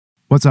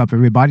What's up,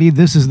 everybody?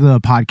 This is the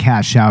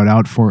podcast shout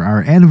out for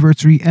our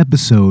anniversary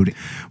episode.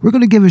 We're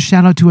going to give a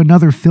shout out to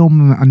another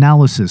film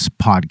analysis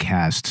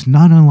podcast,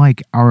 not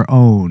unlike our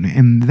own,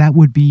 and that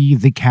would be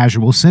the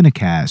Casual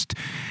Cinecast.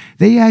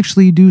 They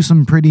actually do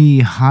some pretty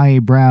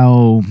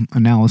highbrow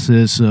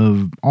analysis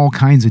of all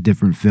kinds of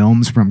different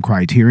films, from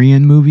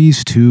Criterion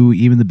movies to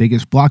even the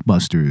biggest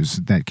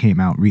blockbusters that came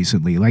out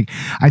recently. Like,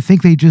 I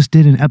think they just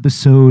did an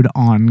episode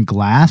on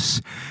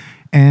Glass,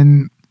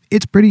 and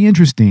it's pretty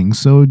interesting,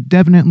 so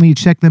definitely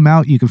check them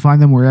out. You can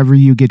find them wherever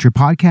you get your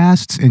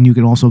podcasts, and you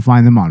can also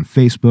find them on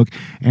Facebook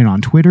and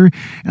on Twitter.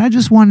 And I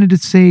just wanted to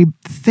say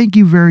thank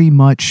you very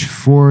much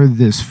for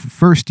this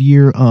first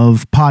year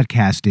of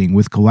podcasting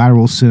with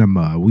Collateral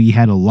Cinema. We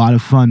had a lot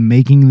of fun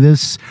making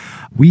this.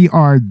 We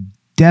are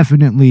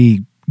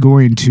definitely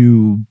going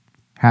to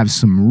have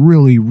some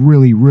really,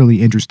 really,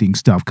 really interesting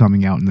stuff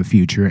coming out in the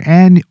future.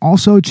 And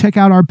also check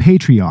out our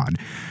Patreon.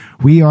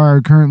 We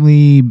are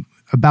currently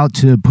about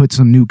to put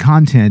some new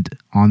content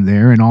on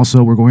there, and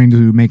also we're going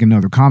to make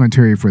another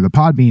commentary for the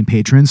Podbean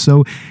patrons,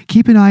 so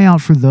keep an eye out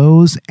for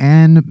those,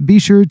 and be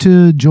sure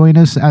to join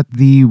us at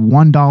the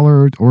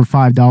 $1 or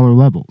 $5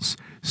 levels.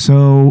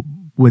 So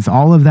with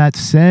all of that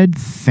said,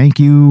 thank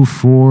you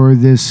for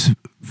this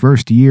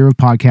first year of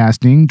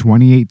podcasting,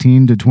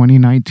 2018 to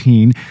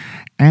 2019,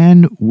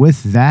 and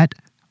with that,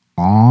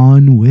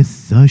 on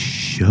with the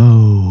show.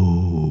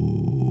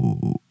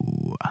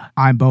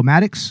 I'm Bo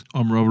Maddox.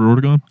 I'm Robert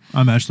Ortegon.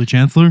 I'm Ashley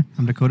Chancellor.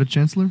 I'm Dakota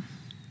Chancellor.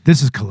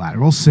 This is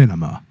Collateral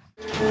Cinema.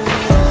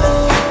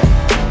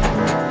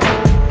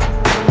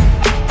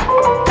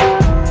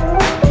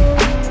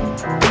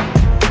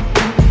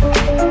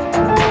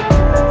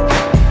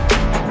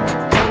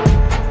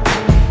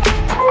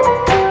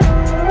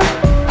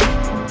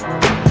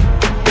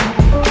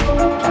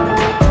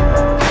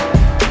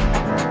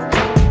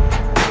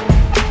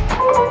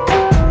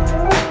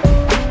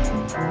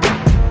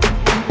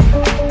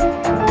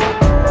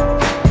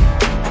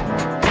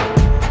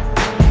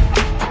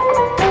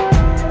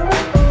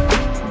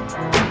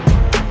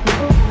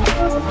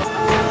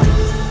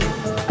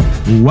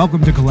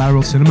 Welcome to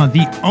Collateral Cinema,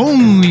 the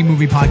only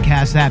movie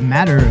podcast that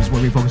matters,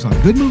 where we focus on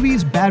good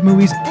movies, bad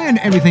movies, and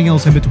everything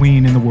else in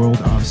between in the world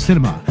of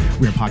cinema.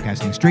 We are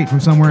podcasting straight from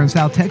somewhere in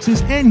South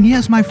Texas, and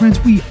yes, my friends,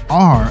 we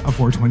are a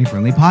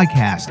 420-friendly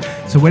podcast.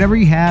 So whatever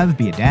you have,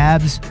 be it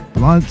dabs,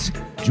 blunts,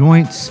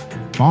 joints,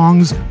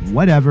 bongs,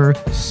 whatever,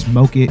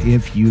 smoke it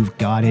if you've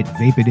got it,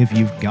 vape it if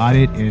you've got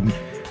it, and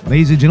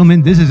ladies and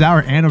gentlemen, this is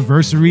our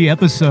anniversary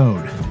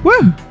episode.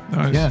 Woo!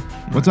 Nice. Yeah.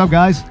 What's up,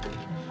 guys?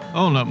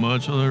 Oh, not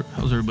much.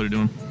 How's everybody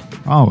doing?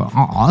 Oh,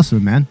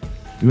 awesome, man.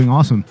 Doing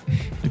awesome.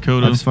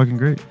 Dakota. That's fucking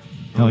great.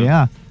 Hell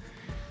yeah.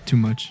 Too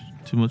much.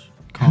 Too much?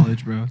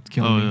 College, bro. It's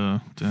killing me. Yeah.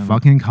 Damn.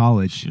 Fucking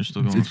college. You're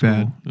still going It's to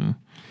school. bad. Yeah.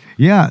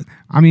 Yeah.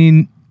 I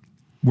mean,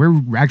 we're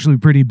actually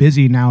pretty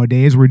busy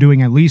nowadays. We're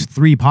doing at least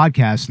 3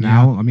 podcasts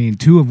now. Yeah. I mean,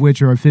 2 of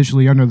which are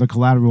officially under the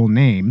Collateral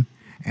name.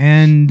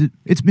 And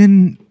it's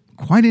been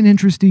quite an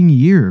interesting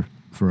year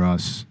for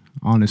us.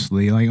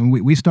 Honestly, like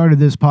we started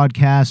this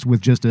podcast with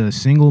just a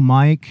single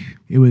mic.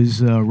 It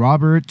was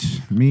Robert,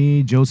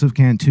 me, Joseph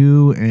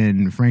Cantu,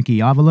 and Frankie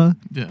Avila,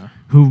 Yeah.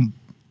 who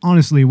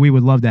honestly we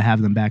would love to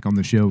have them back on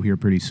the show here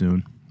pretty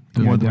soon.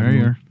 The more the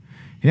merrier.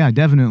 Yeah,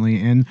 definitely.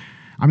 And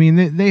I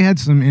mean, they had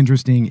some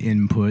interesting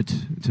input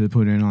to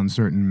put in on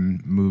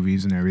certain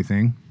movies and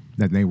everything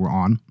that they were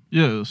on.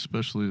 Yeah,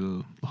 especially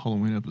the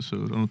Halloween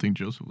episode. I don't think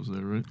Joseph was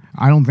there, right?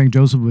 I don't think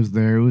Joseph was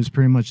there. It was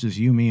pretty much just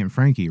you, me, and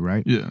Frankie,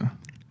 right? Yeah.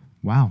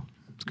 Wow.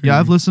 Yeah,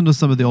 I've listened to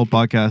some of the old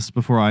podcasts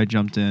before I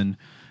jumped in,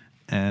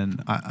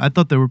 and I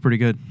thought they were pretty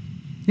good.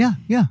 Yeah,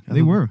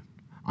 they were.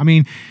 I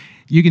mean,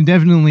 you can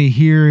definitely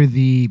hear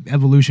the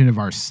evolution of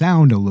our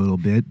sound a little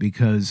bit,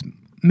 because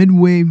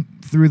midway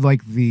through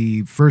like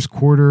the first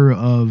quarter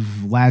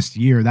of last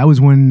year, that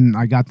was when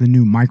I got the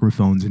new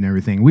microphones and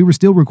everything. We were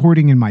still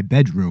recording in my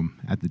bedroom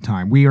at the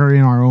time. We are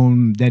in our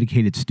own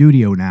dedicated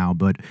studio now,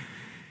 but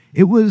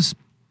it was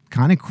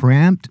kind of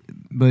cramped,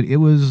 but it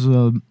was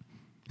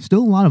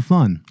still a lot of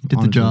fun. Did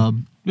honestly. the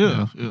job.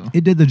 Yeah.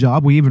 It did the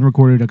job. We even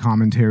recorded a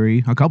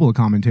couple of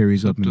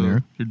commentaries up in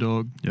there. Your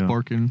dog Yeah.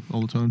 barking all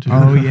the time, too.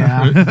 Oh,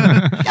 yeah.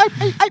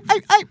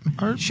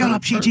 Shut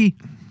up, Chi-Chi.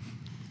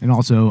 And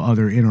also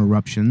other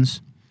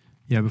interruptions.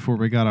 Yeah, before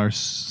we got our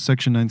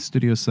Section 9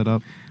 studio set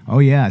up. Oh,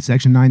 yeah,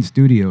 Section 9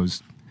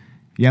 Studios.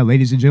 Yeah,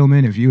 ladies and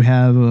gentlemen, if you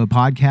have a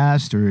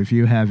podcast, or if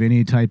you have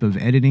any type of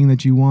editing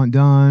that you want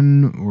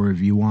done, or if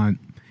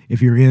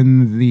you're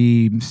in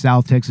the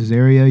South Texas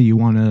area, you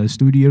want a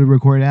studio to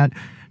record at,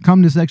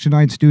 come to Section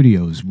 9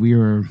 Studios.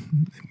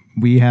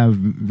 We have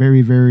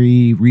very,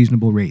 very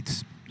reasonable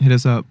rates. Hit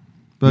us up.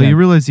 But Yeah. you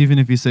realize even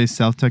if you say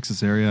South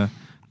Texas area,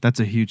 that's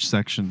a huge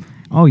section.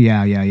 Oh,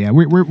 yeah.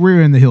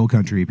 We're in the hill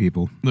country,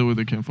 people. That way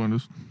they can't find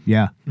us.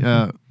 Yeah.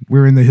 Yeah.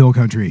 We're in the hill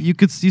country. You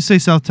say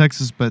South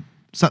Texas, but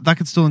that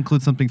could still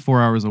include something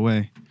 4 hours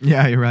away.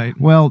 Yeah, you're right.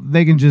 Well,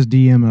 they can just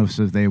DM us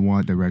if they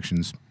want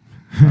directions.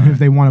 If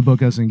they want to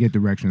book us and get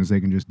directions,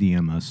 they can just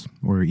DM us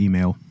or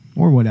email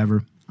or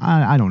whatever.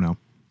 I don't know.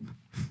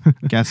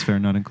 Gas fare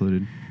not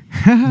included.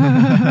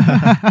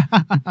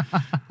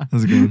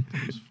 That's a good one.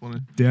 It's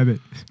funny. Damn it.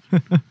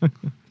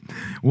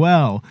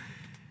 Well,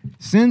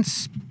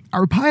 since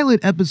our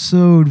pilot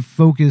episode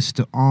focused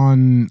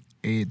on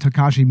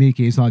Takashi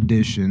Miike's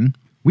audition,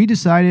 we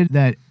decided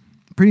that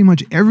pretty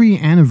much every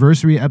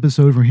anniversary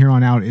episode from here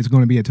on out is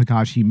going to be a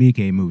Takashi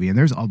Miike movie, and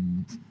there's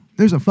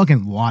a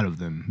fucking lot of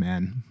them,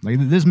 man. Like,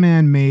 this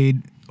man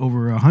made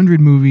over 100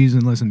 movies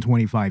in less than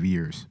 25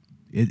 years.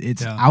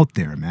 It's out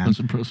there, man. That's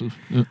impressive.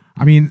 Yeah.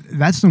 I mean,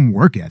 that's some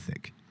work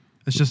ethic.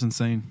 It's just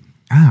insane.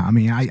 I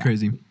mean, It's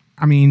crazy.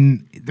 I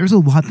mean, there's a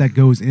lot that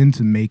goes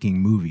into making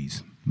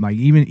movies. Like,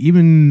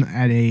 even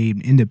at a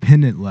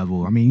independent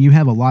level, I mean, you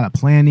have a lot of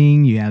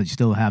planning. You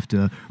still have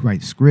to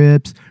write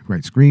scripts,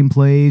 write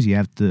screenplays. You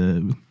have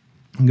to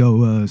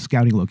go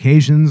scouting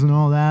locations and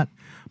all that.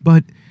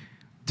 But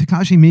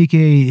Takashi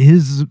Miike,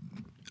 his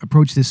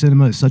approach to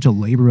cinema is such a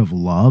labor of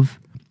love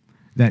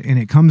and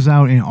it comes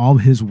out in all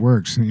of his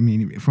works. I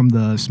mean, from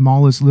the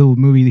smallest little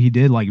movie that he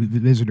did, like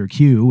Visitor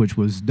Q, which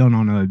was done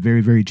on a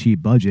very, very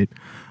cheap budget,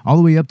 all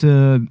the way up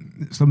to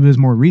some of his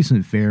more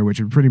recent fare, which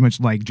are pretty much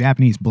like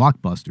Japanese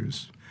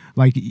blockbusters.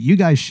 Like, you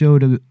guys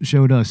showed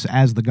us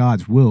As the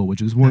Gods Will,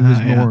 which is one of his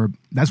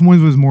that's one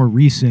of his more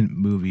recent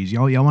movies.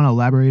 Y'all want to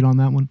elaborate on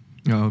that one?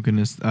 Oh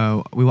goodness!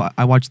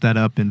 I watched that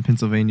up in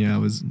Pennsylvania. I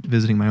was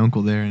visiting my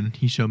uncle there, and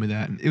he showed me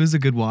that. It was a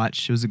good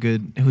watch. It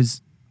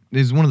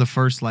was one of the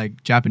first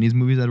like Japanese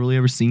movies I'd really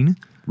ever seen.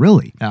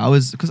 Really? Yeah,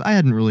 because I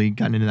hadn't really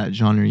gotten into that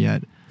genre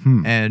yet,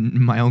 and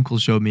my uncle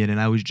showed me it, and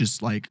I was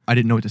just like, I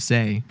didn't know what to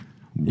say.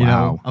 You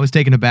know, I was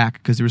taken aback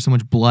because there was so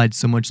much blood,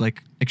 so much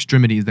like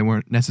extremities that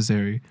weren't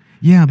necessary.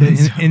 Yeah, but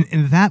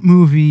in that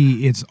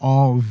movie, it's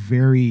all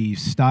very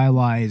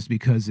stylized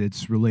because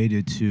it's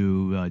related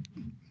to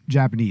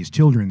Japanese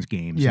children's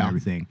games and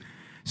everything.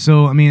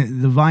 So, I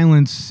mean, the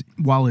violence,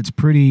 while it's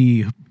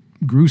pretty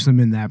gruesome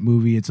in that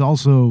movie, it's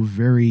also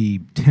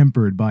very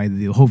tempered by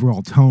the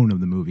overall tone of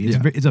the movie.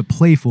 It's a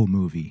playful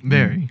movie.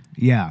 Very.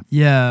 Yeah.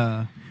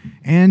 Yeah.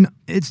 And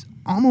it's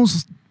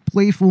almost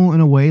playful in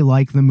a way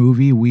like the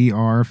movie we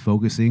are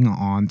focusing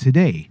on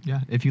today. Yeah,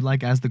 if you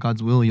like As the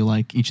Gods Will, you'll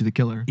like Ichi the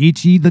Killer.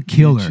 Ichi the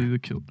Killer. Ichi the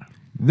Killer.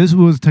 This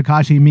was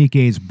Takashi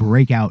Miike's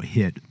breakout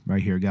hit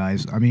right here,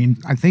 guys. I mean,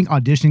 I think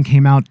Audition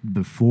came out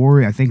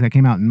before. I think that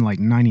came out in like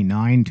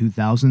 99,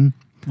 2000.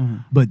 Mm-hmm.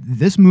 But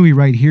this movie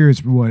right here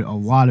is what a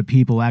lot of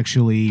people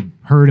actually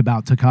heard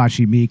about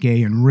Takashi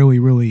Miike and really,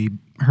 really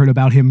heard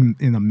about him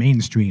in a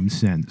mainstream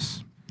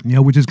sense. You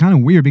know, which is kind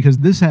of weird because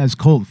this has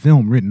cult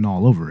film written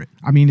all over it.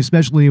 I mean,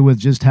 especially with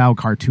just how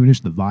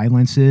cartoonish the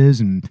violence is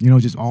and, you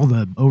know, just all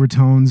the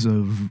overtones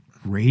of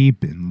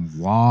rape and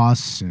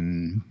loss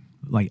and,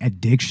 like,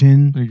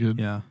 addiction. They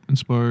could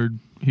inspired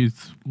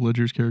Heath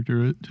Ledger's character,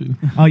 right, too.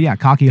 Oh, yeah,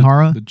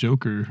 Kakihara. The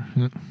Joker.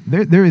 Yeah.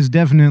 There is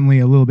definitely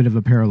a little bit of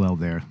a parallel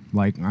there.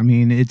 Like, I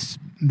mean,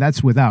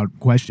 that's without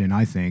question,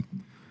 I think.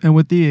 And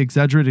with the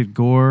exaggerated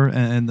gore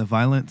and the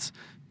violence,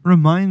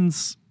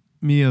 reminds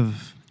me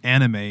of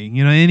anime.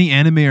 You know, any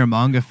anime or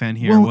manga fan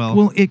here.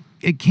 Well,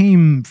 it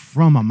came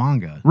from a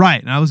manga,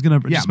 right? And I was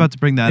just about to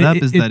bring that up.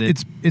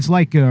 It's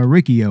like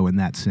Rikyo in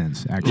that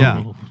sense,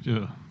 actually.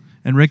 Yeah.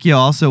 And Rikyo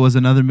also was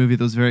another movie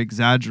that was very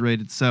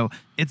exaggerated. So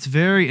it's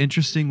very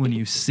interesting when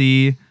you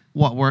see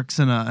what works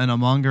in a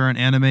manga or an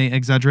anime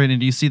exaggerated,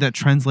 and you see that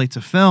translate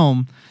to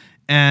film.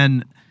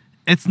 And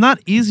it's not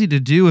easy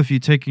to do if you're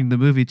taking the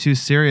movie too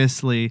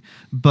seriously.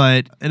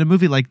 But in a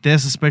movie like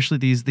this, especially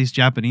these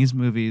Japanese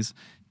movies,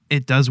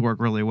 it does work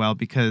really well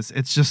because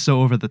it's just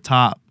so over the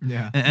top.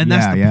 Yeah. And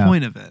that's the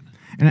point of it.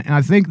 And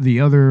I think the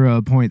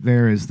other point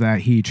there is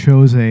that he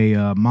chose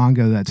a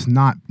manga that's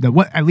not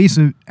at least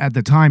at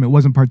the time, it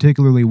wasn't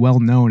particularly well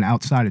known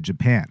outside of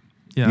Japan.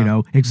 Yeah. You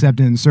know, except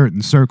in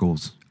certain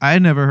circles. I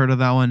had never heard of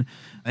that one.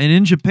 And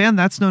in Japan,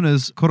 that's known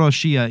as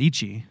Koroshia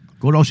Ichi.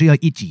 Koroshia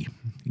Ichi.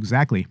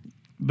 Exactly.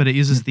 But it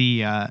uses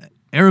the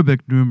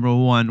Arabic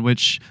numeral 1,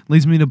 which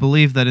leads me to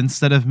believe that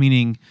instead of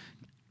meaning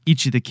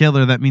Ichi the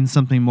Killer, that means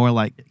something more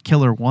like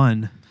Killer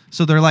 1.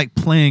 So they're like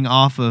playing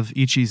off of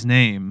Ichi's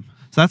name.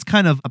 So that's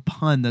kind of a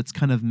pun that's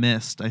kind of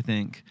missed, I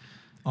think.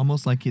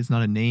 Almost like it's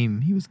not a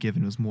name he was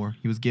given.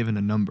 He was given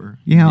a number.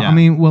 Yeah, I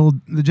mean, well,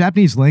 the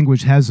Japanese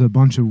language has a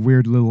bunch of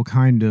weird little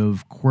kind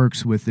of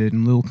quirks with it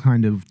and little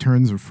kind of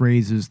turns or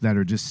phrases that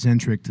are just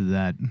centric to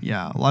that.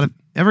 Yeah,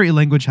 every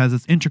language has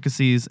its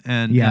intricacies,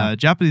 and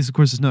Japanese, of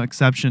course, is no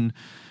exception.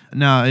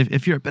 Now,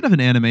 if you're a bit of an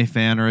anime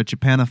fan or a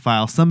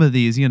Japanophile, some of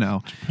these, you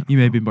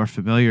may be more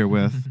familiar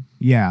with.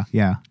 Yeah,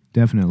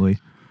 definitely.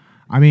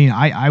 I mean,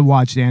 I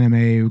watched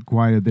anime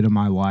quite a bit of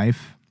my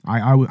life.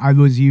 I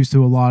was used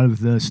to a lot of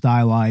the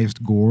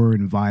stylized gore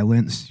and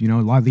violence, you know,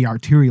 a lot of the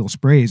arterial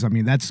sprays. I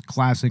mean, that's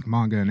classic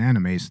manga and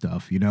anime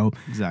stuff, you know.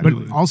 Exactly.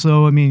 But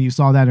also, I mean, you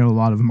saw that in a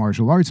lot of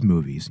martial arts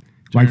movies.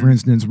 Like, for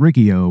instance,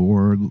 Rikyo,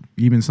 or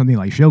even something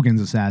like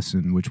Shogun's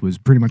Assassin, which was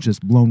pretty much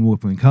just Lone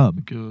Wolf and Cub.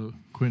 Like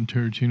Quentin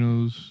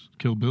Tarantino's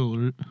Kill Bill,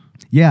 right?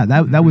 Yeah,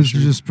 that was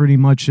just pretty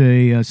much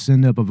a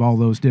send-up of all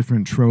those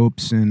different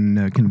tropes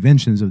and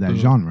conventions of that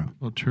genre.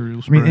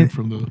 Arterial spraying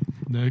from the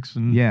necks.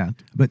 And yeah,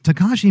 but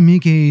Takashi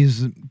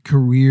Miike's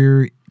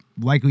career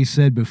like we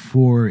said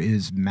before,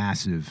 is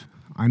massive.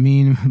 I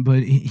mean,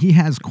 but he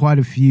has quite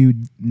a few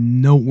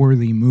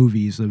noteworthy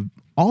movies of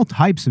all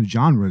types of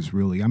genres,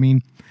 really. I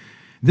mean,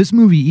 this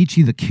movie,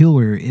 Ichi the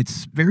Killer,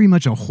 it's very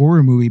much a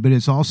horror movie, but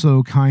it's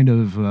also kind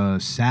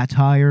of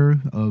satire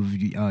of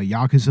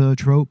Yakuza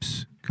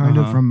tropes, kind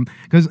of from,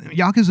 because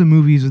Yakuza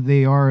movies,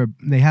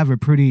 they have a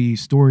pretty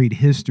storied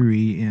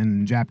history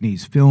in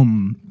Japanese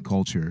film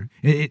culture.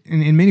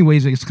 In many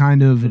ways, it's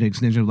kind of an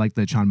extension of like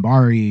the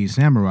Chanbari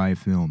samurai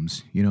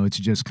films. You know, it's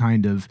just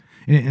kind of,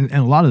 and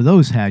a lot of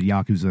those had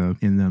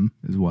Yakuza in them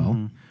as well.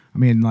 Mm-hmm. I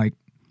mean, like,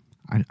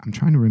 I'm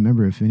trying to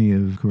remember if any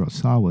of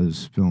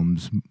Kurosawa's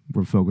films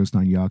were focused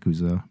on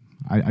Yakuza.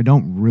 I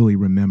don't really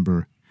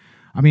remember.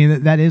 I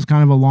mean, that is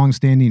kind of a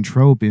long-standing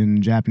trope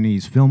in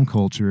Japanese film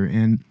culture,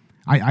 and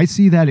I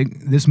see that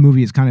this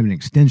movie is kind of an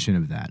extension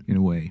of that in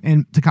a way.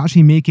 And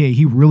Takashi Miike,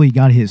 he really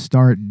got his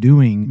start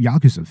doing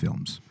Yakuza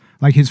films.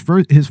 Like his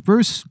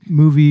first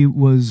movie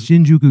was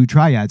Shinjuku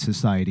Triad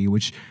Society,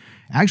 which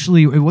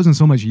actually it wasn't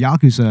so much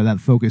Yakuza that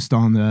focused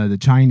on the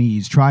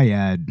Chinese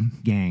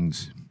triad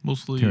gangs.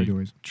 Mostly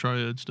territories.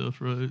 Triad stuff,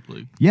 right?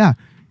 Like yeah,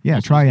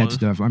 triad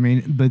stuff. I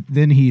mean, but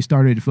then he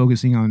started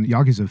focusing on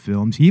Yakuza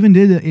films. He even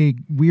did a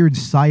weird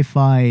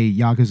sci-fi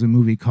Yakuza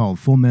movie called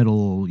Full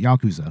Metal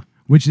Yakuza,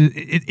 which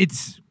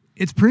is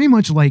it's pretty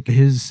much like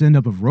his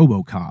send-up of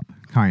RoboCop,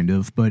 kind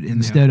of, but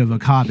instead of a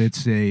cop,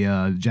 it's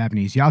a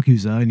Japanese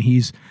Yakuza, and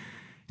he's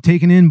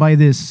taken in by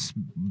this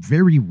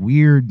very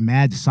weird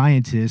mad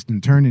scientist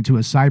and turned into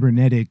a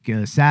cybernetic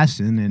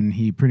assassin, and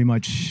he pretty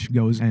much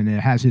goes and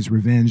has his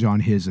revenge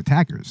on his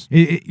attackers.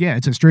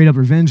 It's a straight up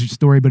revenge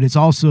story, but it's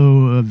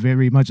also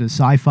very much a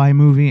sci-fi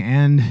movie,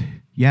 and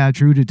yeah,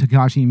 true to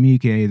Takashi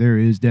Miike, there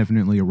is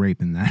definitely a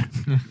rape in that.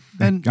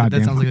 And that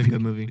sounds like a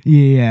good movie.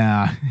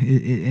 Yeah,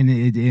 and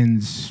it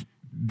ends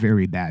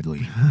very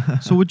badly.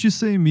 So would you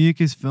say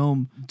Miike's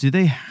film, do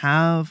they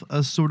have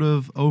a sort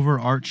of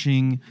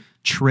overarching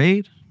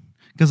trait?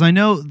 Because I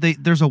know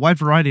there's a wide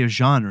variety of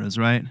genres,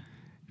 right?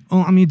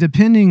 Well, I mean,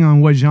 depending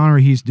on what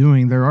genre he's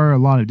doing, there are a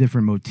lot of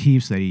different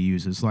motifs that he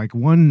uses. Like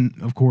one,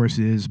 of course,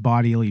 is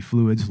bodily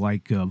fluids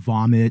like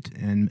vomit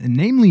and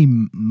namely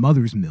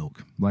mother's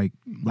milk, like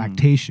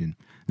lactation.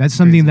 That's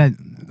something that,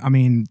 I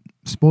mean,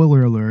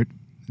 spoiler alert,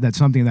 that's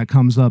something that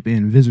comes up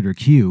in Visitor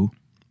Q,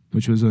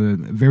 which was a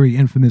very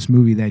infamous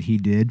movie that he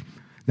did.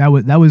 That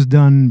was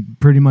done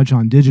pretty much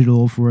on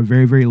digital for a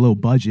very, very low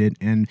budget,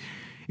 and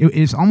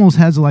it almost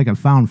has like a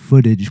found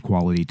footage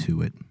quality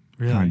to it,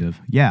 really? Kind of.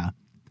 Yeah.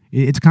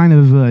 It's kind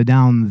of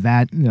down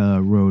that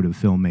road of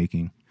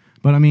filmmaking.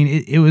 But I mean,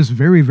 it was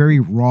very, very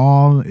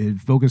raw. It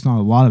focused on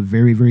a lot of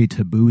very, very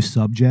taboo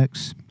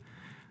subjects.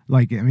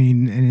 Like, I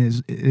mean,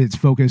 and it's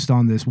focused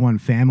on this one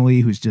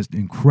family who's just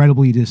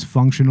incredibly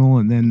dysfunctional,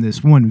 and then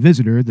this one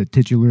visitor, the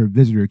titular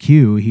Visitor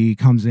Q, he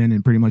comes in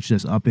and pretty much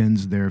just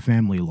upends their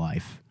family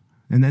life.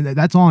 And then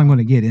that's all I'm going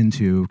to get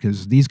into,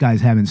 because these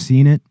guys haven't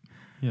seen it.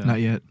 Yeah.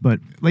 Not yet. But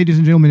ladies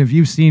and gentlemen, if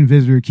you've seen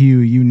Visitor Q,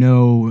 you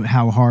know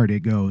how hard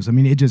it goes. I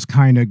mean, it just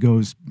kind of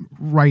goes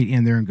right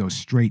in there and goes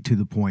straight to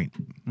the point.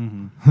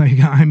 Mm-hmm. Like,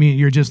 I mean,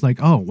 you're just like,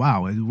 oh,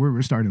 wow,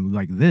 we're starting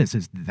like this.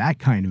 It's that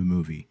kind of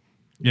movie.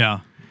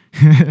 Yeah.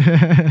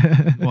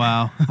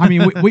 Wow. I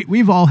mean,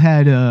 we've all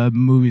had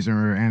movies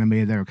or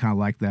anime that are kind of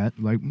like that.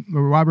 Like,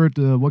 Robert,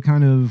 what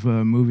kind of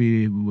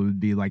movie would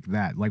be like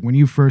that? Like, when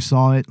you first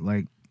saw it,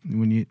 like,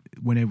 when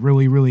it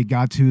really, really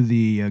got to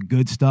the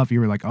good stuff, you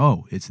were like,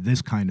 oh, it's this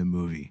kind of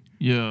movie.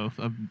 Yeah,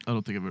 I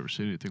don't think I've ever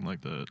seen anything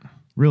like that.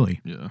 Really?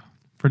 Yeah.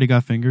 Freddy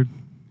Got Fingered.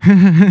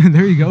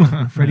 There you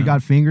go. Freddy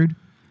Got Fingered.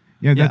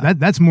 Yeah,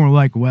 that's more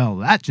like, well,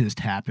 that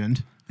just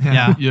happened.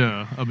 Yeah.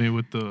 Yeah, I mean,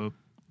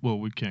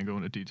 we can't go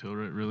into detail,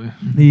 right, really?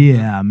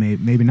 Yeah,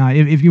 maybe not.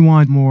 If you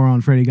want more on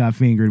Freddy Got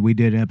Fingered, we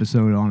did an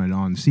episode on it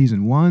on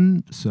season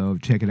 1, so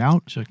check it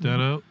out. Check that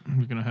out.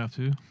 You're going to have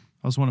to. That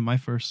was one of my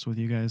firsts with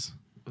you guys.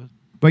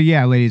 But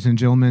yeah, ladies and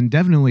gentlemen,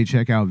 definitely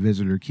check out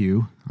Visitor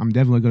Q. I'm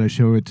definitely going to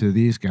show it to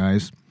these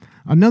guys.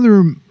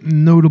 Another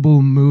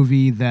notable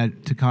movie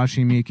that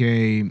Takashi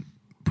Miike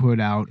put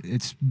out,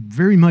 it's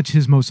very much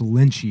his most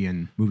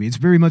Lynchian movie. It's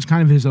very much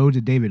kind of his ode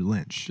to David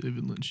Lynch.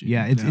 David Lynch.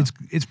 Yeah,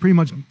 it's pretty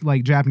much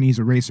like Japanese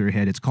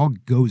Eraserhead. It's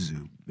called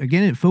Gozu.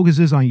 Again, it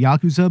focuses on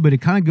Yakuza, but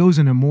it kind of goes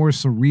in a more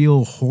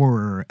surreal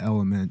horror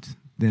element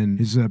than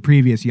his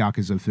previous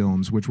Yakuza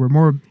films, which were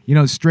more,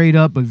 straight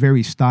up but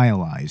very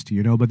stylized,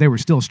 but they were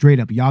still straight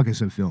up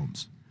Yakuza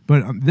films.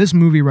 But this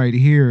movie right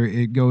here,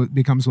 it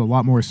becomes a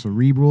lot more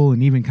cerebral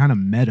and even kind of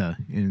meta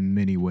in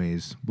many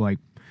ways. Like,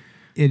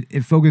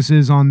 it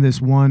focuses on this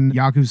one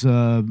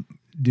Yakuza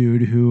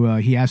dude who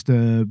he has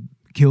to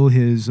kill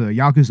his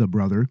Yakuza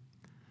brother.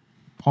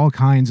 All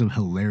kinds of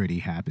hilarity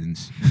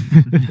happens.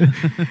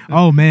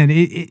 Oh man,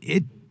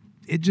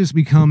 it just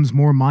becomes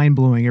more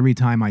mind-blowing every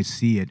time I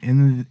see it.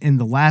 And in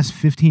the last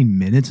 15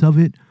 minutes of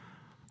it,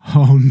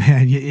 oh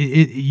man,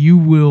 you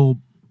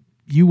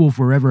will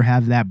forever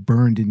have that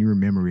burned in your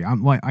memory.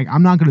 I'm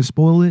not going to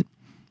spoil it,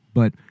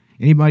 but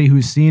anybody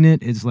who's seen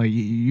it, it's like,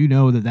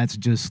 that's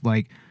just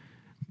like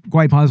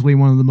quite possibly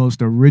one of the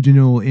most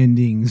original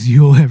endings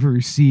you'll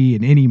ever see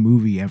in any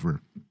movie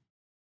ever.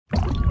 ど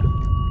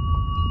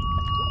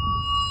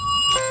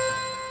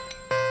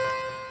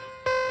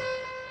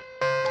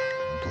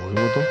ういう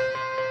こ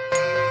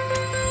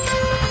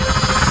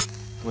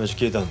と？親父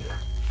消えたんだよ。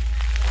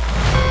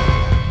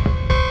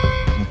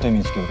絶対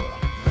見つけるから。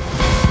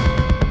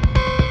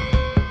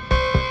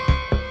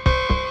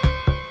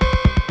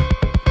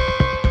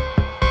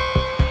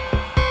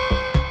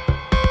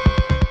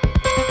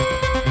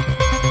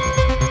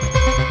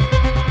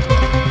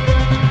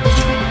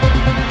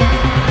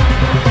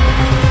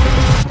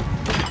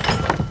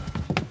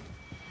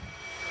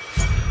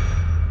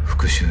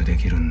復讐で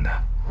きるん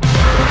だ。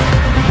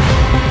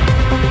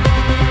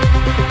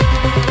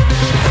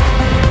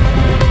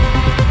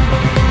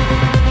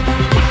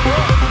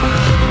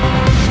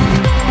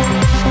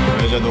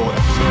じゃあどこだ？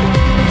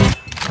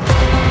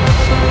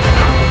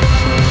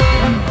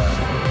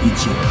一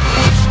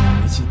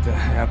って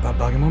やっぱ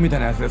化け物みたい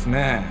なやつです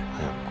ね。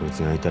早くこいつ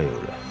に会いたいよ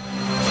俺。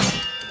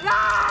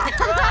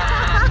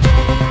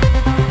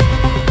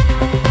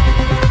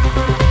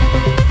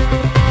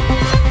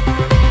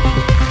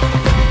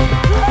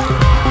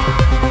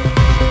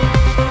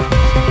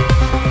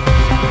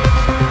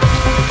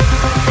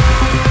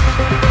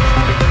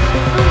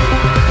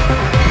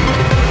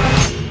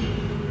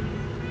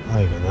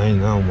愛がない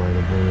なお前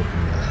の暴力に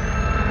は。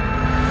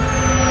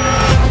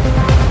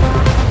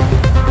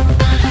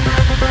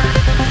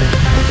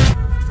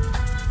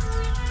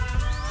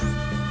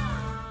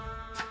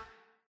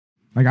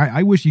Like,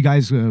 I wish you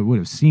guys would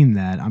have seen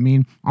that. I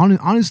mean,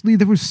 honestly,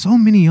 there were so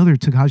many other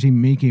Takashi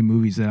Miike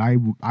movies that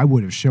I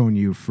would have shown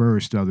you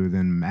first other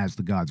than As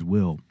the Gods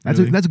Will. That's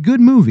a good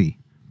movie.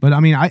 But, I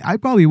mean, I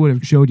probably would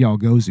have showed y'all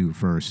Gozu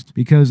first.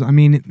 Because, I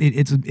mean,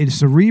 it's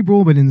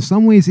cerebral, but in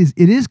some ways,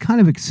 it is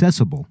kind of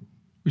accessible.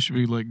 We should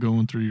be like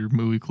going through your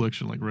movie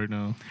collection like right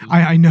now.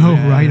 I know,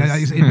 right?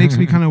 It makes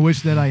me kind of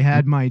wish that I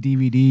had my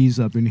DVDs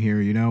up in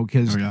here, you know?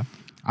 Because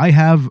I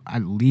have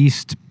at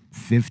least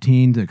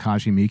 15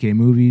 Takashi Miike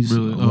movies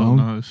alone.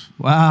 Oh, nice.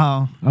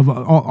 Wow. Of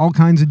all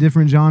kinds of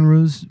different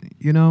genres,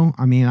 you know?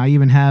 I mean, I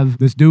even have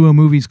this duo of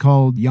movies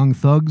called Young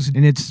Thugs,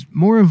 and it's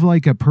more of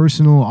like a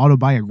personal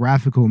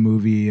autobiographical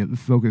movie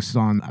focused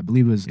on, I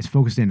believe it's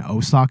focused in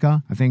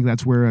Osaka. I think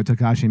that's where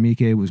Takashi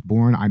Miike was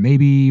born. I may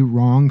be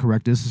wrong.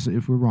 Correct us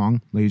if we're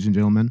wrong, ladies and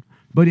gentlemen.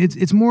 But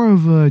it's more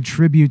of a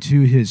tribute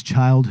to his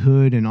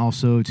childhood and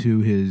also to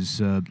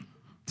his,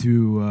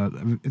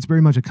 it's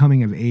very much a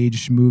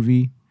coming-of-age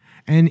movie.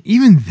 And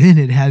even then,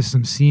 it has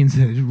some scenes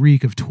that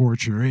reek of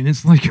torture, and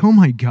it's like, oh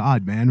my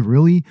god, man,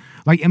 really?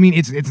 Like, I mean,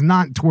 it's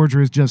not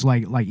torture; it's just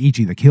like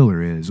Ichi the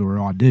Killer is, or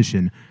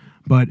Audition,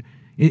 but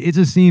it's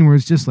a scene where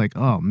it's just like,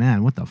 oh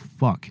man, what the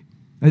fuck?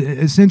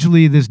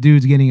 Essentially, this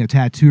dude's getting a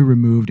tattoo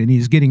removed, and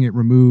he's getting it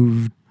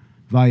removed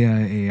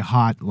via a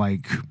hot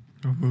like.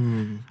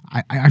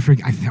 I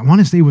forget. I want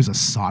to say it was a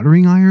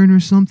soldering iron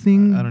or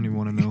something. I don't even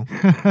want to know.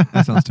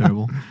 That sounds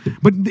terrible.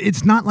 But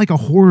it's not like a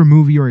horror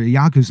movie or a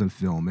Yakuza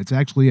film. It's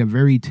actually a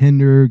very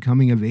tender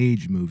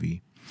coming-of-age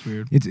movie. It's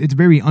weird. It's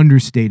very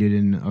understated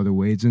in other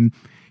ways. And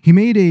he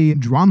made a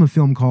drama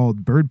film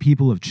called Bird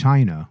People of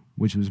China,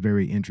 which was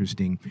very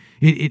interesting.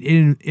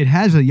 It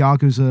has a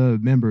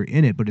Yakuza member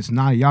in it, but it's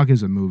not a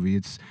Yakuza movie.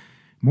 It's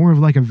more of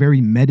like a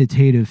very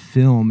meditative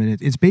film. And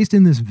it's based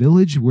in this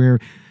village where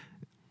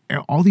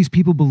all these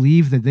people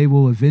believe that they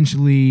will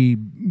eventually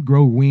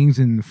grow wings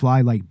and fly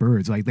like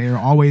birds. Like they are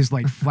always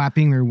like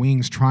flapping their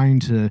wings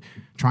trying to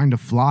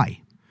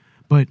fly.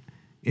 But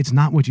it's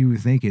not what you would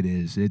think it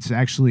is. It's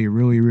actually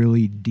really,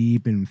 really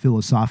deep and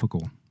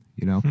philosophical,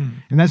 you know?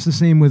 And that's the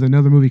same with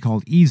another movie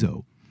called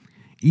Izo.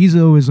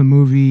 Izo is a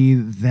movie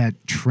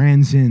that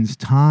transcends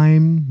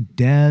time,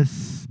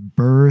 death,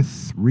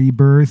 birth,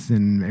 rebirth,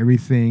 and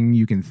everything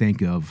you can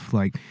think of.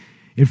 Like,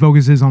 it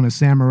focuses on a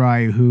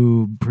samurai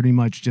who pretty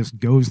much just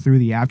goes through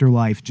the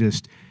afterlife,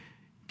 just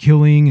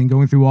killing and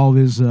going through all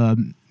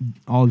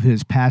of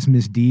his past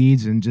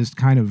misdeeds and just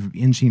kind of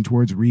inching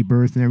towards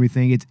rebirth and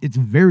everything. It's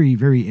very,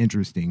 very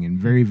interesting and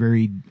very,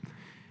 very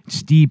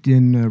steeped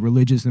in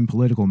religious and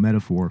political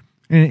metaphor.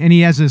 And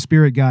he has a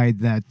spirit guide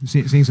that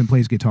sings and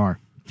plays guitar.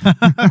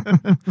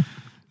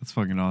 That's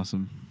fucking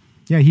awesome.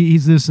 Yeah,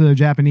 he's this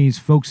Japanese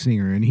folk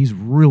singer, and he's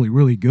really,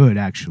 really good,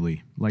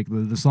 actually. Like,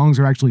 the songs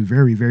are actually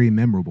very, very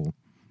memorable.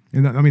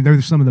 And I mean, they're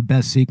some of the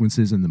best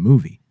sequences in the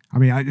movie. I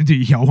mean, do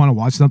y'all want to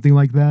watch something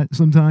like that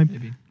sometime?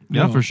 Maybe.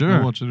 Yeah, for sure.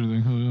 I'll watch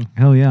anything. Hell yeah.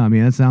 Hell yeah. I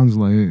mean, that sounds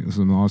like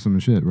some awesome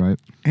shit, right?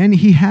 And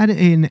he had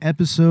an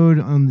episode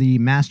on the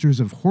Masters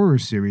of Horror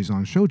series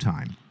on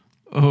Showtime.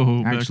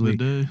 Oh, actually,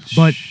 back in the day.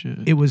 but Shit.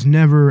 it was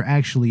never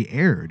actually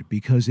aired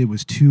because it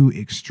was too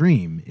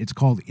extreme. It's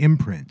called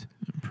Imprint.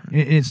 And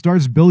it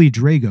stars Billy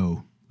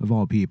Drago, of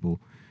all people.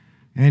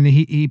 And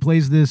he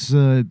plays this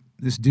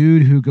this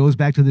dude who goes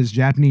back to this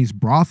Japanese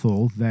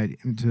brothel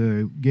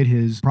to get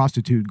his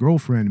prostitute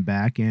girlfriend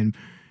back, and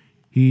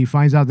he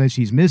finds out that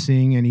she's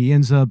missing, and he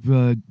ends up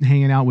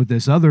hanging out with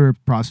this other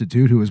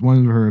prostitute who is one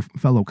of her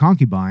fellow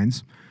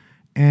concubines,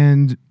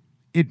 and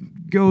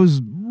it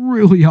goes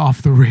really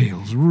off the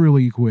rails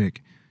really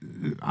quick.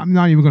 I'm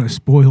not even going to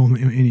spoil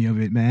any of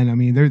it, man. I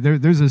mean,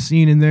 there's a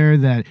scene in there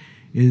that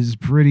is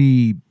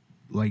pretty,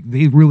 like,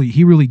 he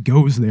really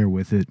goes there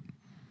with it.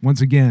 Once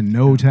again,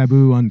 no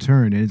taboo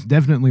unturned. And it's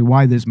definitely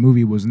why this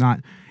movie wasn't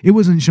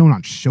shown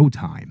on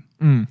Showtime.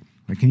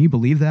 Like, can you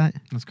believe that?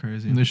 That's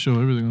crazy. And they show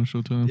everything on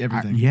Showtime.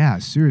 Everything. Yeah,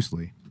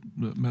 seriously.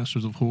 The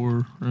Masters of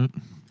Horror, right?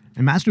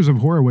 And Masters of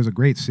Horror was a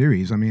great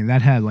series. I mean,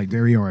 that had like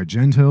Dario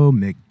Argento,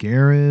 Mick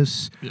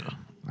Garris. Yeah.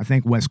 I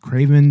think Wes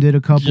Craven did a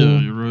couple. Yeah,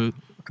 you're right.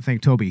 I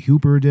think Toby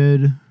Hooper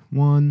did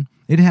one.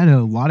 It had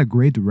a lot of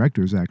great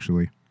directors,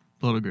 actually.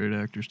 A lot of great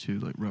actors too,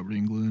 like Robert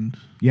Englund.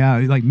 Yeah,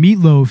 like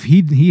Meatloaf,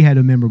 he had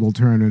a memorable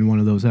turn in one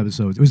of those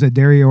episodes. It was a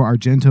Dario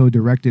Argento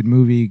directed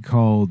movie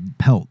called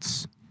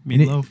Pelts.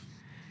 Meatloaf.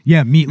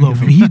 Yeah,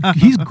 Meatloaf. And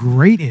he's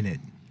great in it.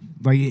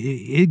 Like,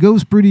 it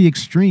goes pretty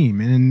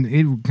extreme, and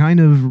it kind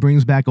of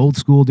brings back old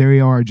school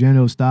Dario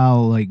Argento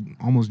style, like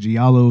almost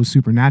giallo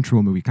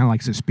supernatural movie, kind of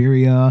like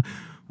Suspiria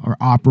or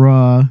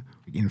Opera,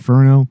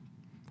 Inferno.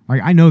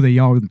 Like, I know that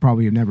y'all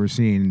probably have never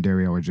seen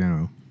Dario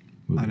Argento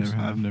movies.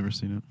 I've never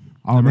seen it.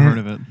 Oh, Never man. heard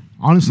of it.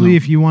 Honestly,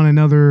 if you want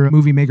another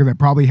movie maker that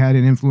probably had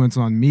an influence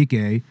on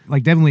Miike,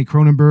 like definitely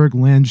Cronenberg,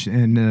 Lynch,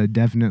 and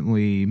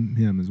definitely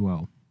him as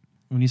well.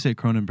 When you say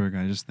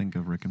Cronenberg, I just think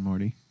of Rick and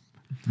Morty.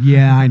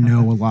 Yeah, I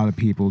know a lot of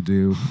people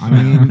do. I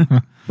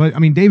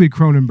mean, David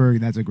Cronenberg,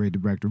 that's a great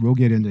director. We'll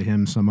get into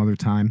him some other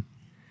time.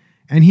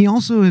 And he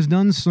also has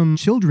done some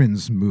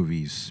children's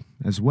movies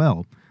as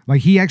well.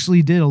 Like, he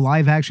actually did a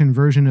live-action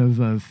version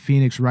of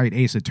Phoenix Wright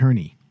Ace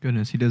Attorney.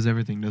 Goodness, he does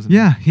everything, doesn't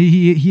Yeah,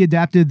 he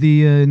adapted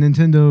the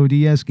Nintendo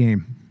DS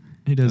game.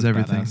 he? He does That's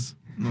everything. badass.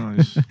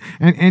 Nice.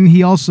 And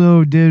he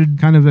also did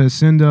kind of a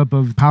send-up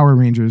of Power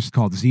Rangers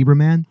called Zebra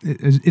Man.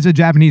 It's a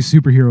Japanese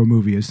superhero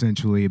movie,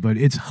 essentially, but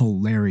it's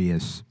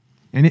hilarious.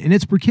 And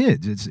it's for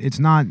kids. It's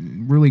not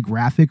really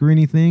graphic or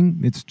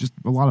anything. It's just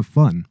a lot of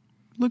fun.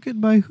 Look at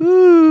my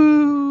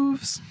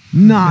hooves.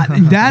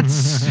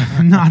 That's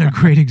not a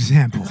great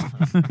example.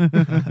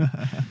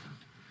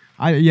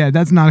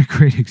 That's not a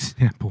great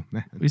example,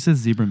 man. We said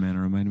Zebra Man. It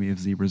reminded me of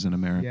Zebras in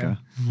America.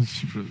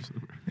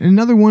 And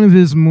another one of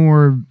his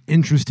more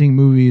interesting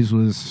movies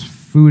was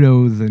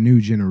Fudo, the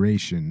New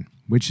Generation,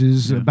 which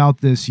is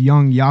about this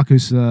young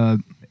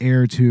Yakuza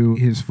heir to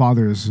his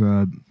father's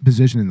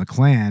position in the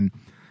clan.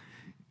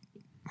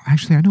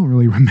 Actually, I don't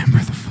really remember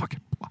the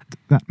fucking plot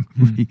of that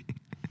movie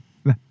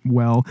that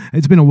well.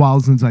 It's been a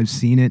while since I've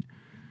seen it.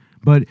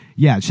 But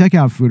yeah, check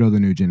out Fudo, the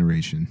New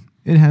Generation.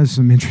 It has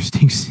some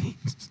interesting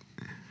scenes.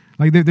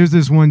 Like, there's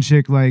this one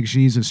chick, like,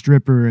 she's a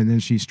stripper, and then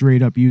she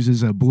straight up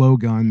uses a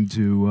blowgun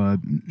to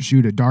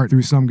shoot a dart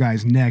through some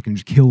guy's neck and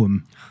just kill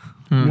him.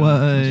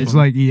 What? It's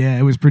like, yeah,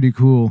 it was pretty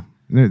cool.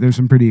 There's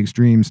some pretty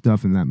extreme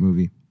stuff in that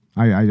movie.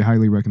 I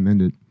highly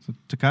recommend it. So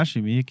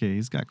Takashi Miike,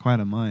 he's got quite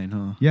a mind,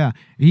 huh? Yeah.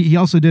 He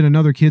also did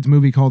another kids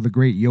movie called The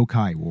Great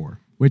Yokai War,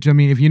 which, I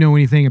mean, if you know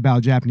anything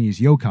about Japanese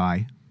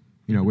yokai,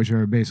 you know, which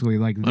are basically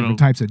like different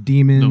types of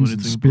demons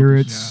and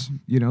spirits,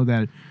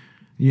 that...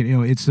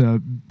 it's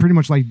pretty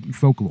much like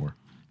folklore.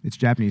 It's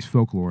Japanese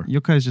folklore.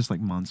 Yokai is just like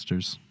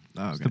monsters.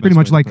 Oh, okay. Pretty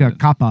much like a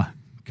kappa.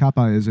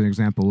 Kappa is an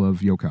example of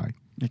yokai.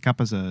 Yeah,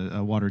 Kappa's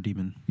a water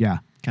demon. Yeah,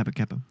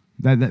 Kappa.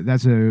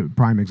 that's a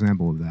prime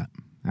example of that,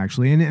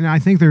 actually. And I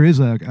think there is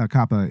a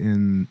kappa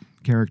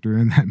character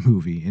in that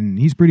movie, and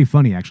he's pretty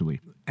funny, actually.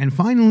 And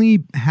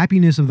finally,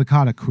 Happiness of the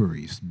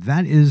Katakuris.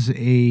 That is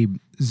a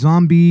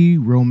zombie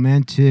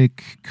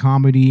romantic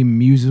comedy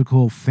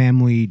musical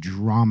family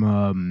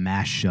drama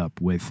mashup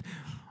with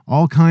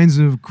all kinds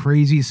of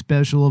crazy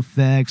special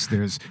effects.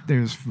 There's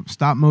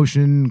stop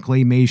motion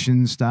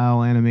claymation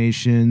style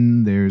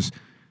animation. There's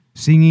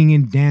singing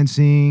and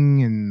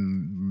dancing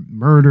and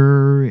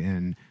murder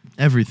and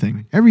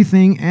Everything.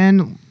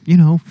 and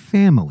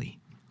family,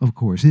 of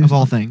course. Of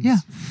all things. Yeah,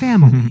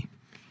 family.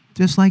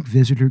 Just like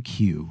Visitor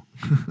Q.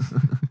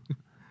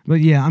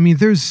 But yeah, I mean,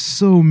 there's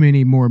so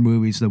many more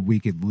movies that we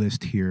could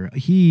list here.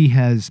 He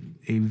has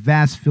a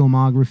vast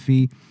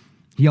filmography.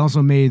 He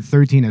also made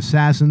 13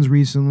 Assassins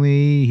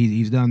recently.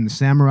 He's done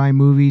samurai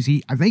movies.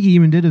 I think he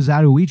even did a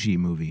Zatoichi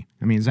movie.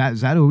 I mean,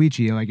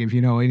 Zatoichi, like, if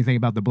you know anything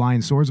about The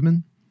Blind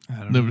Swordsman. I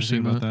don't Never know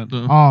seen anything that. about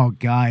that. No. Oh,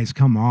 guys,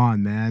 come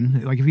on,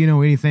 man. Like, if you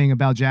know anything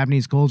about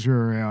Japanese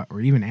culture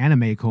or even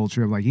anime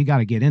culture, like, you got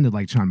to get into,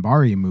 like,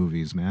 Chanbari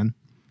movies, man.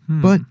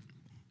 But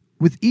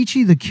with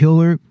Ichi the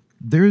Killer,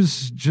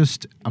 there's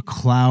just a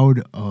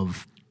cloud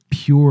of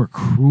pure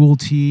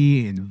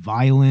cruelty and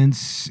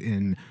violence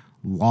and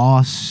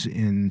loss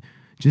and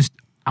just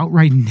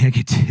outright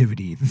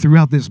negativity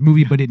throughout this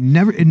movie, but it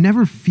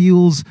never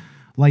feels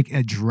like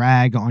a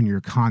drag on your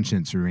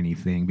conscience or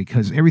anything,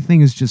 because everything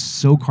is just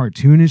so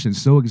cartoonish and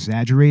so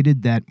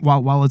exaggerated that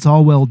while it's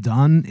all well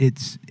done,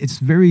 it's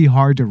very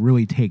hard to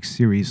really take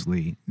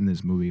seriously in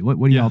this movie. What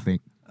do y'all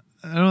think?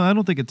 I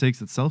don't think it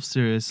takes itself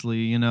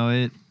seriously.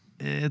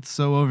 It's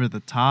so over the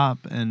top,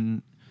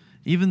 and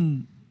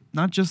even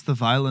not just the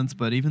violence,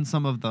 but even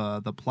some of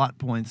the plot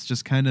points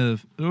just kind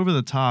of over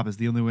the top is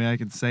the only way I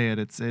can say it.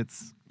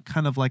 It's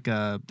kind of like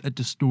a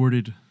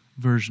distorted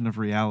version of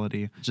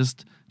reality,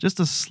 just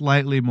a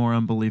slightly more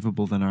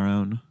unbelievable than our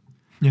own.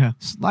 Yeah.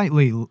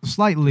 Slightly bit.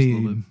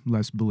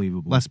 less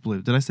believable. Less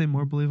believable. Did I say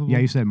more believable? Yeah,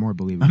 you said more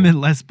believable. I meant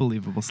less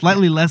believable.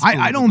 Slightly less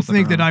believable. I don't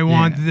think that I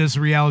want Yeah. this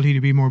reality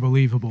to be more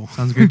believable.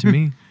 Sounds good to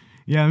me.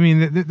 Yeah, I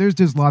mean, there's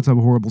just lots of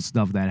horrible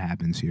stuff that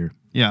happens here.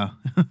 Yeah.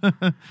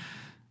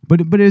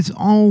 But it's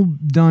all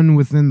done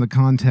within the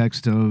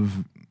context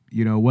of,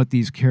 you know, what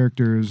these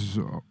characters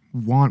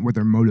want, what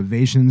their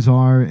motivations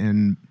are,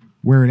 and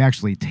where it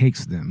actually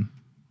takes them,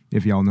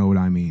 if y'all know what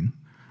I mean.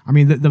 I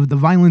mean, the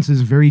violence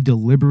is very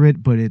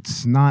deliberate, but it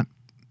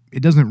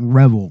doesn't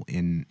revel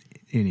in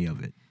any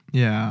of it.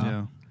 Yeah.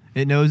 Yeah.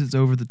 It knows it's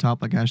over the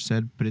top, like Ash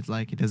said, but it's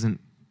like it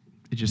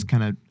just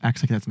kind of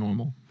acts like that's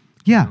normal.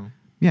 Yeah. You know?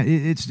 Yeah,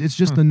 it's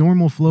just the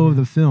normal flow of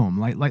the film.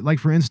 Like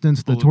for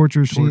instance, the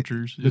torture scene,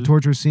 yeah. the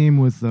torture scene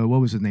with what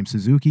was his name,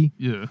 Suzuki.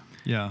 Yeah.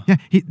 Yeah. Yeah,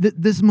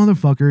 this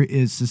motherfucker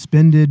is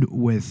suspended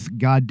with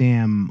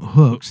goddamn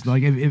hooks.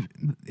 Like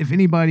if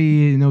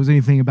anybody knows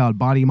anything about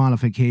body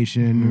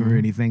modification or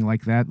anything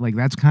like that, like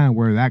that's kind of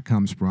where that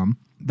comes from.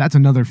 That's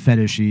another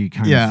fetishy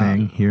kind of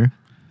thing here.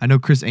 I know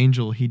Chris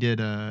Angel, he did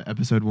a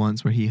episode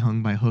once where he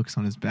hung by hooks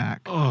on his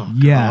back. Oh,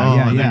 Yeah,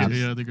 God. yeah.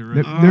 I think you're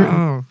There,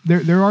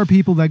 right. there are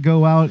people that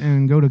go out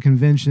and go to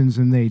conventions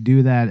and they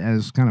do that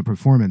as kind of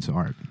performance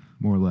art,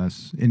 more or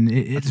less. And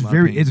it's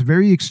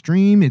very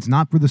extreme. It's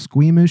not for the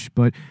squeamish,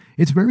 but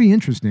it's very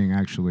interesting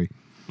actually.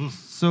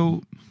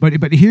 So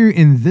But here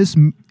in this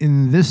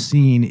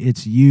scene,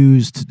 it's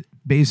used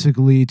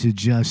basically to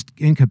just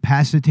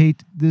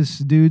incapacitate this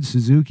dude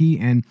Suzuki,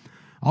 and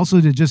also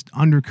to just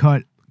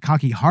undercut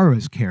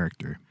Kakihara's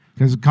character.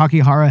 Because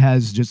Kakihara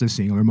has just a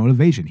singular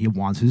motivation. He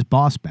wants his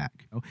boss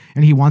back.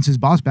 And he wants his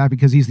boss back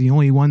because he's the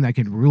only one that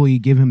can really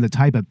give him the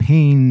type of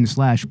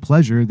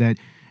pain/pleasure that,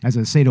 as a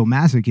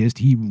sadomasochist,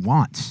 he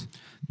wants.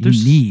 He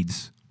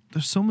needs.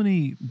 there's so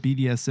many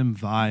BDSM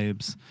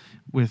vibes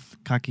with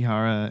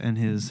Kakihara and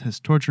his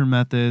torture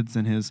methods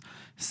and his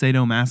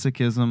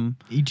sadomasochism.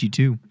 Ichi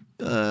too.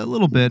 A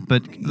little bit,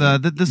 but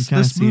this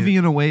see movie it.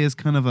 in a way is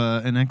kind of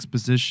an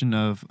exposition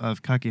of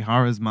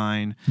Kakihara's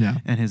mind Yeah.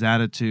 and his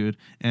attitude.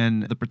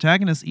 And the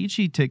protagonist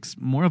Ichi takes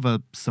more of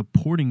a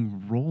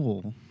supporting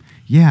role.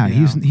 Yeah,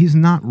 Yeah. he's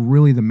not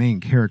really the main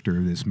character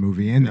of this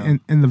movie. And, Yeah.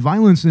 and the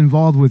violence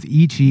involved with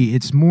Ichi,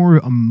 it's more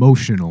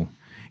emotional.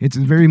 It's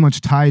very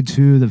much tied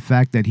to the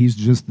fact that he's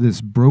just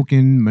this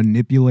broken,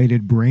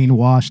 manipulated,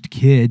 brainwashed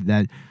kid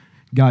that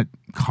got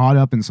caught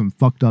up in some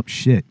fucked up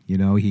shit. You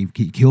know, he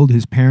killed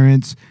his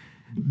parents.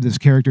 This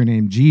character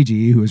named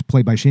Gigi, who is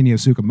played by Shinya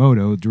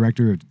Tsukamoto,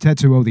 director of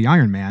Tetsuo the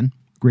Iron Man.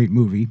 Great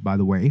movie, by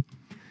the way.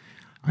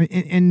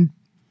 The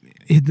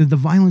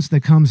violence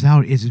that comes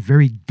out is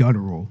very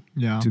guttural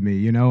to me.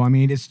 You know, I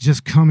mean, it's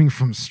just coming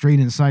from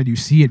straight inside. You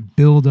see it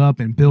build up,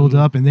 and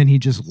then he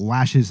just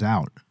lashes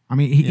out. I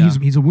mean,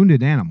 he's a wound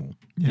animal.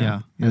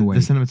 Yeah. In a way.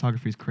 The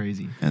cinematography is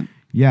crazy.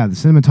 Yeah, the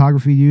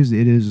cinematography used,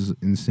 it is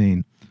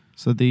insane.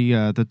 So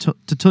the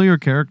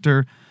Totilior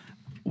character,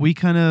 we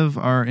kind of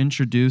are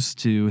introduced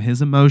to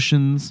his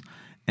emotions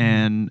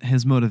and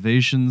his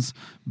motivations,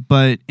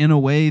 but in a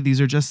way,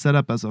 these are just set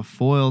up as a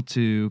foil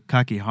to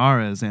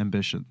Kakihara's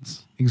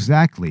ambitions.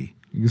 Exactly,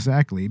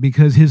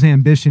 because his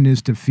ambition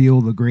is to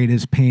feel the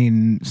greatest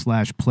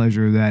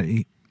pain/pleasure that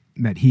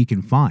he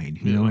can find.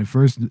 You know, at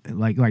first,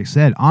 like I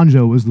said,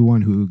 Anjo was the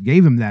one who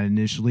gave him that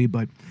initially,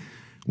 but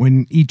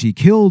when Ichi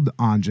killed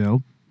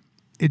Anjo,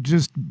 it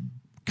just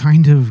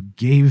kind of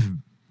gave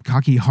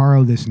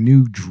Kakihara this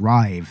new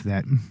drive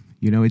that,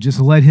 you know, it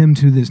just led him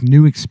to this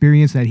new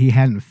experience that he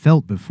hadn't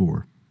felt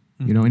before.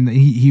 You know, and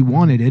he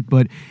wanted it,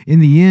 but in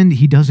the end,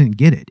 he doesn't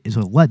get it. It's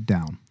a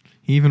letdown.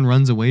 He even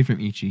runs away from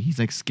Ichi. He's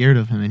like scared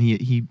of him, and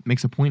he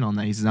makes a point on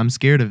that. He says, "I'm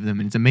scared of them,"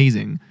 and it's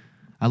amazing.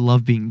 I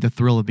love the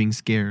thrill of being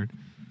scared.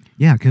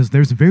 Yeah, because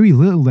there's very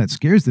little that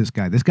scares this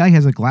guy. This guy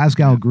has a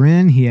Glasgow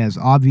grin. He has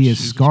obvious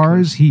Jesus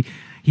scars.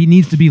 He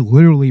needs to be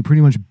literally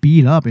pretty much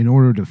beat up in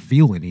order to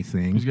feel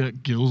anything. He's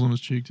got gills on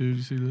his cheek too. Did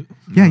you see that?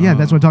 Yeah,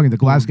 that's what I'm talking. The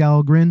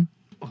Glasgow grin.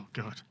 Oh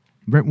God.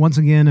 Once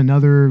again,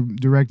 another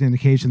direct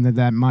indication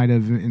that might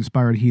have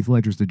inspired Heath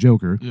Ledger's The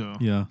Joker. Yeah.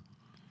 Yeah.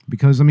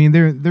 Because, I mean,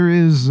 there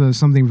is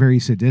something very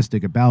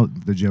sadistic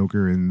about the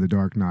Joker in The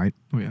Dark Knight.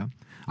 Oh yeah.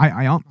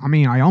 I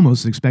mean, I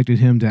almost expected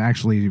him to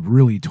actually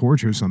really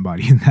torture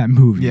somebody in that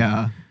movie.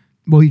 Yeah.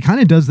 Well, he kind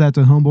of does that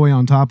to Homeboy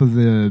on top of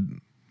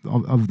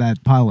of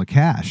that pile of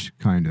cash,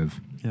 kind of.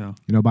 Yeah.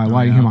 You know, by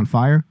lighting him on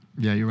fire.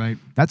 Yeah, you're right.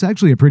 That's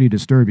actually a pretty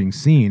disturbing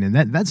scene, and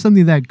that's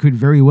something that could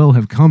very well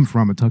have come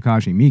from a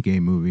Takashi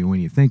Miike movie when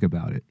you think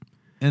about it.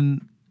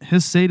 And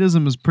his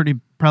sadism is pretty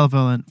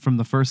prevalent from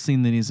the first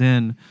scene that he's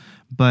in,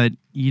 but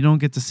you don't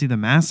get to see the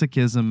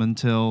masochism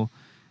until,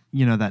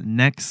 you know, that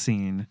next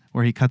scene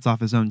where he cuts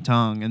off his own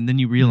tongue, and then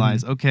you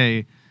realize,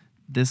 okay,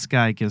 this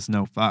guy gives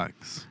no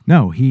fucks.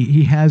 No,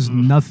 he has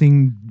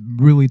nothing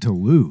really to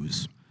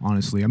lose,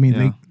 honestly. I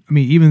mean,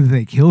 even if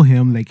they kill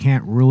him, they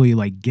can't really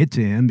get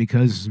to him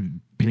because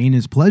pain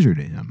is pleasure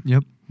to him.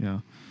 Yep. Yeah.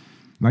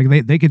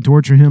 Like they could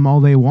torture him all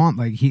they want.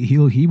 Like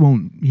he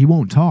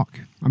won't talk.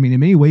 I mean, in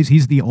many ways,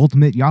 he's the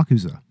ultimate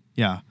Yakuza.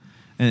 Yeah.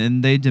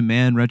 And they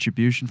demand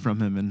retribution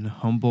from him, and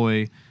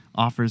Homeboy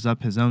offers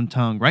up his own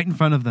tongue right in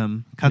front of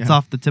them, cuts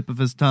off the tip of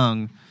his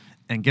tongue,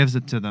 and gives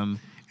it to them.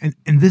 And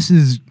this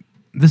is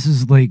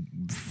like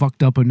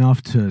fucked up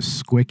enough to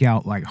squick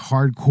out like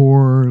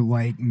hardcore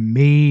like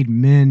made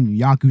men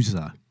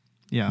yakuza.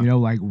 Yeah. You know,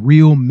 like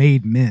real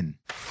made men.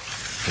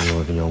 その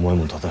脇に甘いも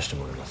の立たせて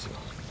もらいますよ。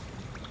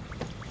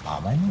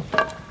甘いもの？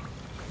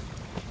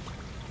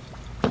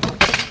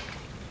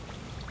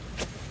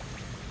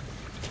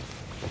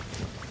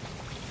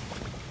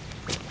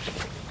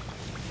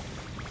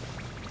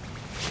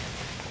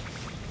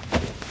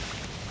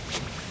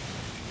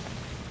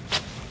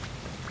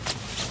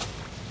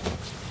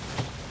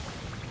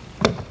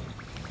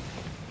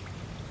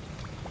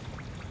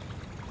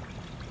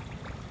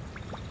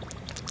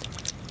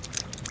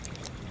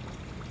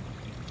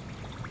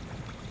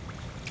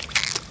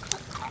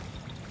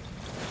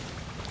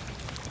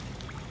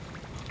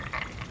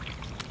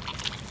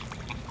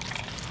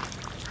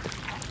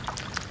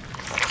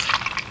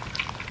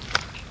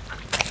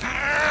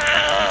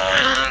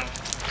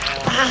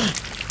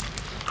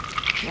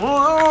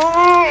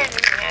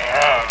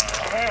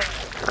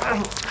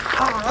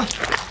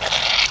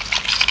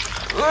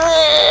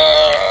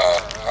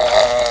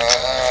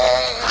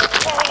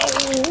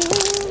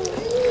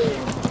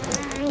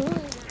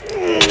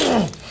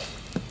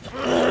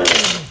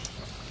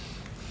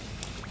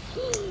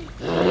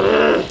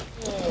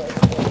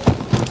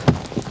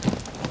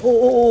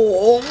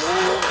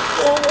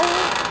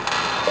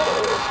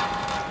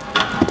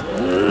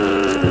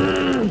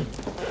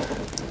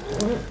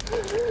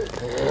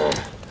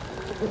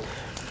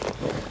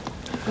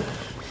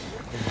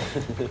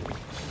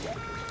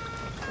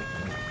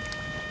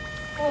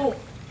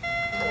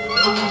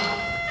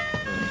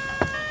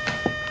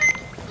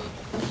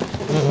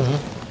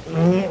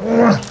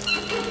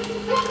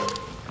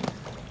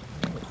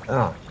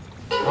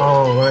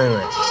ごめんご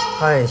めん。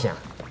はいしゃん。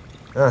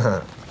大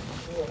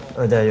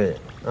丈夫で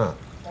す。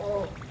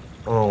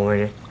ごめん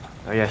ね。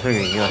いや、すぐ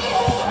行きます。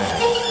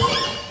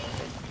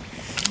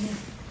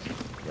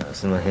いや、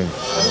すみません。僕、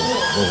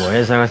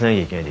親探さなき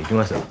ゃいけないんで行き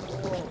ますよ。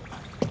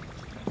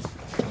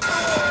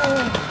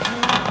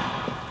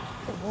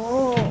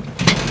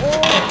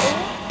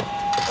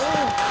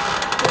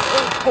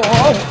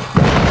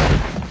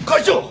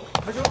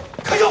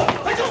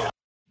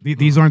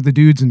These aren't the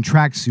dudes in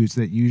tracksuits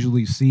that you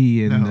usually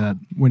see in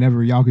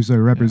whenever Yakuza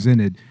are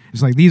represented.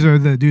 It's like these are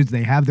the dudes,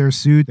 they have their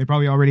suit. They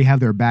probably already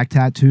have their back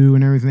tattoo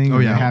and everything.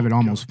 They have it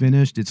almost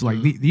finished. It's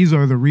like these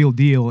are the real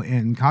deal.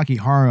 And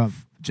Kakihara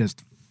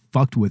just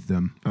fucked with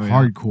them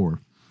hardcore.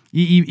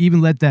 He even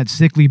let that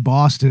sickly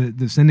boss,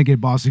 the syndicate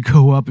boss, to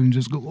go up and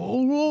just go,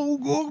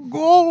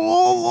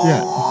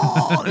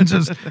 and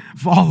just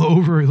fall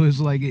over. It was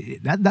like,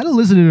 that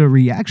elicited a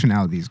reaction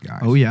out of these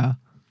guys. Oh, yeah.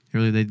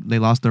 Really, they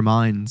lost their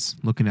minds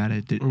looking at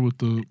it. Or with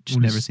the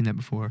Just never seen that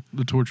before.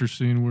 The torture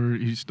scene where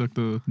he stuck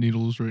the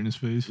needles right in his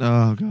face.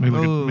 Oh god, made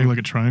like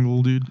a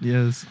triangle, dude.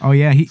 Yes. Oh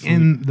yeah,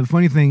 and the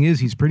funny thing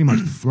is, he's pretty much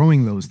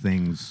throwing those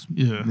things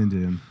into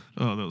him.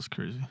 Oh, that was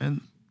crazy.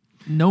 And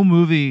no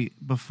movie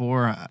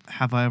before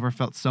have I ever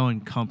felt so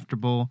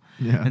uncomfortable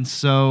and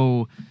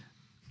so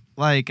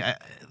like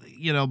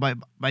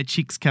my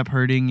cheeks kept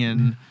hurting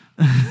and.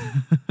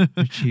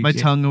 My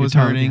tongue was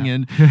hurting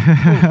and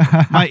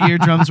my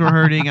eardrums were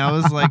hurting. I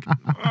was like,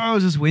 I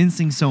was just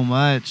wincing so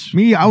much.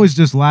 Me, I was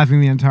just laughing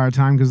the entire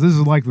time because this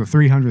is like the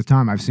 300th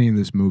time I've seen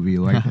this movie.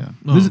 Like,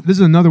 this is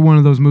another one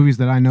of those movies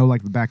that I know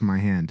like the back of my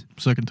hand.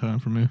 Second time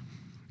for me.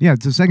 Yeah,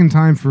 it's the second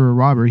time for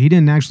Robert. He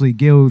didn't actually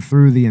go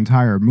through the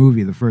entire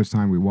movie the first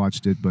time we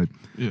watched it, but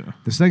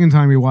the second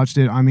time we watched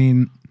it, I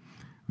mean,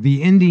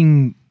 the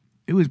ending,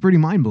 it was pretty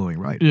mind-blowing,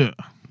 right? Yeah.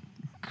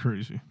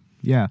 Crazy.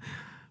 Yeah.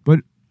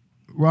 But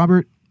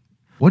Robert,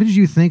 what did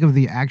you think of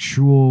the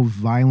actual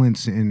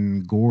violence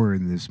and gore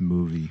in this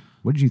movie?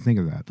 What did you think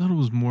of that? I thought it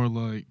was more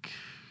like,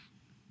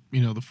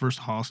 the first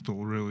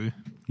Hostel, really.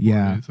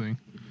 Yeah.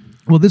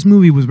 Well, this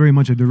movie was very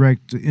much a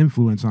direct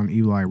influence on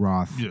Eli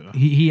Roth. Yeah.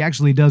 He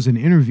actually does an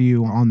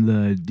interview on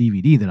the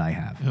DVD that I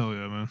have. Hell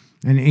yeah, man.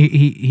 And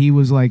he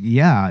was like,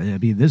 yeah, I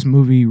mean, this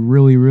movie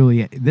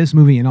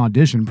and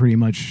Audition pretty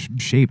much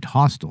shaped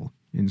Hostel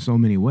in so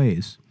many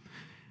ways.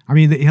 I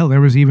mean,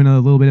 there was even a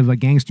little bit of a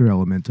gangster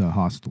element to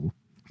Hostel.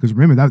 Because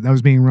remember, that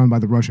was being run by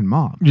the Russian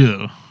mob.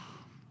 Yeah.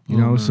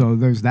 So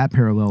there's that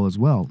parallel as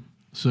well.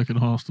 Second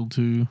Hostel,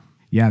 too.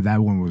 Yeah,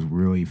 that one was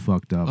really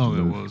fucked up. Oh,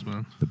 it was,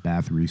 man. The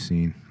bathroom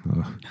scene.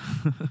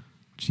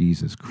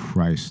 Jesus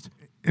Christ.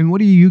 And what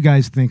do you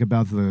guys think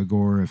about the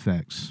gore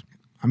effects?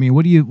 I mean,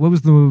 what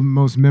was the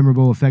most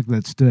memorable effect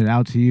that stood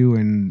out to you,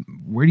 and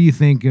where do you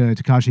think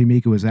Takashi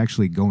Miike was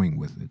actually going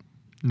with it?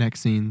 Neck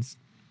scenes.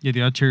 Yeah,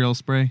 the arterial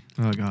spray.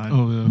 Oh god.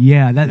 Oh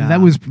yeah.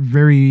 That was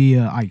very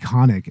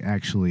iconic.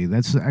 Actually,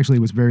 that's actually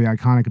what's very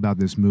iconic about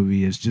this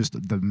movie is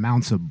just the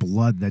amounts of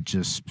blood that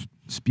just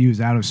spews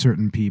out of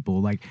certain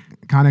people. Like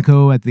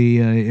Kaneko at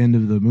the end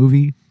of the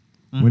movie,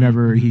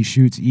 whenever he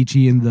shoots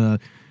Ichi in the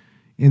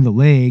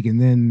leg, and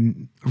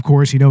then of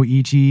course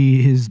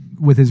Ichi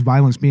with his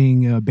violence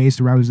being based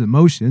around his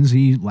emotions,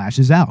 he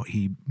lashes out.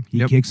 He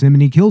kicks him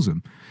and he kills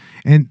him,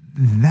 and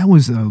that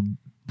was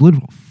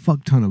a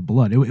fuck ton of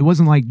blood. It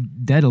wasn't like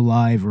Dead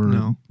Alive or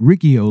No.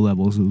 Riccio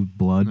levels of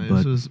blood, No, but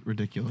this was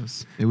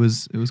ridiculous. It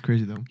was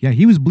crazy though. yeah,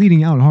 he was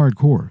bleeding out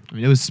hardcore. I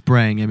mean, it was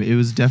spraying. I mean, it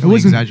was It definitely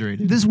wasn't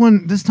exaggerated.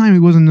 This time it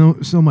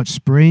wasn't so much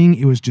spraying;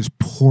 it was just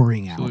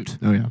pouring out. like-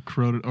 Oh yeah.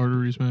 Carotid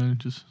arteries, man.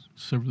 Just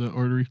sever that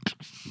artery.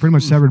 Pretty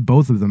much severed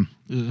both of them.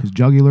 Yeah. His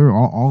jugular,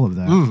 all of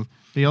that. Ooh.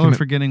 But y'all are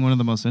forgetting one of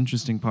the most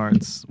interesting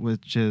parts,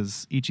 which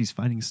is Ichi's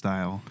fighting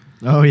style.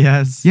 Oh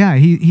yes. Yeah,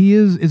 he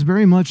is. It's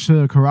very much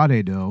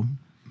karate do,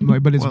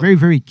 but it's Well- very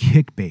very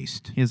kick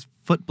based. He has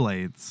foot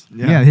blades.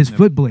 Yeah, his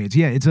foot blades.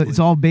 Yeah, it's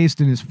all based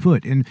in his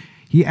foot, and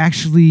he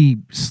actually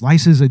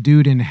slices a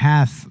dude in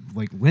half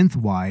like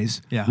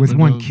lengthwise Yeah. with But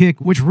one no- kick,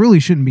 which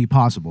really shouldn't be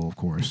possible, of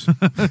course.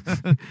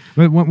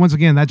 But once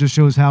again, that just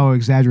shows how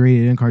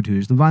exaggerated and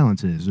cartoonish the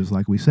violence is, just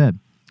like we said.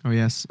 Oh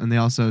yes. And they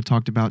also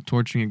talked about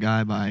torturing a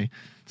guy by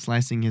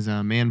slicing his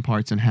man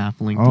parts in half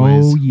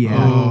lengthways. Oh yeah,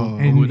 Oh,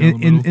 and way down the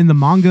middle. in the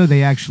manga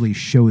they actually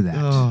show that.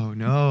 Oh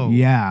no.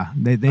 Yeah,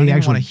 they I don't even want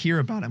actually to hear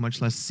about it,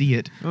 much less see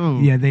it. Oh.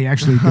 yeah they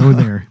actually go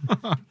there.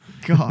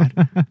 God.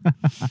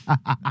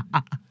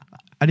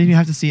 I didn't even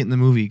have to see it in the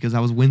movie because I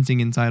was wincing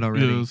inside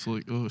already. Yeah, it's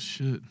like, oh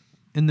shit.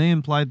 And they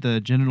implied the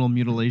genital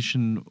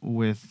mutilation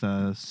with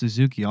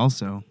Suzuki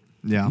also.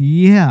 Yeah.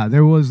 Yeah,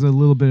 there was a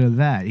little bit of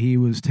that. He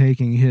was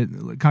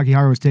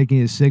Kakihara was taking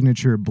his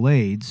signature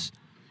blades.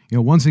 You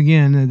know, once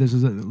again, this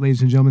is,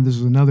 ladies and gentlemen, this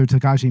is another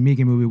Takashi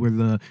Miike movie where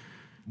the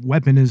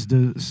weapon is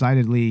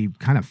decidedly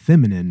kind of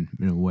feminine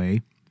in a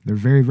way. They're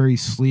very, very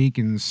sleek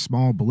and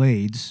small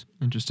blades.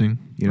 Interesting.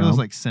 You It know, was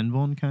like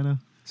Senbon kind of.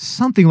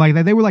 something like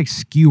that. They were like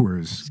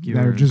skewers that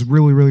are Skewers. just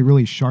really, really,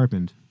 really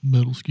sharpened.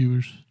 Metal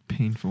skewers.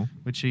 Painful.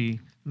 Which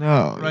he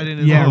No. right in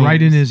his Yeah, ears.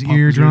 right in his Pop his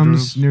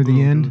eardrums eardrums. near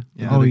the Oh, end. God.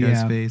 Yeah, Oh the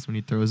guy's yeah. face when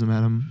he throws them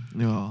at him.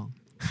 Oh.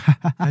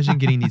 Imagine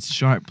getting these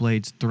sharp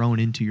blades thrown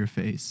into your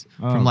face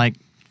Oh. from like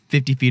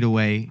 50 feet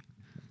away.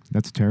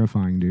 That's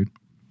terrifying, dude.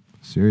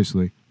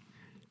 Seriously.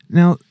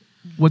 Now,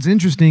 what's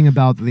interesting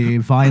about the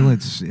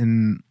violence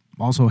and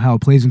also how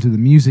it plays into the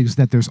music is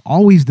that there's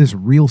always this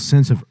real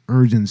sense of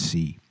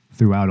urgency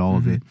throughout all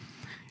of it.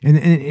 And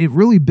it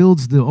really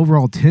builds the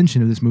overall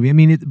tension of this movie. I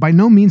mean, by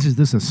no means is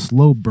this a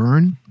slow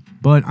burn,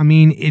 but I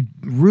mean, it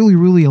really,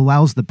 really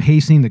allows the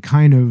pacing to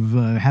kind of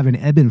have an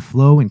ebb and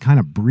flow and kind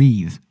of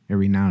breathe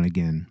every now and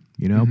again,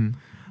 you know?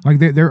 Like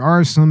there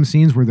are some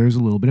scenes where there's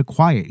a little bit of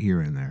quiet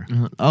here and there.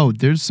 Oh,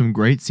 there's some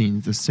great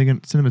scenes. The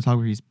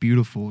cinematography is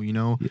beautiful. You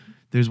know,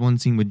 there's one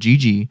scene with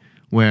Gigi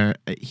where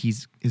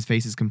his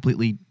face is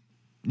completely.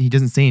 He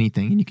doesn't say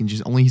anything, and you can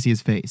just only see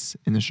his face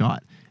in the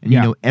shot, and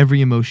Yeah. you know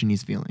every emotion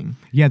he's feeling.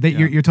 Yeah,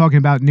 you're talking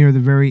about near the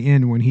very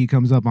end when he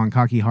comes up on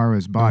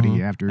Kakihara's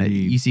body after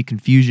he. You see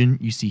confusion,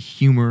 you see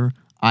humor,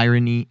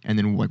 irony, and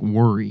then like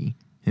worry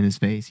in his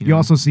face. You know? You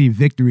also see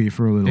victory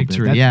for a little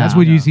Victory, bit. yeah. That's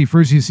what you Yeah. see.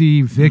 First, you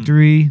see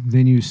victory,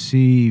 then you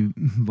see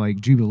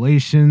like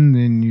jubilation,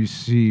 then you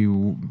see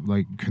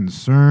like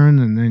concern,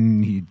 and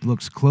then he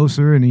looks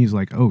closer and he's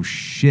like, "Oh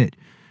shit!"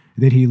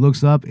 Then he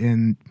looks up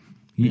and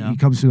he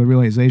comes to the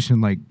realization,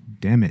 like,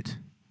 "Damn it,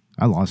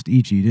 I lost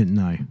Ichi, didn't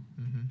I?"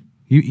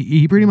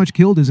 He pretty much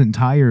killed his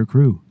entire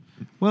crew.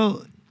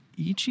 Well,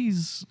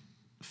 Ichi's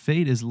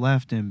fate is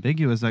left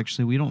ambiguous.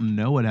 Actually, we don't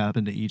know what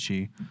happened to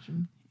Ichi.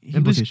 He was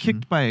Implication,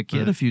 kicked by a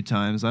kid a few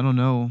times. I don't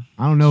know.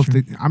 I don't know if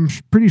I'm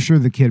pretty sure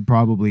the kid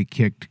probably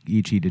kicked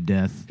Ichi to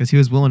death. because he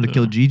was willing to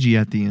kill Gigi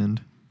at the end.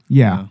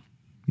 Yeah.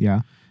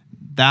 Yeah.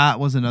 That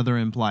was another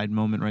implied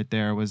moment right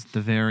there. Was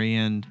the very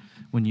end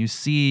when you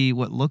see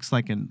what looks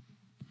like an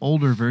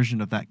older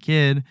version of that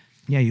kid.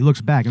 Yeah, he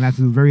looks back, and that's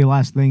the very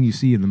last thing you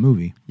see in the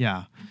movie.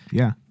 Yeah,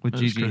 Yeah. with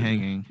That's Gigi crazy.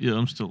 hanging. Yeah,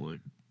 I'm still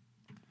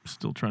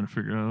trying to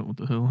figure out what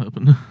the hell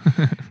happened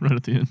right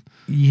at the end.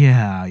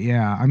 Yeah,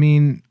 yeah. I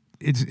mean,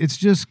 it's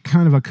just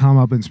kind of a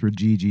comeuppance for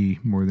Gigi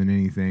more than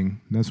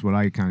anything. That's what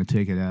I kind of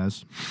take it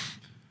as.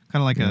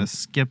 Kind of like Yeah. a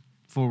skip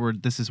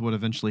forward. This is what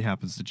eventually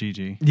happens to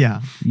Gigi.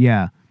 Yeah.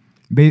 Yeah.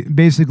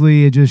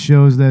 Basically, it just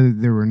shows that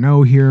there were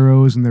no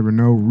heroes and there were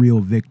no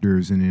real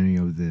victors in any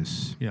of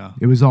this. Yeah.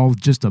 It was all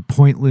just a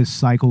pointless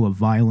cycle of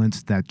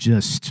violence that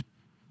just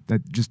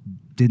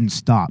didn't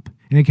stop.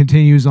 And it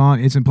continues on.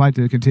 It's implied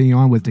to continue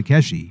on with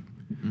Takeshi,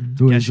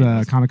 who is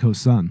Takeshi,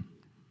 Kaneko's son.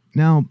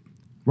 Now,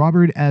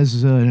 Robert,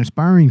 as an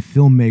aspiring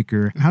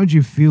filmmaker, how did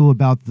you feel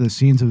about the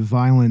scenes of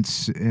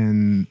violence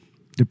and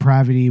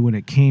depravity when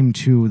it came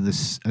to a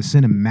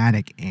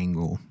cinematic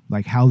angle?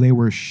 Like how they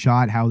were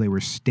shot, how they were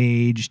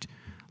staged?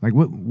 Like,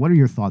 what are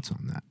your thoughts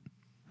on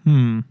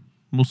that?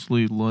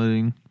 Mostly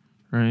lighting,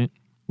 right?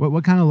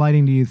 What kind of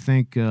lighting do you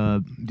think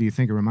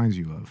it reminds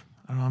you of?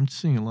 I don't know, I'm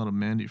seeing a lot of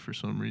Mandy for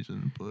some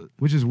reason, but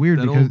Which is weird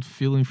that because old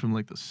feeling from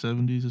like the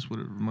 70s is what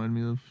it reminded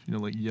me of. You know,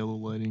 like yellow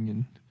lighting,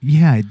 and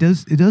yeah, it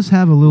does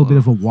have a little bit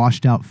of a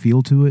washed out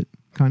feel to it,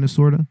 kind of,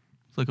 sort of.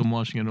 it's like I'm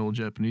watching an old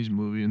Japanese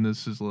movie, and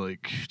this is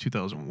like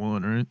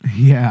 2001, right?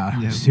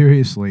 Yeah,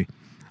 seriously.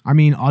 I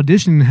mean,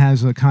 Audition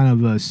has a kind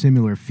of a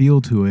similar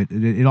feel to it.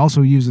 It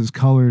also uses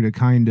color to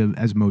kind of,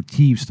 as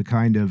motifs, to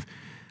kind of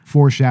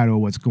foreshadow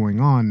what's going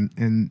on.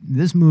 And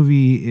this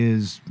movie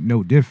is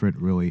no different,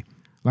 really.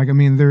 Like, I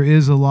mean, there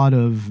is a lot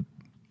of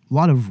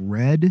lot of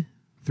red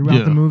throughout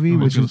Yeah, the movie, I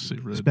was which gonna is say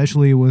red.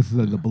 especially with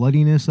the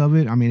bloodiness of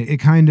it. I mean, it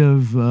kind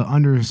of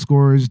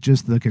underscores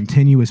just the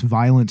continuous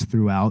violence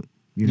throughout.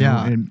 You know,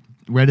 Yeah. and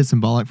Red is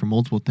symbolic for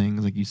multiple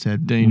things, like you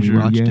said. when we Danger,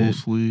 watched yeah. it.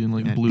 mostly, and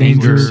like Yeah, blue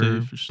danger, is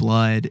safe.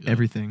 blood, Yeah.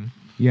 everything.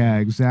 yeah,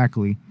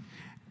 exactly.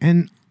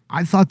 And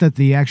I thought that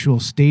the actual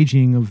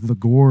staging of the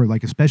gore,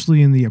 like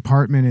especially in the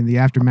apartment in the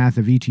aftermath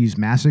of Ichi's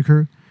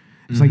massacre,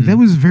 it's like that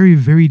was very,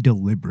 very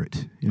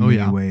deliberate in Oh, many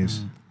yeah.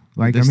 ways.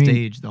 Like, The I mean,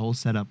 stage, the whole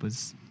setup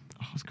was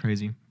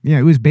crazy. yeah,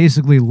 it was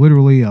basically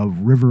literally a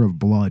river of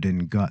blood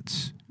and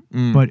guts.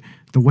 Mm. But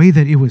the way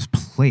that it was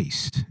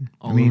placed,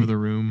 All I mean, over the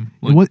room.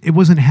 it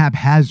wasn't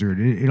haphazard.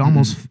 It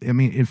almost, I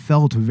mean, it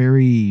felt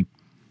very,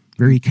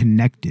 very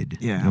connected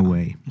in Yeah. a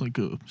way. like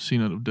a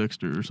scene out of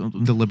Dexter or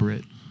something.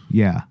 Deliberate.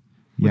 Yeah.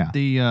 Yeah. With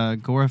the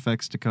gore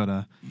effects,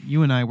 Dakota,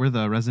 you and I, we're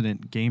the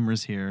resident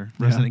gamers here,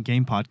 Yeah. resident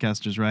game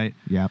podcasters, right?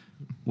 Yeah.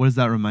 What does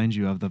that remind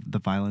you of, the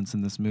violence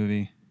in this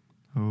movie?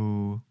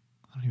 Oh,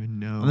 I don't even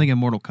know. I'm thinking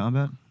Mortal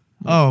Kombat.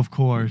 Oh, of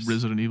course.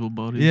 Resident Evil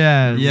body.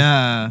 Yeah.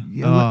 Yeah.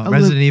 Yeah, Oh, a li-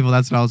 Resident Evil.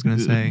 That's what I was gonna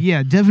say.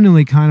 Yeah,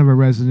 definitely kind of a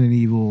Resident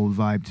Evil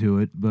vibe to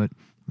it, but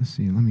let's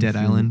see. Let me Dead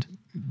think. Island.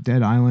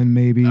 Dead Island,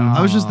 maybe.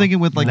 I was just thinking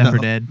with like Left 4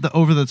 the, Dead. the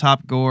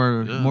over-the-top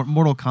gore, Yeah.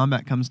 Mortal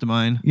Kombat comes to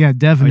mind. yeah,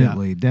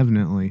 definitely,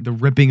 definitely. The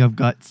ripping of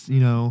guts. You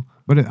know.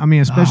 But I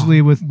mean,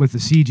 especially with the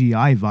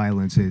CGI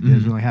violence, it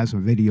Mhm. really has a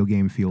video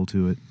game feel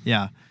to it.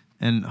 Yeah.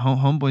 And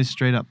Homeboy's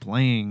straight up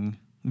playing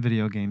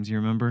video games, you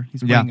remember?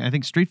 He's Yeah. playing, I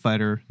think, Street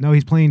Fighter. No,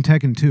 he's playing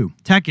Tekken 2.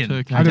 Tekken.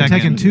 Tekken. Either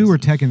Tekken 2 or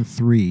yes. Tekken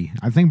 3.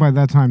 I think by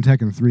that time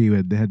Tekken 3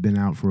 had been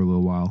out for a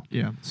little while.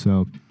 Yeah.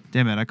 So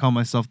Damn it, I call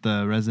myself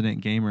the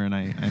resident gamer and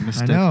I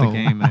mistook know. the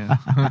game.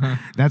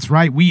 that's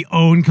right. We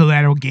own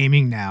Collateral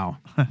Gaming now.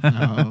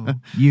 Oh.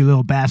 You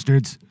little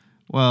bastards.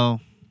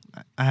 Well,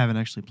 I haven't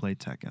actually played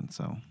Tekken,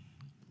 so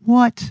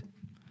What?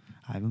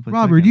 I haven't played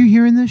Robert, Tekken. you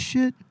hearing this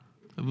shit?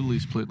 I've at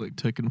least played like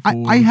Tekken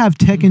 4. I have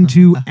Tekken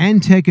 2 and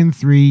Tekken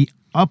 3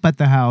 up at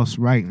the house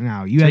right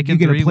now. You Tekken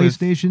get a 3 with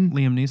PlayStation?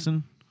 Liam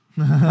Neeson?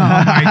 Oh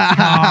my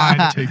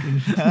god.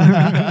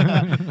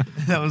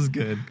 That was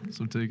good.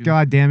 Some Tekken.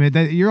 God damn it.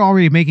 You're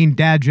already making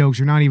dad jokes.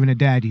 You're not even a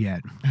dad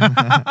yet.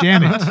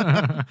 Damn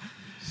it.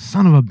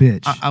 Son of a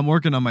bitch. I'm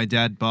working on my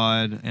dad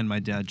bod and my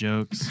dad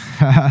jokes.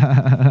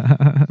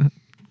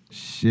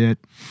 Shit.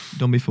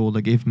 Don't be fooled.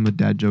 I gave him a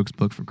dad jokes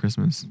book for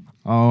Christmas.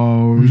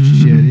 Oh,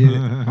 shit.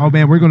 Oh,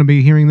 man, we're going to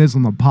be hearing this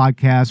on the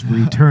podcast for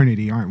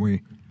eternity, aren't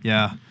we?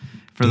 Yeah.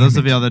 For Damn those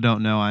of it. y'all that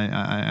don't know, I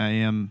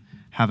am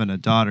having a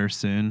daughter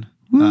soon,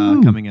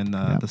 Woo. coming in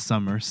the Yep.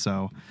 summer.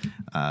 So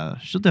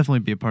she'll definitely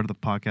be a part of the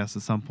podcast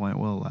at some point.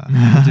 We'll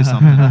do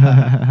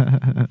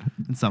something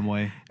in some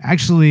way.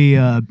 Actually,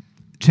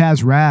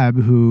 Chaz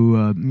Rab,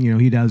 who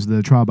he does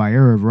the Trial by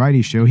Error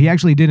variety show, he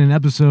actually did an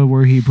episode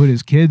where he put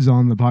his kids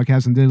on the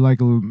podcast and did like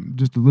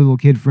just a little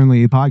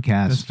kid-friendly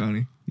podcast. That's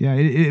funny. Yeah,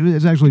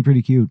 it's actually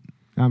pretty cute.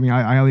 I mean,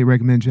 I highly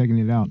recommend checking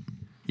it out.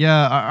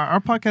 Yeah,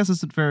 our podcast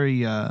isn't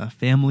very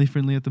family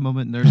friendly at the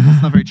moment.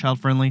 It's not very child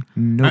friendly.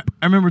 Nope.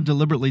 I remember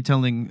deliberately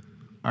telling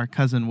our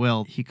cousin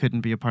Will he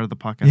couldn't be a part of the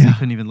podcast. Yeah. He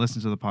couldn't even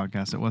listen to the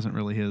podcast. It wasn't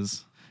really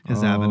his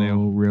avenue.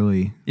 Oh,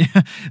 really? Yeah,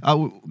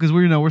 because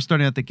we're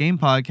starting at the game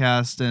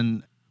podcast,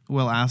 and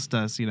Will asked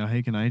us,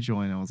 hey, can I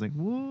join? I was like,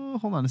 whoa,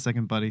 hold on a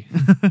second, buddy.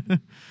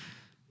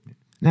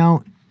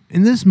 Now,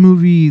 in this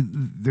movie,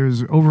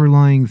 there's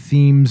overlying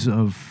themes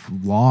of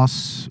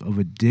loss, of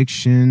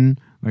addiction,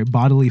 like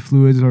bodily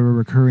fluids are a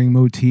recurring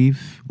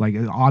motif, like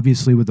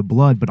obviously with the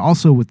blood, but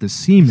also with the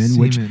semen,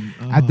 which Semen.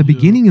 at the Oh.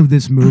 beginning of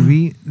this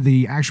movie,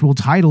 the actual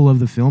title of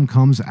the film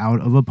comes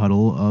out of a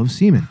puddle of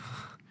semen.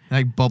 It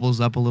like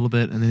bubbles up a little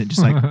bit and then it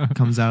just like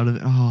comes out of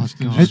it. Oh, Just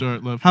gonna God.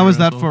 start left How your is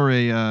that asshole. for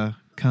a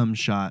cum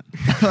shot?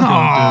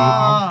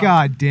 Oh,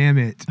 God damn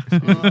it.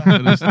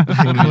 That is the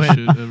funniest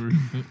shit ever.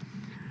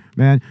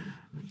 Man,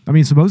 I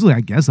mean, supposedly,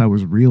 I guess that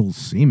was real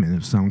semen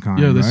of some kind,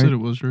 Yeah, they right? said it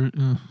was right.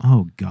 Yeah.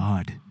 Oh,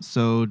 God.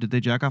 So did they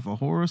jack off a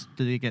horse?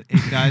 Did they get 8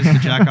 guys to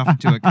jack off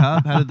into a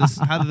cub? How did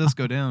this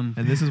go down?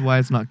 And this is why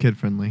it's not kid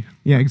friendly.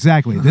 Yeah,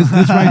 exactly. This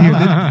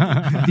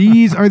right here.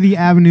 These are the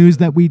avenues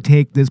that we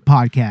take this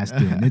podcast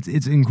in.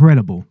 It's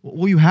incredible.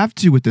 Well, you have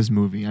to with this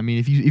movie. I mean,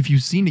 if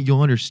you've seen it,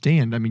 you'll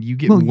understand. I mean, you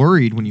get Well,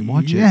 worried when you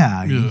watch it.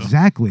 Yeah, Yeah.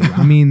 exactly.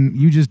 I mean,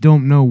 you just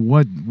don't know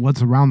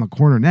what's around the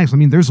corner next. I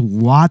mean, there's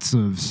lots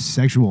of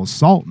sexual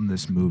assault in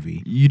this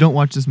movie. You don't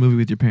watch this movie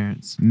with your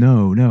parents.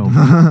 No. and Oh,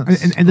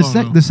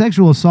 no. the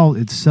sexual assault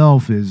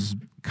itself is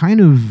kind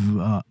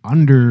of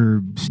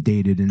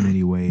understated in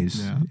many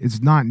ways. Yeah.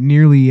 It's not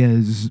nearly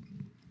as,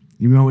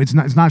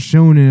 it's not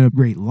shown in a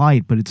great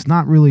light, but it's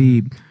not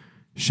really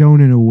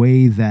shown in a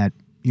way that,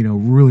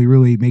 really,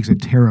 really makes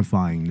it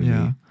terrifying to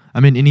me. I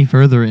mean, any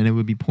further and it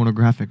would be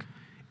pornographic.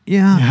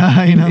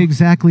 Yeah,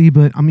 exactly.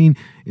 But I mean,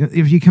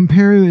 if you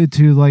compare it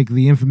to like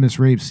the infamous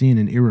rape scene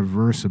in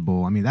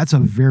Irreversible, I mean, that's a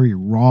very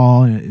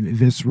raw,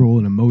 visceral,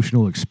 and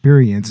emotional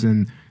experience.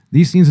 And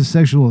these scenes of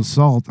sexual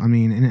assault, I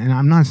mean, and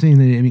I'm not saying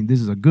that, this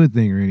is a good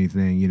thing or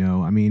anything,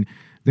 I mean,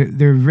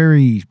 they're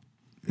very,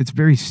 it's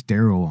very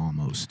sterile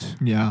almost,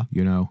 Yeah.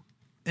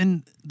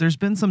 and there's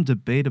been some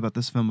debate about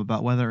this film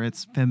about whether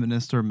it's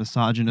feminist or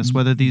misogynist,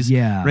 whether these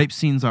rape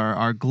scenes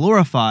are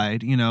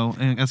glorified, you know,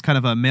 as kind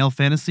of a male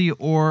fantasy,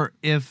 or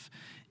if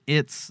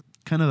it's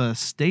kind of a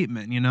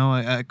statement, you know,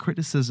 a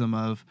criticism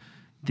of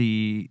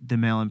the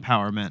male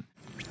empowerment.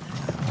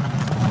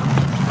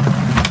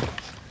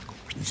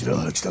 うちら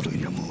が来た時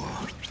にはもう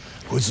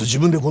こいつ自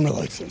分でこんなの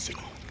入ってたんですよ。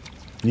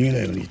逃げな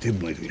いようにテー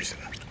プ巻いておきました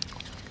から。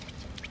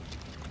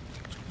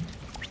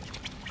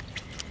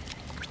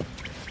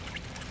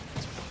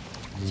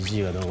じじ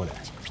いはどこだ。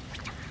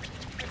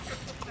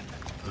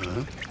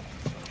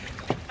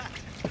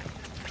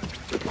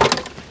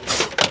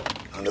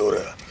なんだこれ。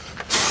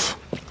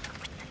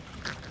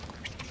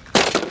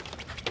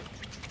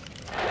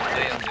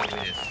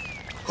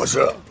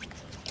頭、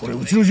これ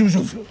うちの事務所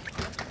ですよ。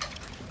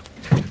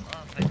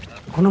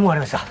こんなもんあ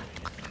りました。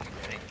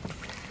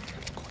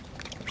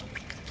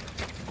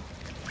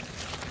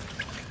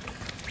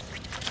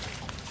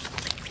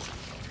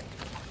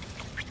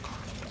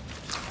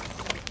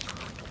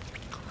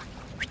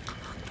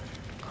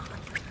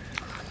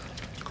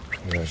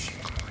よし。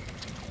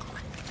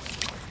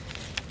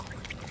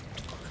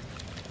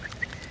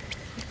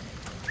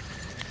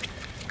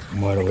お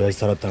前ら親父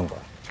さらったのか。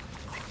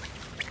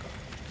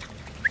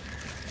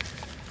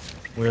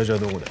親父は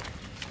どこだ。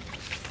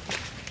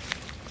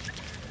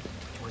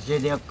教え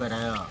てやっから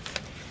よ。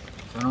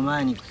その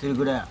前に薬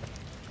くれ。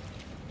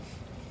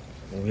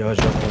親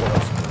父はどこだっつ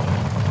っ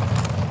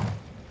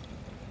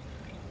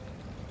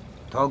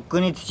て。とっく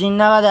に土ん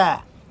中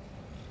だ。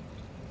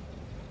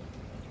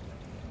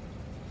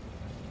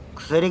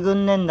薬く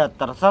んねんだっ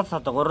たらさっさ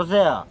と殺せ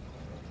よ。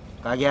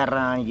鍵原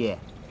の兄貴。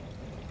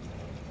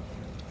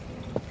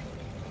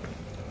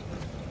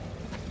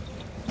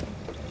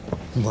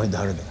お前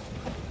誰だ。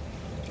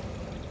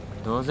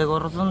どうせ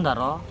殺すんだ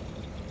ろ。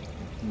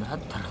だっ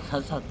たらさ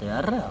っさと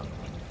やれよ。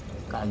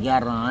鍵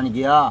原の兄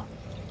貴よ。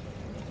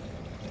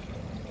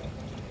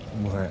お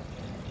前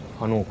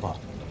加納か。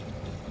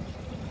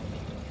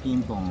ピ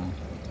ンポン。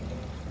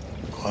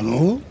加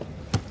納？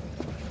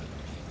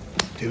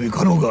てめえ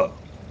加納か。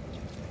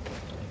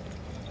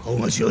顔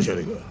が違うじゃ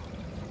ねえか。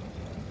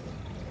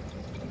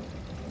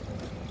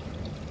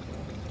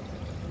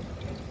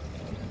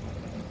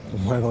お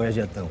前が親父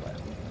やったのかよ。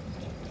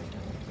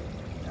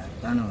やっ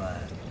たのは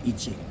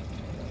一。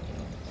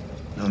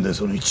なんで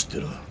その一って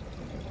のは。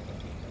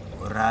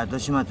俺は後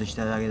始末し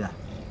ただけだ。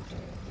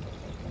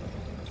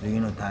次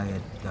のターゲッ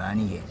ト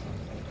兄貴。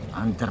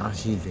あんたら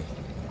しいぜ。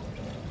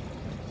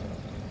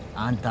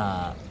あん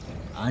た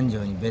安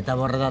城にベタ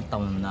ボラだった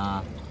もん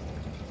な。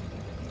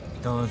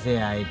同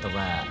性愛と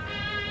か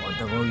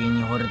男気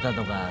に惚れた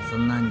とかそ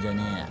んなんじゃ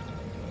ねえや。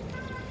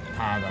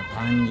ただ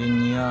単純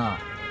によ、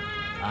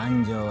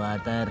安城が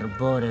与える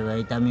暴力が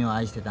痛みを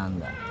愛してたん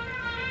だ。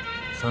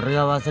それ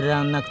が忘れ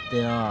らんなくて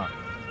よ、あ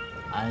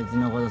いつ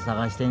のこと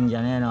探してんじ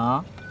ゃねえ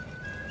の？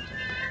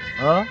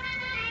お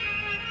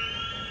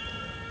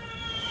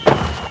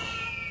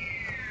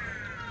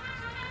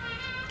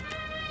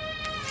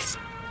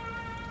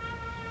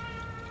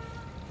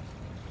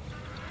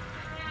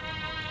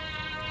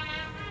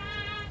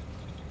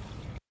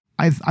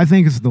I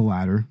think it's the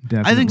latter,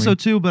 definitely. I think so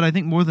too, but I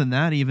think more than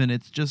that, even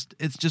it's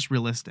just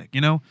realistic,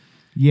 you know?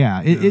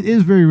 Yeah, it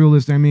is very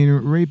realistic. I mean,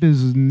 rape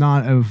is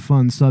not a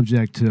fun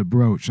subject to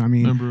broach. I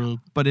mean,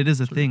 but it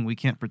is a thing. We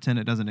can't pretend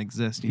it doesn't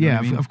exist. You know what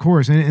I mean? Of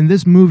course. And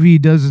this movie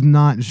does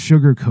not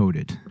sugarcoat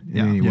it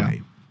in any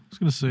way. I was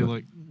gonna say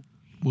like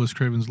Wes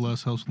Craven's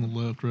Last House on the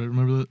Left, right?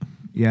 Remember that?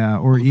 Yeah,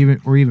 or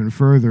even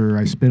further,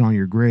 I Spit on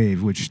Your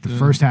Grave, which the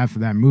first half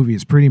of that movie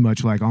is pretty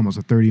much like almost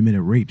a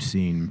 30-minute rape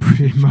scene.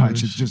 Pretty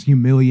much, it's just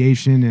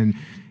humiliation, and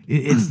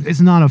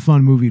it's not a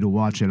fun movie to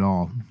watch at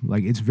all.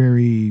 Like, it's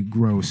very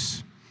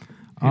gross.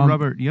 Hey,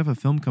 Robert, you have a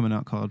film coming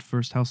out called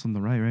First House on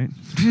the Right, right?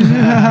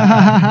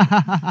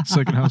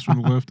 Second House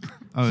from the Left.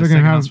 Oh,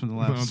 second house from the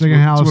left. Second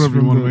house whatever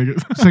you from want to the make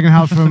it. second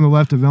house from the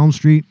left of Elm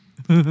Street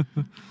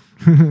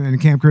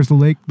and Camp Crystal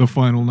Lake. The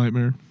final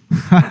nightmare.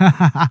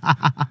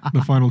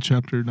 The final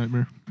chapter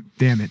nightmare.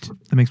 Damn it!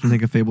 That makes me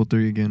think of Fable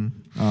 3 again.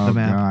 Oh the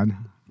map. God!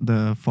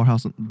 The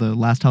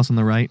last house on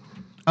the right.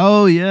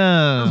 Oh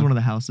yeah, That was one of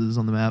the houses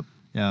on the map.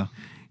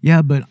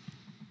 Yeah, but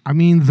I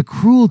mean, the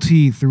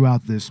cruelty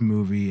throughout this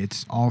movie,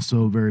 it's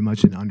also very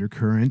much an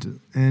undercurrent,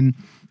 and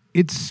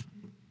it's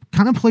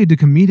kind of played to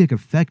comedic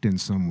effect in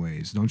some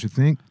ways, don't you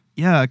think?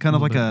 Yeah, kind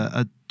of like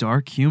a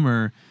dark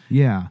humor.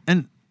 Yeah.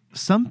 And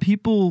some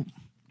people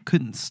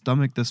couldn't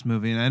stomach this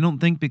movie, and I don't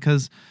think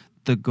because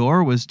the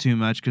gore was too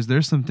much, because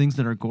there's some things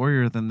that are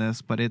gorier than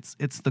this, but it's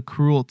the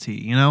cruelty,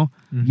 you know?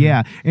 Mm-hmm.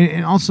 Yeah,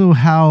 and also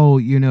how,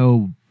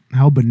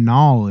 how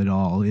banal it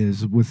all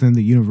is within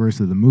the universe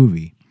of the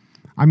movie.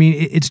 I mean,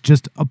 it's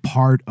just a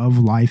part of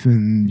life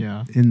in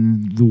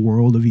the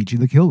world of Ichi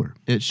the Killer.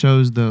 It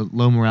shows the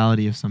low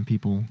morality of some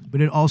people. But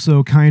it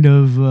also kind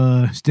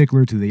of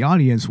stickler to the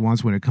audience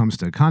once when it comes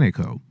to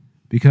Kaneko.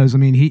 Because, I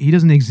mean, he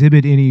doesn't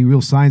exhibit any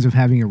real signs of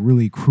having a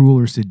really cruel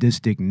or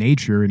sadistic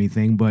nature or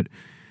anything, but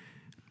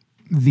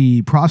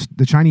the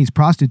Chinese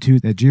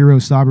prostitute that Jiro,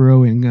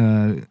 Saburo,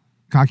 and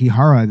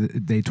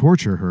Kakihara, they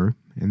torture her.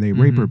 and they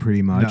rape her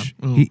pretty much.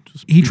 Oh, He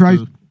just he tries.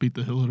 beat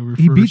the hell out of her.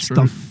 He first, beats the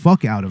right?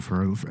 fuck out of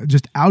her,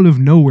 just out of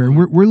nowhere.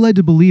 We're led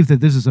to believe that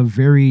this is a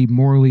very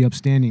morally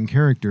upstanding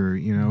character,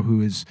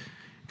 who is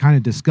kind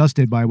of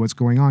disgusted by what's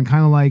going on,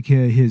 kind of like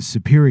his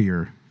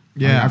superior.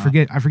 Yeah. I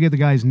forget the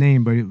guy's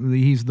name, but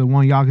he's the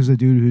one Yakuza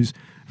dude who's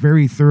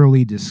very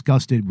thoroughly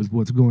disgusted with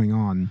what's going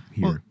on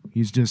here. Well-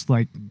 He's just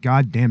like,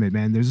 God damn it,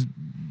 man!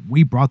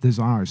 We brought this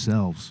on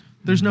ourselves.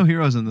 There's no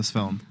heroes in this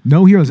film.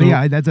 No heroes.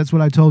 Yeah, that's what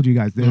I told you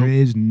guys. There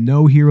is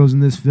no heroes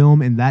in this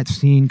film, and that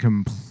scene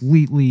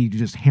completely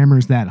just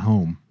hammers that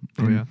home.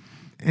 Oh, And- yeah.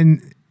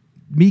 And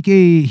Mike,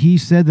 he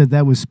said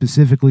that was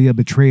specifically a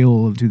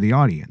betrayal to the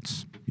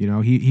audience. He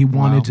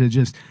wanted Wow. to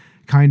just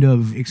kind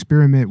of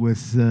experiment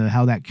with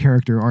how that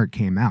character arc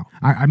came out.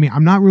 I mean,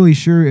 I'm not really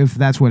sure if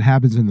that's what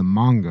happens in the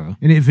manga,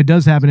 and if it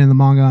does happen in the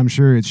manga, I'm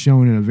sure it's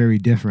shown in a very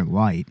different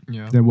light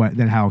Yeah.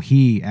 than how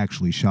he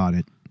actually shot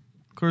it.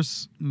 Of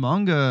course,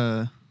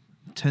 manga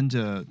tend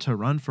to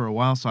run for a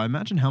while, so I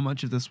imagine how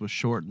much of this was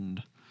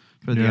shortened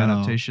for the Yeah.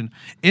 adaptation.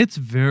 It's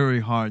very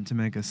hard to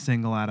make a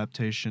single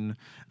adaptation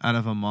out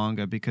of a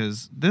manga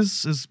because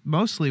this is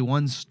mostly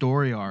one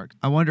story arc.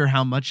 I wonder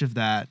how much of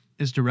that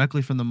is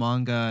directly from the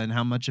manga and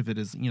how much of it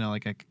is,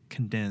 like a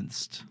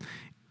condensed.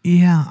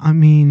 Yeah, I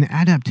mean,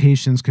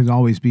 adaptations could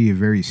always be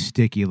very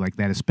sticky like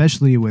that,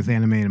 especially with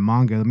anime and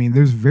manga. I mean,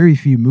 there's very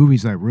few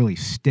movies that really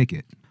stick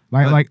it.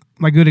 Like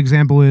good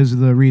example is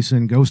the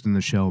recent Ghost in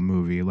the Shell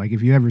movie. Like,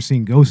 if you ever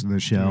seen Ghost in the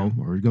Shell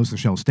or Ghost in the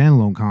Shell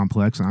standalone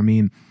complex, I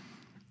mean,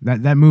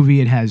 that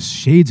movie, it has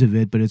shades of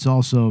it, but it's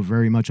also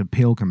very much a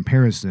pale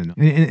comparison.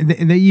 And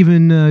they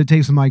even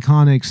take some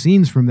iconic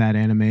scenes from that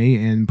anime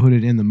and put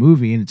it in the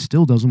movie, and it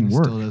still doesn't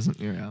work. Still doesn't.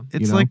 Yeah.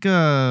 It's know? like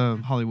a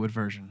Hollywood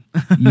version.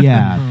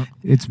 Yeah,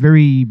 it's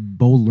very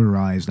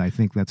bowdlerized. I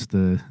think that's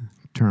the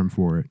term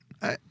for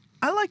it.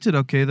 I liked it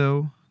okay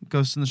though.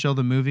 Ghost in the Shell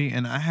the movie,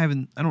 and I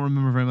don't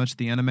remember very much of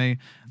the anime.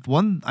 The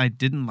one I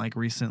didn't like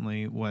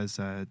recently was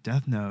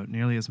Death Note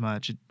nearly as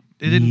much. It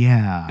didn't.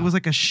 Yeah. It was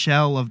like a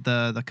shell of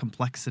the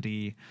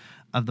complexity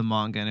of the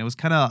manga, and it was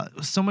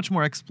so much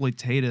more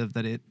exploitative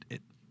that it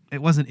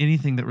wasn't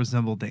anything that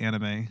resembled the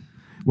anime.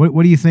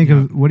 What do you think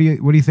of what do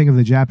you think of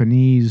the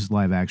Japanese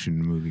live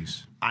action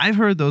movies? I've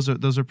heard those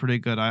are pretty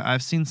good.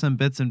 I've seen some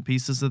bits and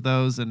pieces of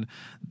those, and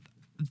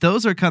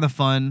those are kind of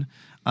fun.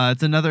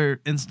 It's another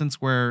instance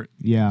where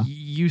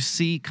you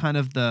see kind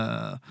of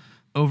the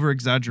over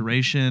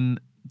exaggeration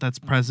that's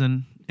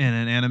present in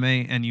an anime,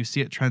 and you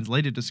see it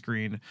translated to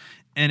screen,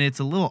 and it's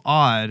a little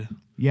odd.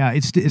 Yeah,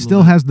 it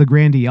still has the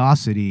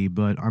grandiosity,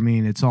 but I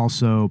mean, it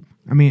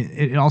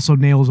also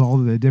nails all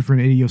the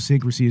different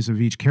idiosyncrasies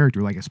of each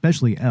character, like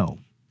especially L.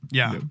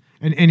 Yeah.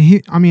 And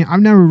he, I mean, I've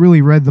never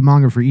really read the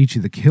manga for Ichi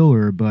the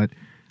Killer, but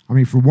I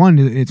mean, for one,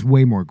 it's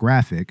way more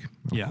graphic,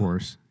 of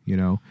course,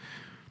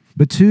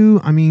 But two,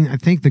 I mean, I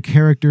think the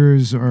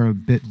characters are a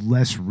bit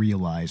less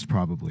realized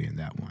probably in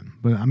that one.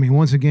 But I mean,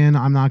 once again,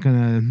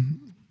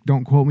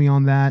 don't quote me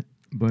on that.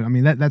 But I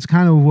mean, that's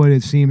kind of what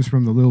it seems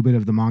from the little bit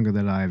of the manga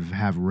that I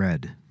have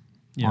read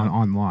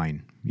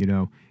online,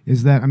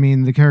 is that, I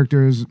mean, the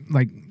characters,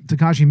 like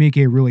Takashi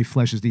Miike really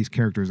fleshes these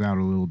characters out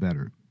a little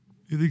better.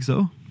 You think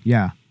so?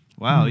 Yeah.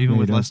 Wow, even Really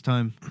with does. less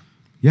time.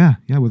 Yeah,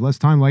 with less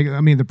time. Like,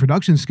 I mean, the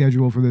production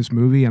schedule for this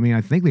movie, I mean,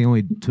 I think they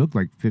only took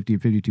like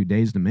 52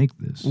 days to make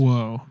this.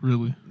 Wow,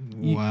 really?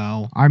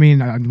 Wow. I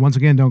mean, once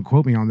again, don't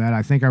quote me on that.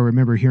 I think I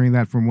remember hearing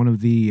that from one of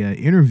the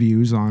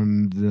interviews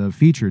on the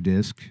feature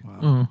disc.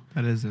 Oh.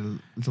 That is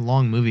it's a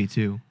long movie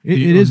too. It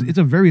is. It's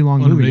a very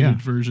long movie. Unrated Yeah.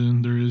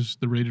 version. There is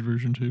the rated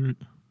version too, right?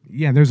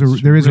 Yeah, there is a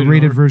rated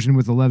rated R. version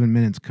with 11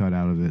 minutes cut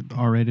out of it.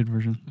 R-rated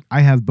version.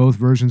 I have both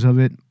versions of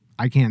it.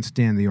 I can't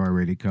stand the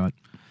R-rated cut.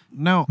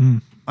 Now,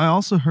 I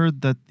also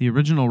heard that the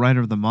original writer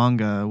of the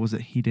manga was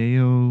it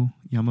Hideo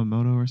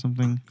Yamamoto or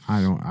something.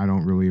 I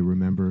don't really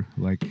remember.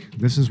 Like,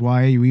 this is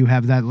why you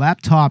have that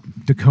laptop,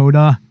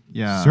 Dakota.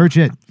 Yeah, Search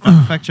it.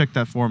 Fact check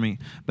that for me.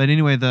 But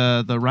anyway,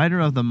 the writer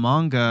of the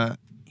manga,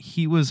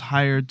 he was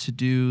hired to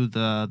do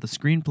the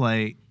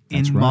screenplay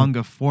That's in right.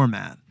 manga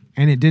format.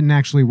 And it didn't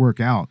actually work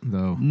out,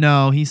 though.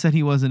 No, he said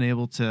he wasn't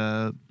able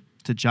to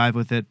jive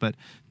with it, but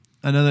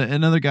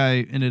another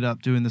guy ended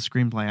up doing the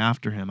screenplay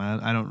after him.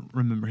 I don't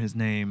remember his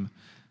name,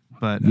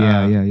 but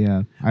Yeah.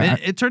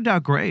 it turned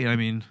out great. I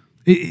mean,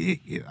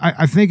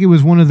 I think it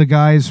was one of the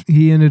guys.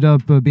 He ended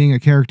up being a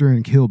character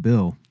in Kill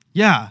Bill.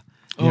 yeah,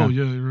 Oh,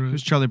 Yeah. yeah, you're it right.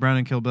 was Charlie Brown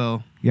and Kill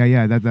Bill.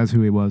 Yeah, that's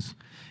who he was.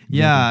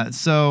 Yeah,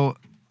 so,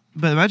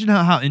 but imagine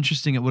how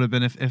interesting it would have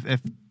been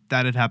if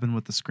that had happened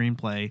with the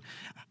screenplay.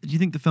 Do you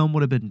think the film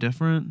would have been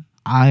different?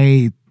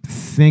 I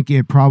think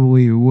it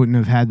probably wouldn't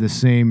have had the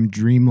same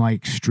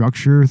dreamlike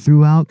structure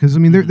throughout. Because, I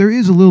mean, there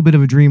is a little bit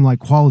of a dreamlike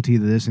quality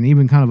to this, and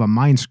even kind of a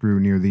mind screw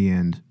near the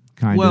end,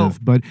 kind Well-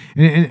 of. But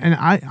and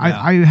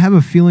I have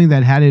a feeling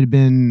that had it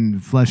been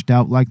fleshed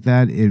out like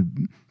that, it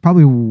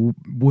probably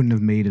wouldn't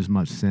have made as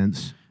much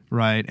sense.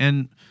 Right,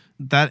 and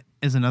that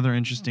is another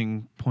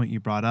interesting point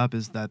you brought up,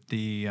 is that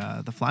the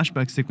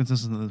flashback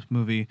sequences in this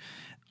movie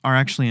are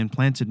actually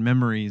implanted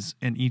memories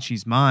in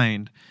Ichi's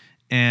mind,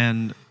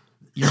 and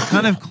you're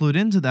kind of clued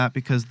into that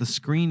because the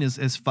screen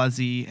is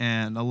fuzzy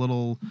and a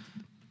little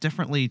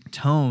differently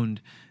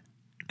toned.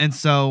 And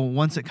so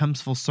once it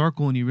comes full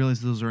circle and you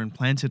realize those are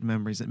implanted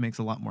memories, it makes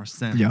a lot more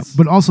sense. Yeah.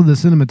 But also the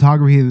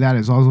cinematography of that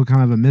is also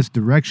kind of a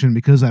misdirection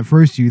because at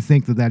first you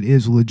think that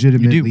is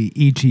legitimately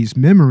Ichi's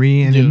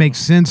memory, and it makes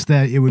sense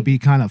that it would be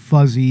kind of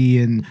fuzzy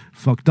and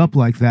fucked up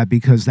like that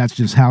because that's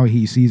just how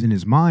he sees in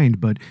his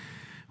mind. But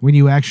when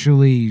you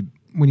actually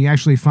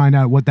find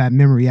out what that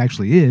memory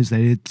actually is, that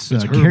it's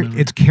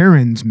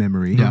Karen's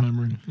memory. Her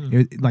memory.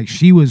 Yeah. Like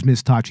she was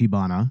Miss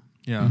Tachibana,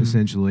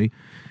 essentially.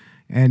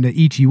 And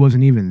Ichi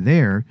wasn't even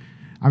there.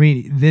 I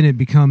mean, then it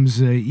becomes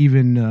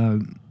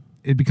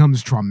it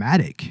becomes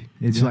traumatic.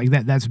 It's like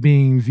that's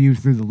being viewed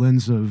through the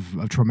lens of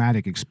a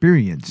traumatic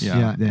experience.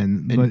 Yeah.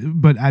 Then,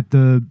 but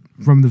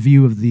from the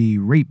view of the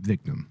rape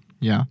victim.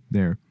 Yeah.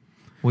 There.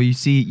 Well, you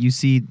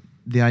see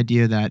the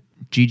idea that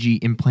Gigi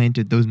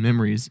implanted those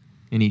memories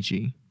in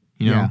Ichi.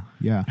 You know,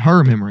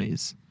 her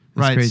memories. It's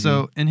right. crazy.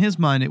 So in his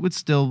mind, it would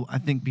still, I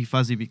think, be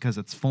fuzzy because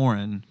it's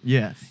foreign.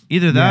 Yes.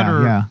 Either that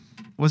or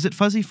was it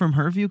fuzzy from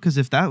her view? Because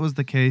if that was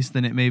the case,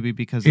 then it may be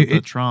because of the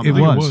trauma. It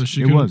was.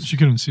 She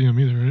couldn't see him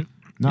either, right?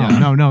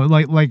 No.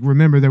 Like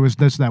remember there was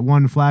that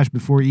one flash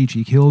before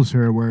Ichi kills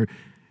her where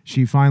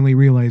she finally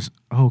realized,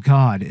 oh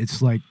God,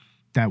 it's like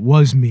that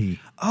was me.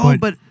 Oh,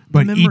 but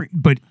memory.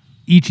 But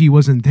Ichi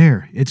wasn't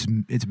there. It's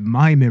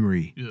my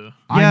memory. Yeah.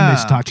 I'm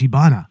Miss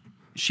Tachibana.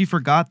 She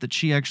forgot that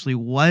she actually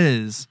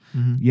was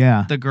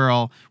the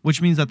girl,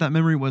 which means that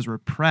memory was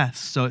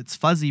repressed. So it's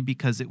fuzzy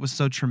because it was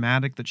so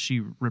traumatic that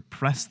she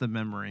repressed the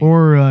memory.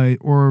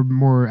 Or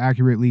more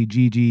accurately,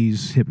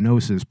 Gigi's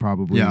hypnosis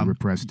probably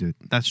repressed it.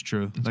 That's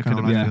true. That kinda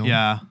could what I have been.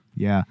 feel.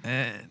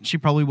 Yeah. She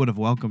probably would have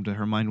welcomed it.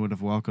 Her mind would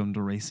have welcomed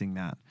erasing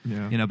that.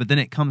 Yeah. You know, but then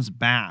it comes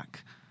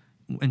back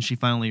and she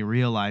finally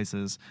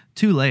realizes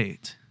too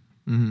late.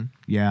 Mm-hmm.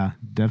 Yeah,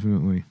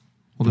 definitely.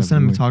 Well, the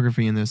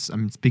cinematography in this, I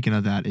mean, speaking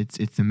of that,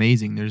 it's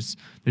amazing. There's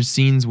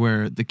scenes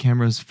where the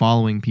camera's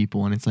following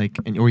people, and it's like,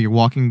 or you're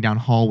walking down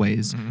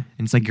hallways, and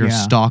it's like you're a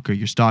stalker.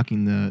 You're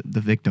stalking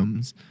the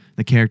victims,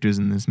 the characters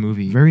in this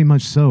movie. Very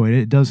much so.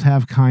 It does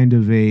have kind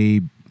of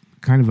a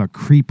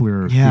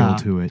creeper feel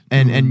to it.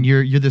 And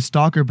you're the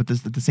stalker, but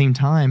at the same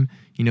time,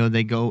 you know,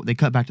 they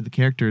cut back to the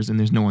characters, and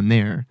there's no one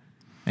there.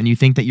 And you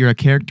think that you're a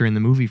character in the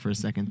movie for a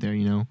second there,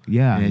 you know?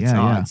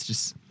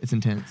 It's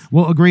intense.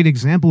 Well, a great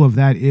example of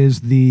that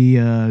is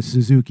the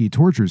Suzuki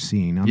torture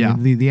scene. I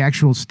mean, the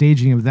actual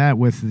staging of that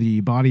with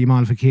the body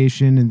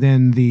modification and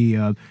then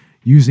the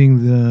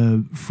using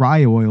the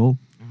fry oil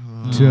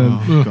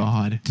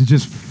to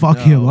just fuck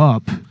him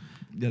up.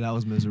 Yeah, that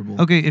was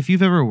miserable. Okay, if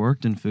you've ever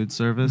worked in food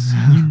service,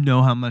 you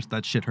know how much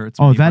that shit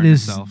hurts. When Oh, you burn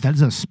that's yourself.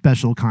 a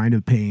special kind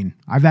of pain.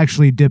 I've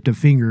actually dipped a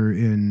finger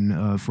in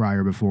a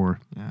fryer before.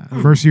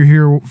 Yeah. First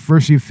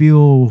you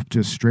feel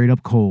just straight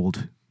up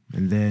cold,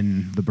 and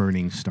then the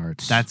burning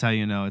starts. That's how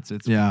you know it's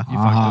Yeah. You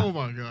fucked up. Oh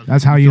my god.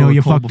 That's how you know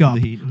you fucked up.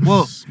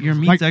 Well, your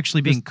meat's Like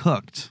actually being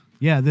cooked.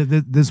 Yeah,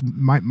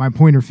 my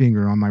pointer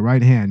finger on my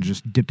right hand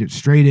just dipped it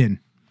straight in.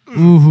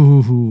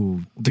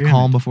 Ooh, The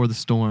calm before the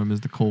storm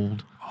is the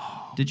cold.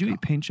 Did you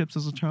eat paint chips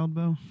as a child,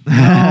 Bo? No,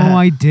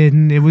 I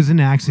didn't. It was an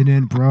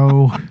accident,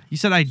 bro. You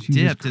said I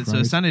dipped it, so it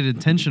Christ. sounded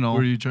intentional.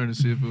 Were you trying to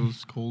see if it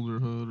was cold or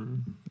hot? Or?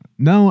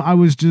 No, I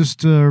was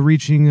just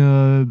reaching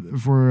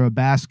for a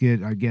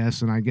basket, I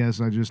guess, and I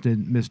guess I just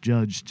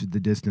misjudged the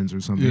distance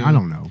or something. Yeah. I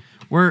don't know.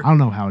 I don't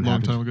know how it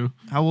Long happened. time ago.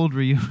 How old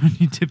were you when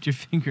you dipped your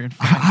finger in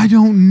fire? I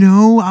don't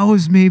know. I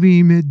was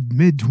maybe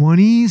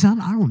mid-20s. I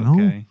don't know.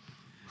 Okay.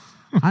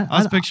 I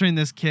was picturing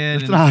this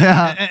kid,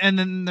 and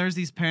then there's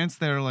these parents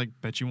that are like,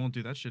 "Bet you won't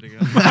do that shit again."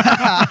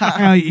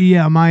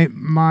 Yeah, my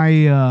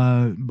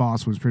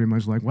boss was pretty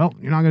much like, "Well,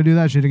 you're not gonna do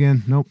that shit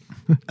again." Nope.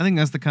 I think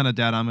that's the kind of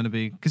dad I'm gonna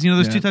be, because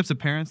there's two types of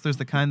parents. There's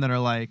the kind that are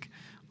like,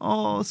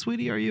 "Oh,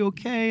 sweetie, are you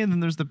okay?" And then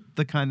there's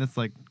the kind that's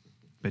like,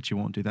 "Bet you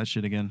won't do that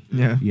shit again."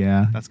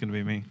 Yeah. That's gonna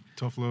be me.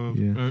 Tough love.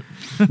 Yeah.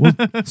 Well,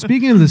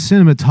 speaking of the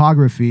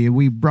cinematography,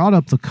 we brought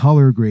up the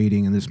color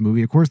grading in this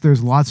movie. Of course,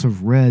 there's lots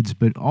of reds,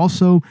 but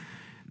also,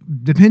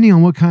 depending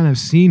on what kind of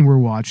scene we're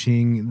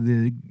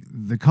watching,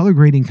 the color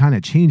grading kind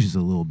of changes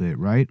a little bit,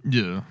 right?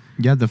 Yeah.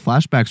 Yeah, the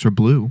flashbacks were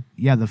blue.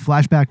 Yeah, the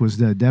flashback was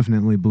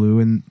definitely blue,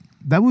 and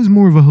that was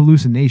more of a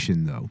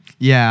hallucination, though.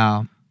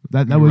 Yeah.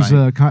 That You're was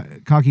right.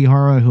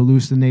 Kakihara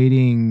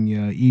hallucinating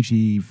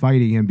Ichi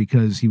fighting him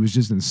because he was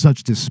just in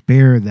such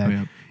despair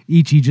that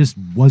Ichi just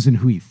wasn't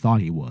who he thought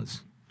he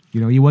was.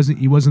 You know, he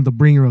wasn't the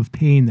bringer of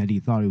pain that he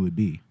thought he would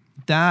be.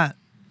 That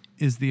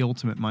is the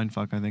ultimate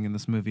mindfuck, I think, in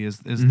this movie is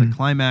the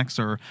climax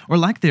or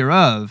lack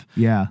thereof.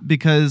 Yeah.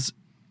 Because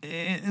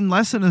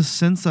less in a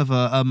sense of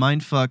a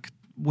mindfuck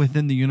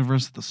within the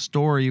universe of the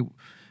story,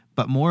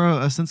 but more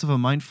a sense of a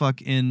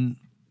mindfuck in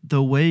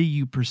the way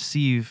you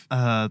perceive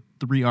a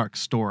 3-arc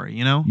story,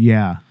 you know?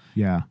 Yeah.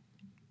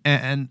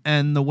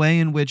 And the way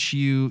in which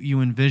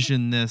you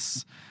envision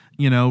this,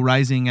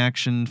 rising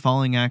action,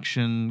 falling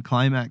action,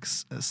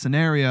 climax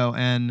scenario,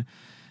 and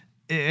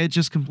it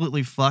just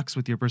completely fucks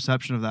with your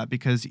perception of that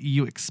because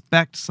you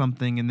expect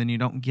something and then you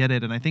don't get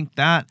it. And I think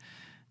that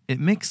it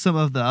makes some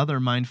of the other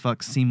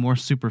mindfucks seem more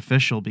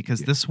superficial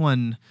because this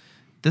one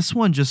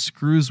just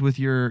screws with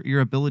your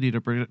ability to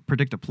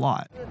predict a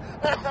plot.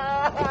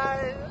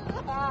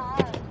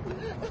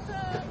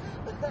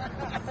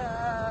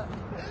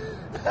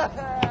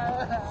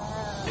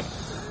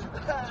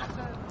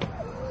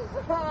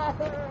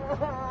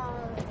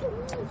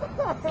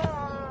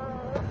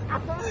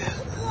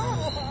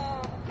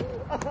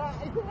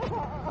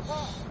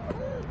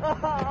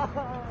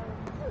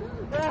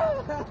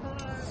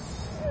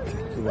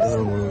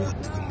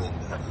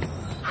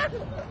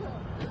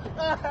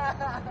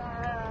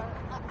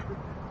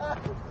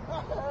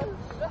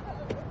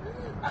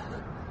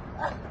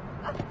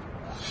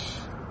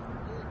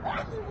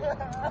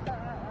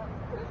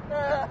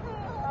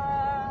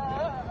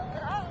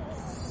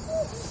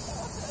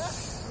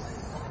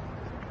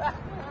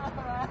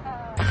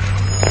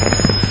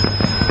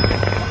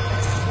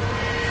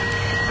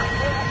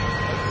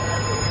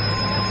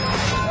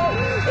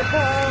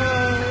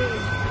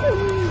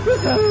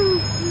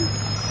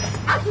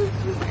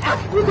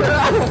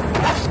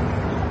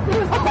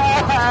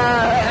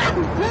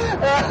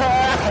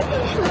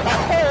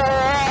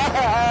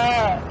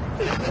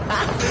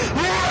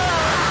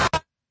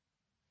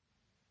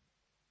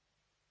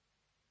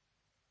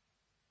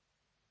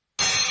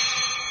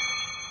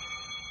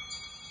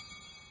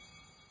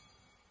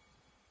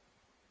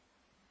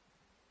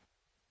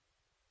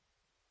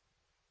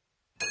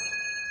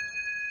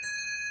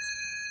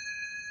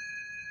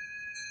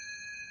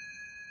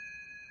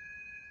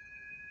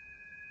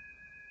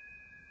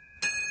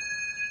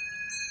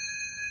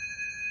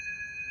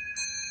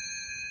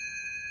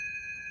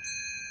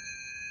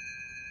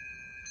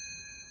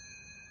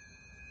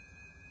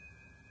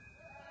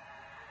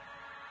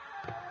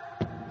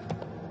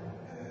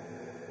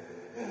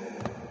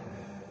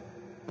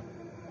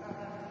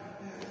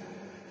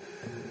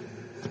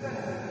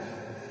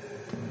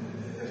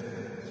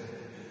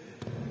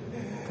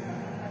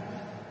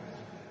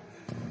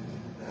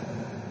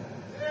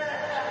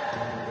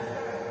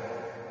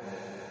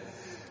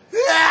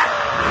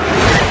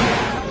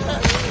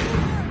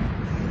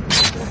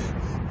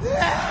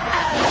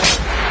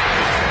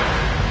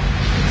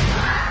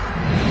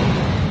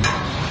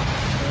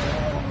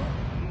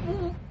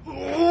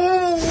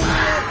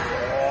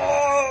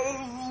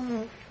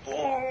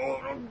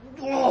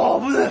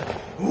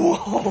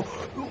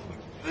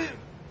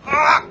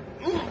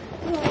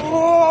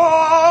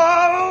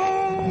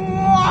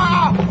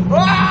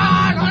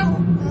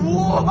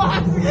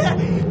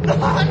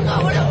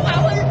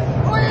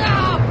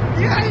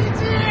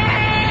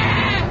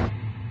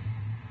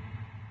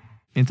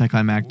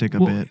 Anticlimactic a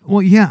bit.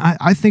 Well, yeah,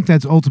 I think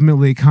that's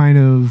ultimately kind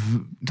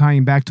of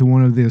tying back to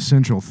one of the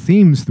essential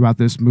themes throughout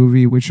this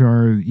movie, which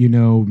are,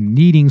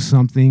 needing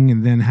something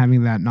and then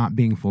having that not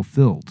being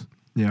fulfilled.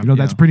 Yeah.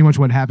 That's pretty much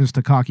what happens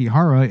to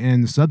Kakihara,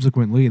 and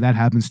subsequently that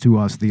happens to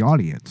us, the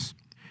audience.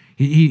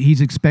 He's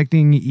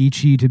expecting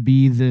Ichi to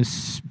be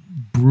this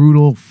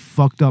brutal,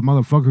 fucked up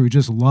motherfucker who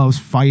just loves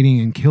fighting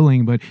and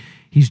killing, but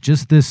he's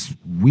just this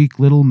weak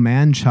little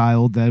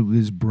man-child that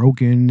is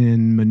broken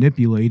and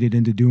manipulated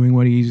into doing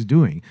what he's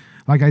doing.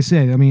 Like I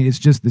said, it's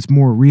just this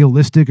more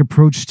realistic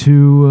approach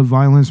to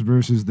violence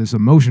versus this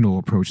emotional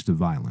approach to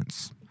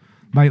violence.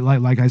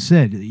 Like I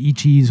said,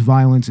 Ichi's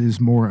violence is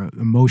more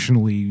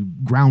emotionally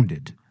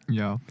grounded.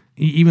 Yeah.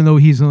 Even though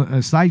he's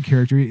a side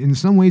character, in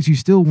some ways you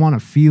still want to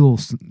feel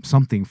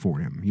something for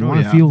him. You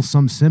want to feel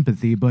some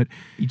sympathy, but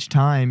each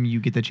time you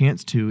get the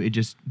chance to, it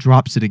just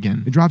drops it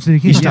again. It drops it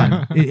again. Each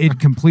time. It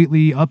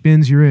completely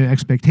upends your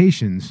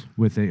expectations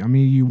with it.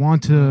 You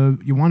want to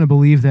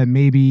believe that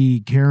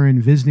maybe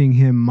Karen visiting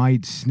him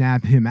might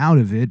snap him out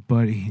of it,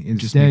 but instead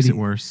just makes it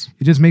worse.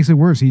 It just makes it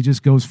worse. He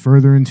just goes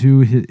further into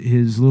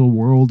his little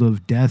world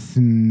of death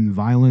and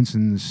violence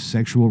and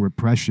sexual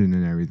repression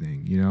and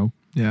everything,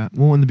 Yeah.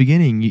 Well, in the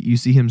beginning, you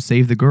see him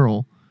save the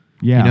girl.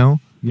 Yeah.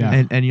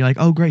 Yeah. And you're like,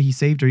 oh, great, he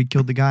saved her. He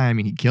killed the guy.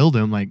 He killed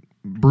him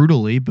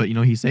brutally, but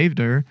he saved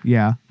her.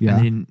 Yeah. Yeah.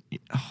 And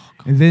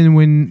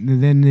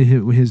then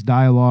his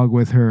dialogue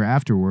with her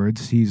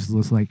afterwards, he's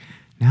just like,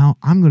 now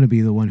I'm going to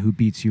be the one who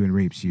beats you and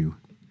rapes you.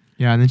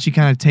 Yeah. And then she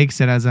kind of takes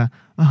it as that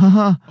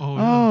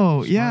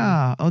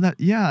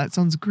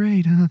sounds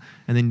great. And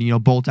then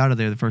bolt out of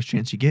there the first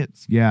chance she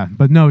gets. Yeah.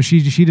 But no,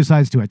 she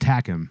decides to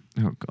attack him.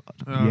 Oh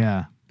God.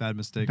 Yeah. Bad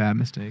mistake.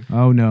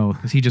 Oh, no.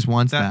 Because he just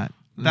wants that.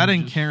 That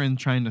and Karen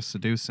trying to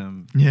seduce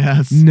him.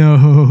 Yes. No,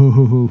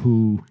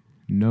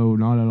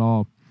 not at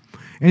all.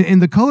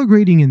 And the color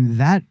grading in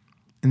that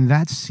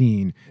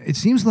scene, it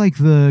seems like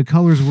the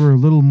colors were a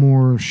little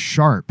more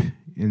sharp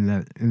in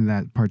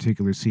that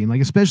particular scene.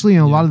 Like especially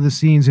in a lot of the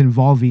scenes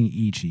involving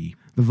Ichi,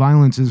 the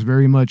violence is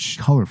very much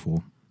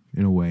colorful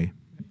in a way.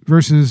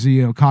 Versus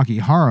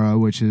Kakihara,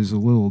 which is a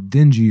little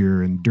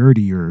dingier and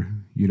dirtier.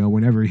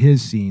 Whenever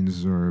his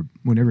scenes or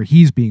whenever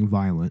he's being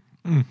violent.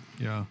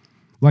 Yeah.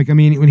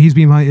 When he's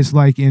being violent, it's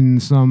like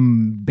in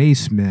some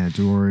basement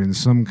or in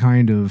some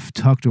kind of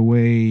tucked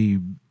away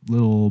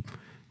little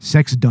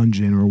sex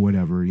dungeon or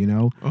whatever,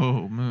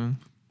 Oh, man.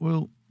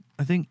 Well,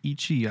 I think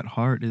Ichi at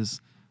heart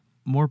is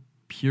more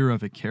pure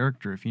of a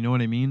character, if you know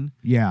what I mean.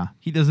 Yeah.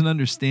 He doesn't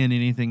understand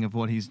anything of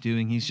what he's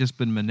doing. He's just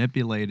been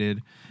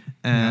manipulated,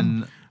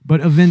 and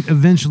But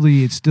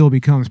eventually it still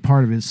becomes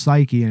part of his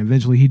psyche, and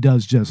eventually he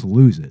does just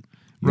lose it.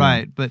 you know?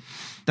 right. But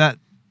that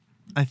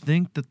I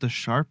think that the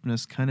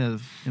sharpness kind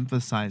of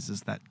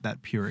emphasizes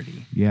that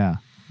purity. Yeah.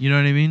 You know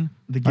what I mean?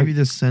 They give you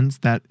this sense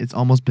that it's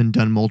almost been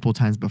done multiple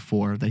times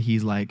before. That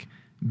he's like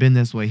been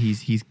this way.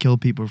 He's killed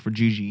people for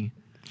Gigi.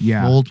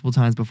 Yeah. Multiple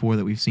times before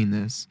that we've seen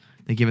this.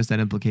 They give us that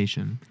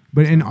implication.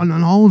 But and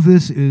all of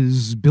this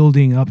is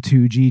building up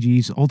to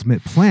Gigi's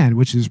ultimate plan,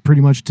 which is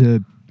pretty much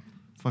to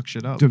Fuck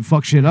shit up.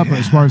 fuck shit up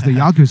as far as the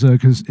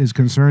Yakuza is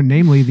concerned,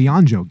 namely the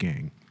Anjo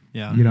gang.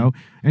 Yeah. You know,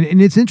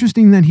 and it's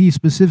interesting that he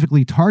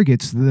specifically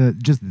targets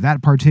just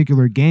that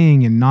particular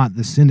gang and not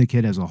the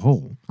syndicate as a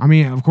whole. I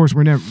mean, of course,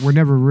 we're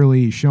never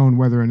really shown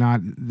whether or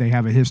not they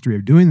have a history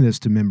of doing this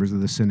to members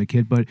of the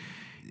syndicate, but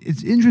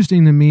it's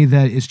interesting to me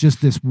that it's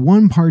just this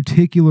one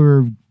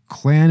particular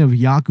clan of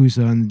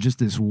Yakuza and just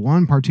this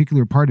one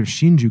particular part of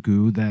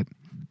Shinjuku that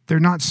they're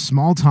not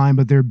small time,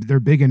 but they're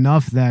big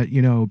enough that,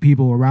 you know,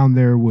 people around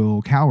there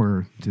will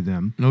cower to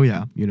them, Oh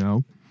yeah. you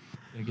know.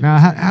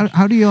 Now,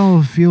 how do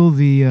y'all feel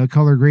the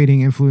color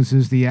grading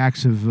influences the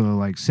acts of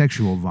like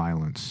sexual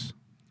violence?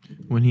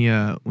 When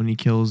he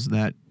kills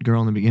that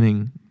girl in the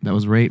beginning that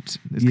was raped,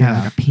 it's kind Yeah.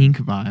 of like a pink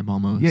vibe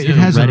almost. Yeah, it Yeah,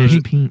 has reddish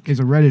a pink. It's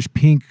a reddish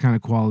pink kind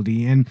of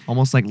quality, and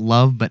Almost like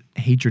love but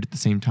hatred at the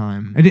same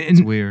time. And- it's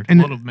and- weird. A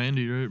and lot of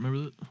Mandy, right?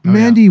 Remember that?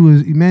 Mandy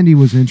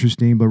was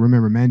interesting, but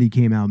remember Mandy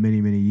came out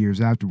many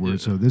years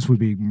afterwards, so this would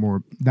be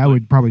more that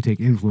would probably take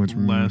influence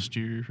from Last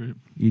year, right?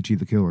 Ichi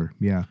the Killer.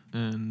 Yeah.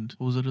 And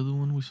what was that other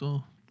one we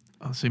saw?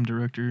 Same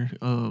director.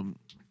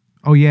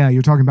 Oh yeah,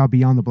 you're talking about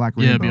Beyond the Black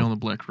Rainbow. Yeah, Beyond the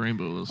Black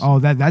Rainbow. Was Oh,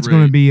 that's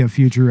going to be a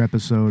future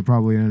episode,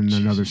 probably in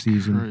another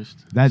season.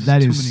 Christ. That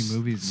Too is many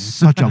movies,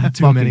 man. such a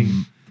Too fucking. many.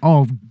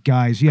 Oh,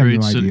 guys, you have Great,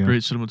 no idea.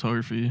 great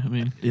cinematography. I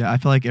mean, Yeah, I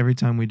feel like every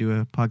time we do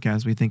a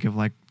podcast, we think of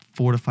like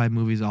 4 to 5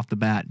 movies off the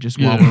bat just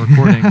Yeah. while we're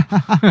recording.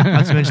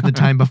 Not to mention the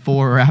time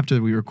before or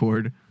after we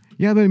record.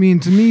 Yeah, but I mean,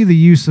 to me, the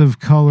use of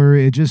color,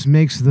 it just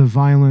makes the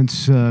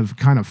violence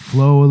kind of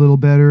flow a little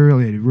better.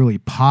 It really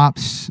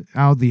pops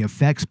out. The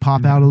effects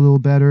pop out a little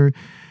better.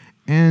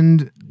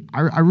 And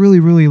I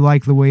really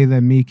like the way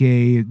that Mike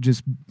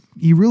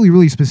he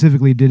really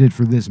specifically did it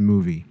for this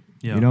movie.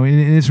 Yeah. You know, and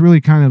it's really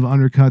kind of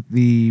undercut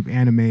the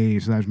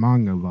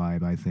anime/manga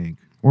vibe, I think.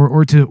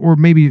 Or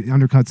maybe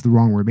undercut's the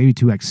wrong word, maybe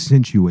to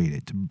accentuate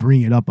it, to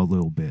bring it up a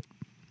little bit.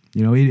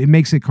 You know, it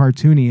makes it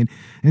cartoony,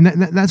 and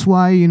that's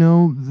why, you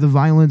know, the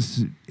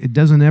violence, it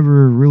doesn't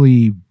ever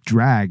really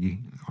drag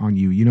on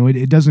you. You know,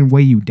 it doesn't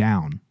weigh you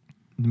down.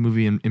 The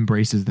movie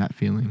embraces that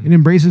feeling. It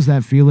embraces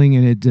that feeling,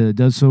 and it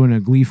does so in a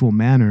gleeful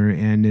manner,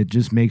 and it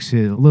just makes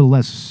it a little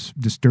less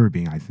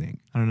disturbing, I think.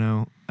 I don't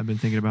know. I've been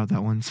thinking about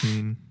that one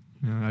scene.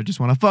 You know, I just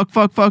want to fuck.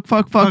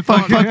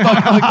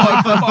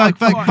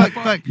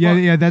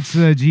 Yeah, that's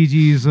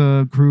Gigi's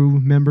crew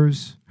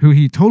members who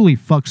he totally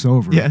fucks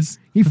over. Yes.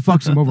 He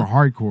fucks them over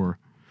hardcore.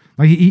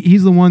 Like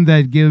he's the one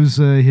that gives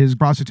his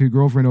prostitute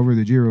girlfriend over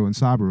to Jiro and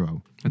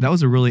Saburo. That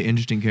was a really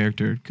interesting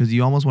character because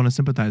you almost want to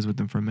sympathize with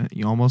him for a minute.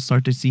 You almost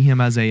start to see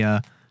him as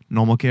a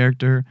normal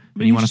character,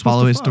 and you want to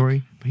follow his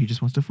story, but he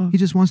just wants to fuck. He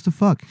just wants to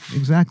fuck.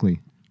 Exactly.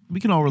 We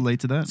can all relate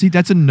to that. See,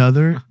 that's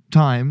another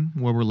time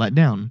where we're let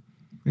down.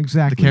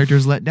 Exactly. The character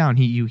is let down.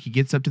 He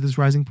gets up to this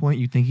rising point.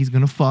 You think he's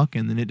gonna fuck,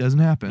 and then it doesn't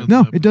happen.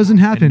 No, it doesn't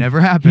happen. It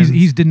never happens.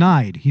 He's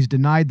denied. He's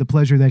denied the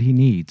pleasure that he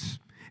needs.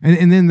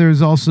 And then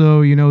there's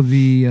also, you know,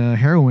 the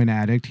heroin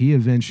addict. He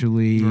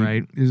eventually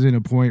Right. is in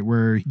a point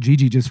where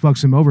Gigi just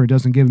fucks him over and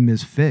doesn't give him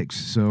his fix.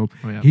 So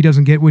Oh, yeah. he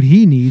doesn't get what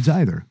he needs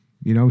either.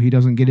 You know, he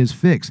doesn't get his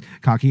fix.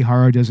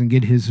 Kakihara doesn't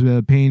get his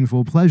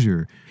painful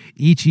pleasure.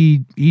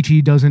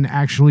 Ichi doesn't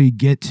actually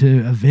get to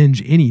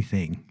avenge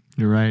anything.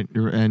 You're right.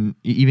 And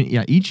even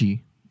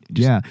Ichi.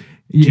 Just Yeah,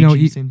 you know,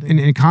 Gigi, same thing.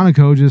 and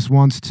Kaneko just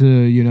wants to,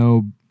 you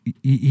know,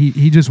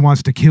 he just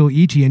wants to kill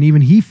Ichi, and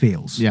even he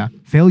fails. Yeah.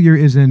 Failure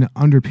is an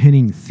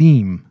underpinning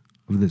theme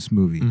of this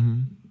movie.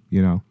 Mhm.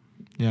 You know,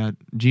 Yeah,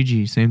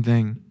 Gigi, same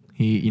thing.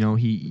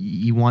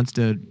 He wants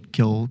to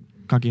kill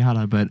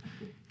Kakihara, but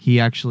he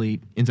actually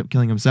ends up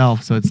killing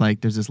himself. So it's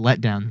like there's this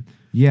letdown,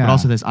 yeah, but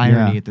also this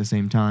irony yeah. at the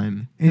same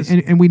time.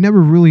 And we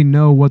never really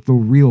know what the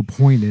real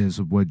point is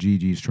of what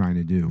Gigi's trying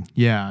to do.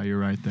 Yeah, you're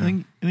right there.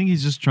 I think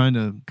he's just trying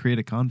to create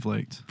a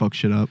conflict. Fuck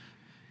shit up.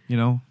 You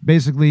know,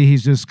 Basically,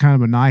 he's just kind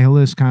of a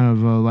nihilist, kind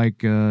of like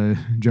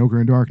Joker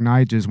in Dark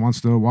Knight, just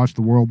wants to watch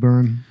the world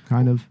burn,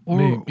 kind of. I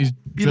mean, he's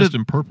either- dressed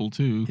in purple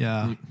too.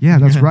 Yeah. Like, Yeah,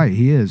 that's right.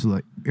 He is.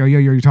 Like, oh yeah,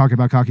 you're talking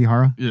about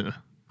Kakihara? yeah.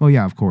 Oh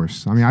yeah, of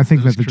course. I mean, I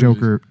think That's that the crazy.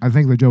 Joker. I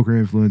think the Joker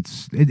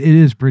influence. It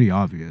is pretty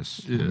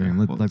obvious. Yeah. I mean,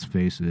 let's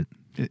face it.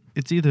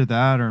 It's either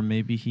that or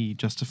maybe he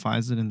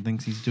justifies it and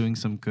thinks he's doing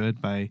some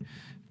good by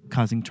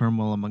causing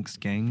turmoil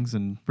amongst gangs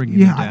and bringing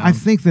Yeah, them down. I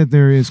think that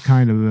there is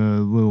kind of a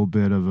little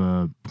bit of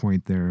a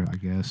point there. I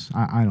guess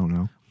I don't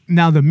know.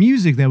 Now, the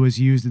music that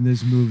was used in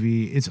this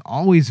movie, it's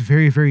always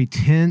very, very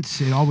tense.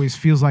 It always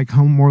feels like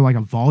more like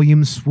a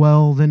volume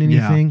swell than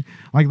anything.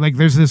 Like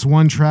there's this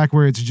one track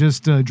where it's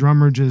just a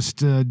drummer just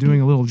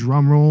doing a little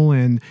drum roll,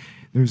 and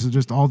there's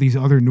just all these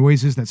other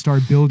noises that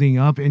start building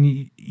up,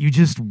 and you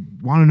just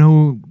want to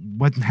know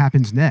what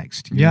happens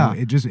next. You know?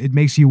 It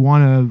makes you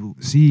want to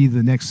see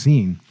the next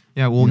scene.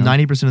 Yeah, well,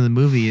 90% of the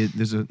movie,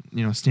 there's a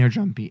snare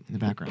drum beat in the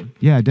background.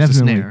 Yeah,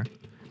 definitely. It's a snare.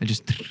 It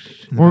just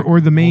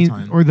or the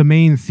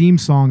main theme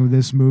song of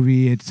this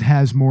movie, it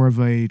has more of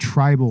a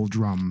tribal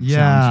drum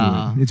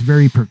sound to it. It's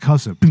very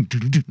percussive.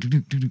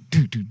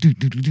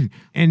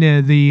 And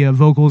the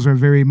vocals are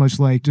very much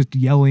like just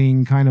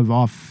yelling kind of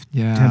off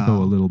tempo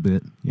a little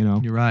bit, you know.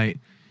 You're right.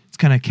 It's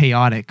kind of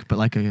chaotic, but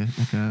like a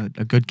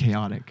good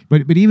chaotic.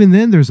 But even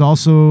then, there's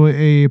also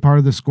a part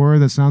of the score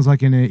that sounds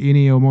like an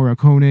Ennio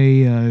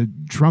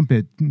Morricone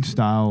trumpet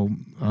style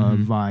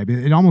vibe.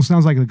 It almost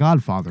sounds like The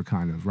Godfather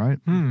kind of, right?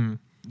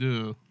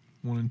 Yeah,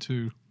 1 and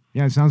 2.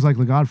 Yeah, it sounds like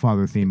the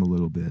Godfather theme a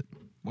little bit.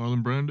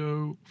 Marlon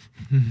Brando.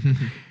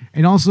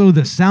 And also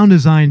the sound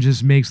design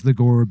just makes the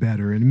gore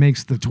better and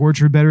makes the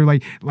torture better.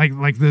 Like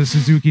the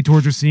Suzuki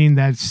torture scene,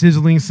 that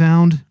sizzling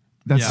sound.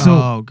 That's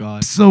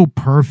so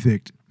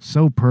perfect.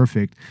 So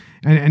perfect.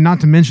 And not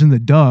to mention the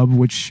dub,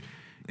 which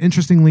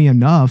interestingly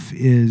enough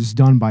is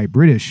done by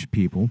British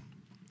people.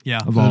 Yeah.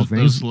 Of all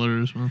things. Those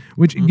letters, man.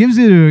 Which gives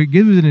it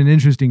an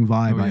interesting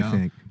vibe, I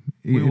think.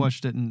 We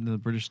watched it in the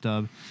British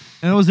dub.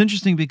 And it was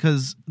interesting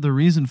because the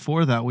reason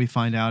for that, we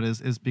find out,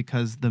 is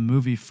because the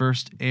movie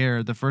first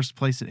aired, the first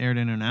place it aired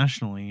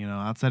internationally, you know,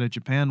 outside of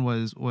Japan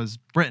was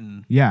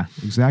Britain. Yeah,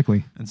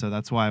 exactly. And so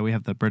that's why we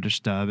have the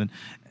British dub. And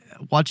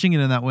watching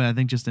it in that way, I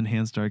think just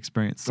enhanced our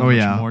experience so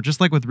much more.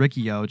 Just like with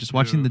Riki-Oh, just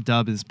watching the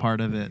dub is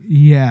part of it.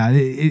 Yeah,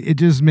 it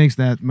just makes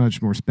that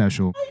much more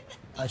special.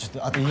 ちょっ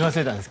とあと言い忘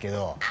れたんですけ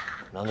ど、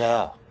なんだ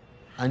よ。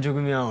安城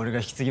組は俺が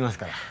引き継ぎます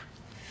から。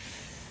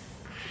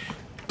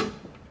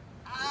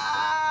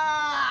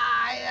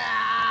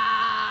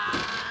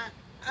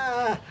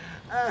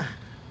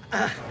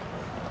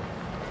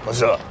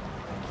頭、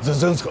全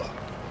然ですか？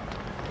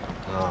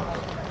あ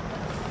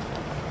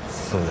あ、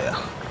そうだよ。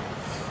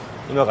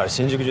今から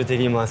新宿中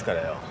敵に回すか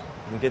らよ。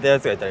抜けたや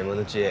つがいたら今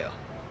のうち言えよ。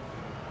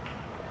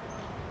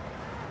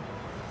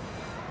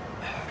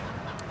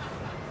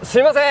す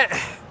いません。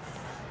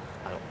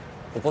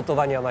お言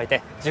葉に甘え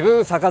て自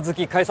分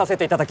杯返させ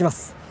ていただきま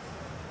す。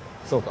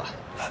そうか。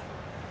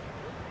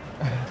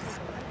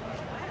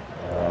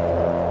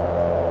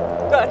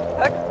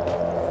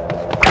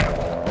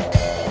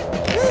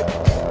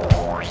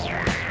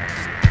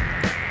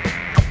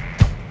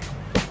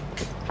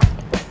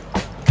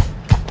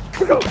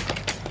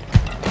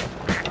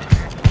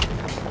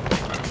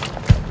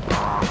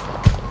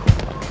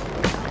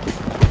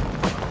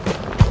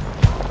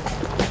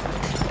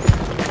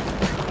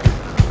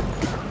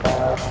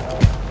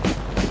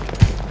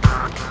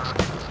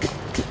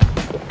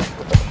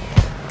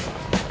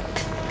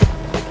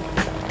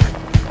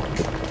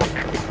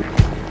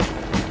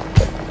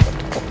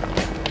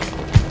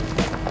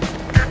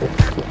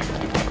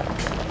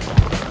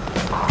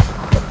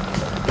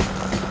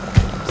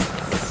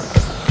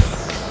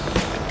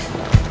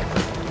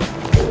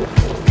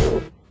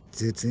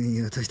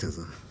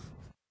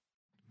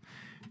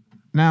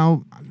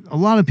Now, a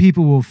lot of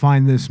people will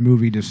find this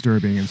movie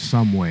disturbing in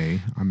some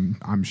way,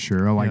 I'm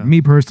sure. Like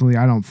me personally,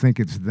 I don't think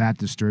it's that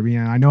disturbing.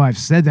 And I know I've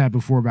said that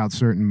before about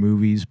certain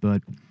movies,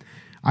 but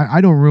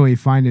I don't really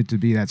find it to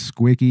be that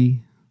squicky.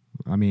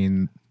 I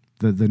mean,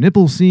 the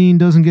nipple scene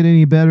doesn't get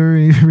any better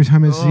every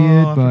time I see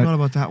it. But I forgot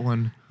about that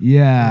one.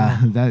 Yeah,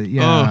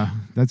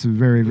 that's a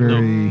very,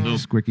 very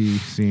squicky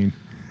scene.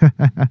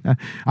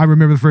 I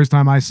remember the first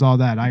time I saw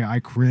that,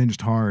 I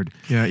cringed hard.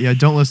 Yeah.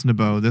 Don't listen to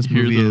Bo. This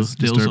movie is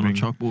disturbing. On a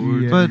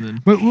chalkboard. Yeah.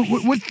 But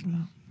what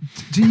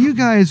to you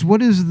guys?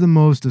 What is the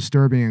most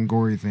disturbing and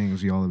gory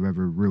things y'all have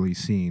ever really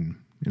seen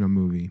in a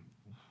movie?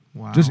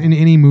 Wow. Just in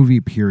any movie,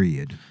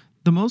 period.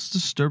 The most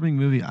disturbing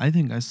movie I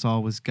think I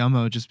saw was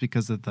Gummo, just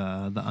because of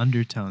the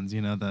undertones,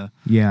 you know, the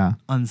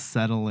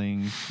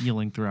unsettling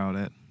feeling throughout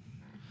it.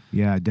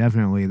 Yeah,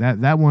 definitely.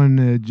 That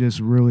one just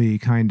really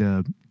kind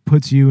of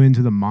puts you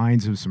into the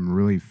minds of some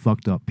really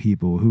fucked up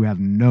people who have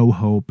no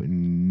hope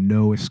and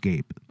no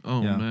escape.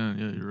 Oh man,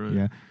 yeah, you're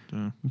right.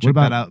 Yeah. Check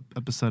that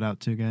episode out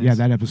too, guys. Yeah,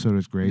 that episode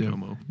is great. Yeah.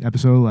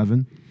 Episode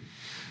 11.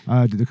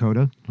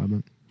 Dakota.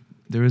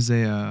 There was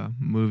a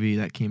movie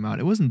that came out.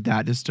 It wasn't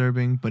that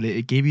disturbing, but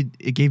it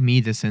gave me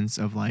the sense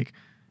of like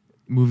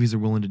movies are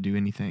willing to do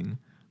anything.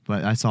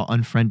 But I saw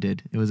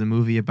Unfriended. It was a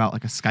movie about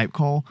like a Skype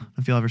call. I don't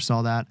know if you ever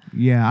saw that.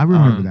 Yeah, I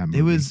remember that movie.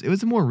 It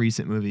was a more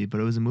recent movie,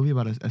 but it was a movie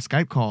about a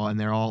Skype call, and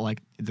they're all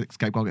like, the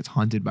Skype call gets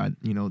haunted by,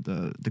 you know,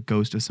 the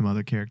ghost of some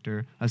other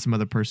character, some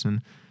other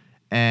person,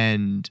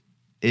 and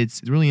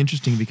it's really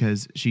interesting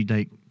because she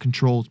like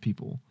controls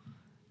people,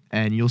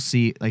 and you'll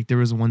see like there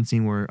was one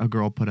scene where a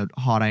girl put a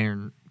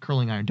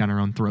curling iron down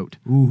her own throat.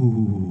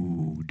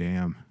 Ooh,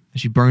 damn!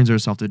 And she burns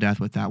herself to death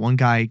with that. One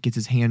guy gets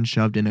his hand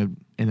shoved in a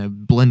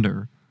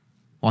blender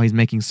while he's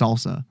making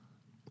salsa.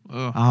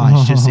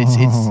 It's just it's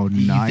Oh,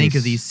 you think nice.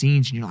 of these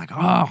scenes and you're like,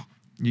 oh,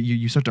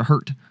 you start to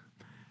hurt.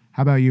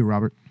 How about you,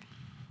 Robert?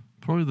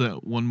 Probably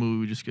that one movie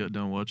we just got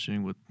done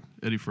watching with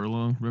Eddie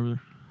Furlong.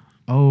 Remember?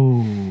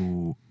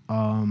 Oh,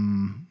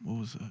 What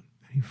was that?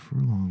 Eddie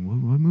Furlong.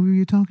 What movie are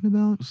you talking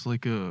about? It's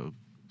like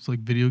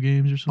video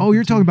games or something. Oh,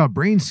 you're talking too. about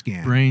Brain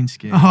Scan. Brain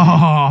Scan.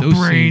 Oh, Those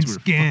Brain scenes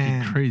were Scan.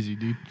 fucking crazy,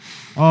 dude.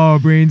 Oh,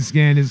 Brain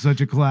Scan is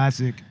such a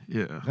classic.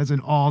 Yeah. That's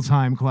an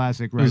all-time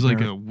classic, right He was like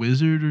there. a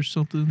wizard or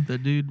something.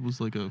 That dude was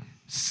like a.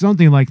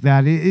 Something like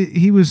that.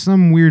 He was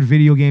some weird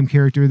video game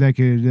character that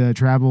could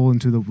travel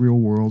into the real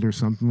world or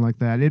something like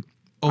that.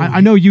 I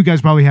know you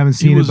guys probably haven't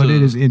seen it, but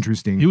it is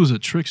interesting. He was a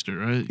trickster,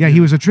 right? Yeah, he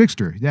was a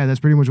trickster. Yeah, that's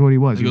pretty much what he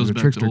was. It He was goes a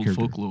back trickster to old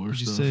character. folklore Did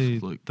you stuff. say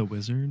like the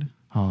wizard?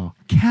 Oh,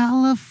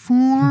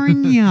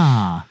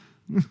 California.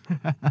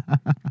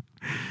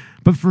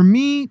 But for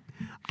me,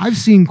 I've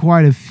seen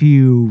quite a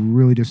few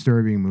really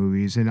disturbing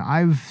movies, and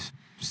I've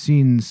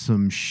seen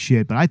some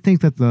shit. But I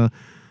think that the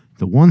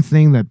one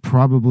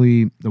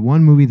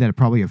movie that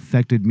probably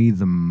affected me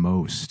the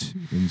most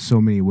in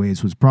so many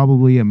ways was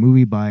probably a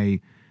movie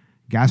by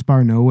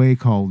Gaspar Noé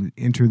called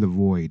Enter the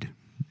Void.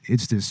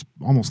 It's this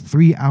almost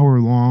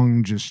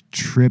 3-hour-long just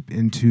trip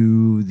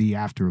into the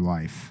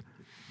afterlife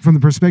from the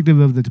perspective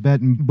of the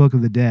Tibetan Book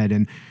of the Dead.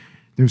 And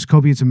there's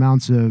copious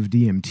amounts of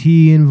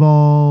DMT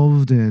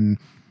involved, and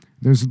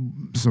there's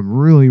some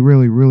really,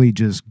 really, really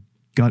just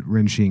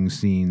gut-wrenching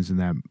scenes in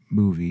that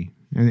movie.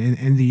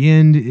 And the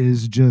end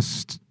is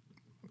just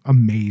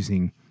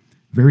amazing.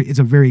 It's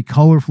a very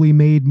colorfully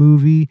made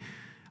movie.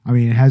 I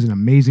mean, it has an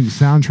amazing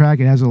soundtrack.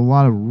 It has a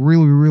lot of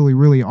really, really,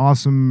 really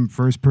awesome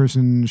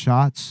first-person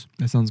shots.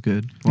 That sounds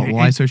good. Well,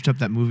 I searched up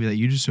that movie that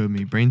you just showed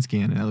me, Brain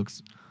Scan, and that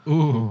looks.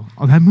 Oh,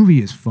 that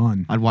movie is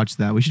fun. I'd watch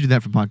that. We should do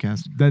that for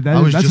podcast.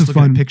 I was that's just a looking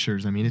fun at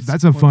pictures. I mean,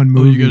 that's a fun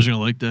movie. Oh, you guys are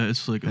gonna like that.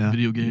 It's like a Yeah.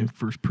 video game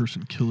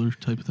first-person killer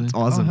type of thing. It's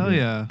awesome. Oh, hell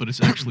yeah. But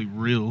it's actually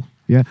real.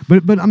 Yeah,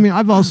 but I mean,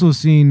 I've also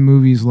seen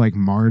movies like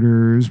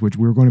Martyrs, which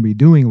we're going to be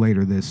doing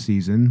later this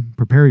season.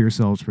 Prepare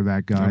yourselves for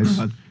that, guys.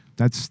 God.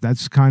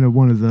 That's kind of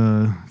one of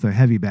the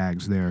heavy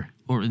bags there.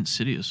 Or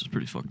Insidious is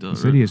pretty fucked up.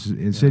 Insidious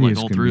Like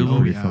all can three be of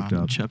them. pretty fucked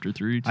up. Chapter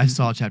 3. I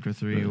saw chapter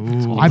 3.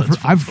 Ooh.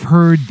 I've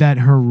heard that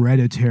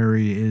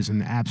Hereditary is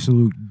an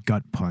absolute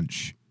gut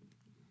punch.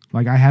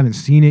 Like, I haven't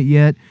seen it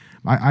yet.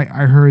 I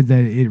heard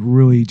that it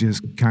really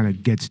just kind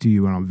of gets to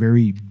you on a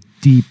very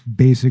deep,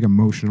 basic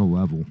emotional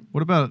level.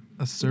 What about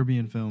a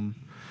Serbian film?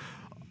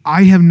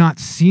 I have not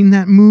seen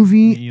that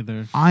movie. Me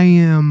either. I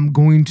am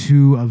going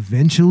to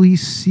eventually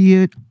see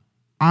it.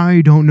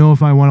 I don't know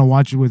if I want to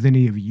watch it with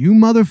any of you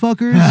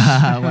motherfuckers.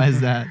 Why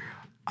is that?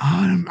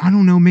 I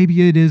don't know.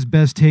 Maybe it is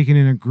best taken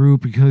in a group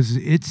because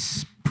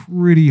it's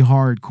pretty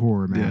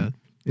hardcore, man. Yeah.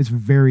 It's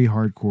very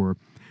hardcore.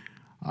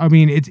 I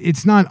mean,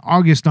 it's not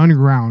August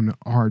Underground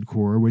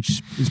hardcore,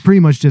 which is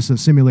pretty much just a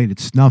simulated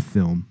snuff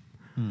film.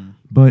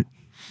 But,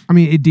 I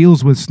mean, it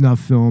deals with snuff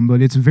film,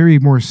 but it's very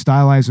more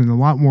stylized and a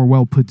lot more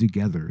well put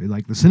together.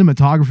 Like, the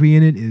cinematography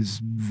in it is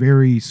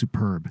very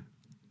superb,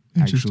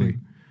 actually.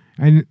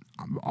 And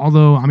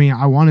although, I mean,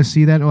 I want to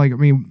see that. Like, I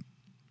mean,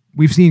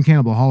 we've seen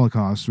Cannibal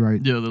Holocaust, right?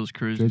 Yeah, that was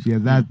crazy.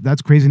 Yeah,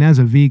 that's crazy. And as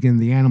a vegan,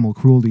 the animal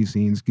cruelty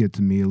scenes get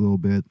to me a little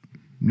bit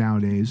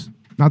nowadays.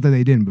 Not that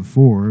they didn't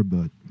before,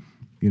 but,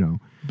 you know.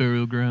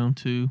 Burial Ground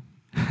too.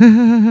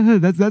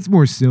 that's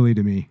more silly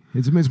to me.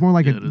 It's more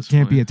like Yeah, it it is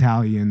can't be funny.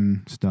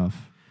 Italian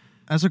stuff.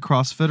 As a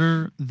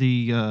CrossFitter,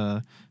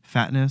 the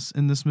fatness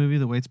in this movie,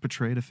 the way it's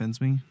portrayed, offends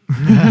me.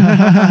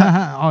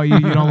 Oh, you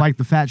don't like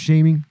the fat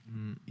shaming?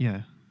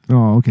 Yeah.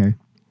 Oh, okay.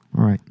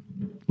 All right.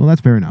 Well, that's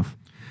fair enough.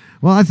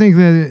 Well, I think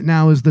that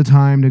now is the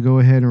time to go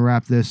ahead and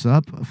wrap this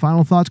up.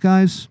 Final thoughts,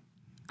 guys?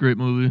 Great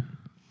movie.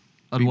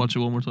 I'd watch it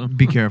one more time.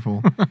 Be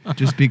careful.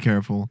 Just be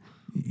careful.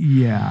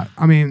 Yeah.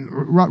 I mean,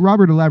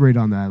 Robert, elaborate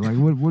on that. Like,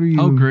 what are you...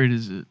 How great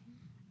is it?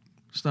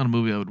 It's not a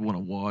movie I would want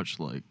to watch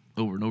like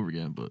over and over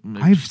again, but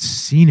maybe I've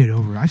seen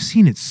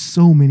it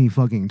so many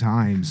fucking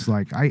times.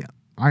 Like,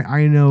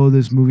 I know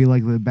this movie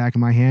like the back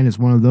of my hand. Is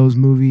one of those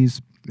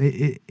movies.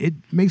 It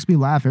makes me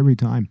laugh every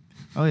time.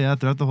 Oh, yeah.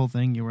 Throughout the whole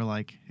thing, you were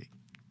like,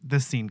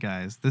 this scene,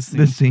 guys. This scene.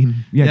 This scene.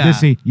 Yeah, this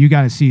scene. You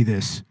got to see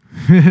this.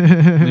 they show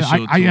it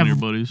to one of your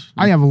buddies.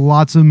 I have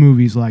lots of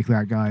movies like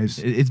that, guys.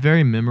 It's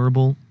very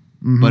memorable,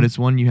 but it's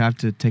one you have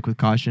to take with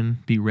caution.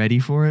 Be ready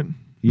for it.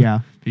 Yeah.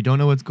 If you don't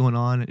know what's going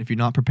on, if you're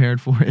not prepared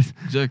for it.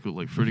 Exactly,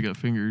 like Freddy Got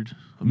Fingered.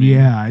 I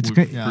Yeah, it's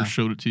when we ki- first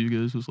showed it to you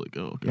guys. It was like,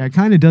 oh, okay. Yeah, it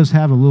kind of does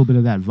have a little bit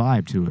of that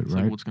vibe to it, It's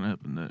right? like, what's gonna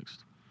happen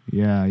next?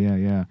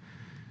 Yeah.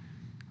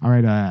 All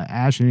right,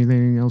 Ash,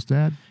 anything else to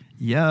add?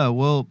 Yeah,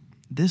 well,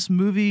 this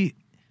movie,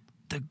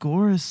 the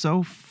gore is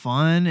so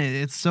fun.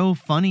 It's so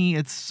funny.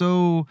 It's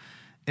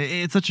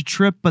such a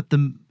trip, but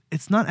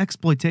it's not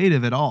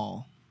exploitative at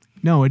all.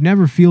 No, it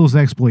never feels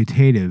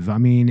exploitative. I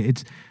mean,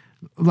 it's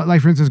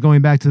like, for instance,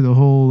 going back to the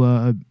whole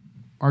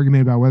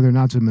argument about whether or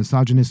not it's a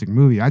misogynistic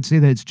movie. I'd say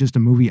that it's just a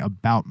movie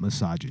about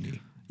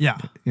misogyny. Yeah.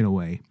 In a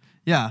way.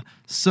 Yeah.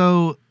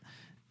 So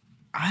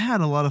I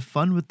had a lot of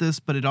fun with this,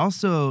 but it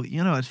also,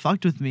 it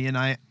fucked with me, and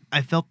I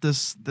felt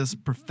this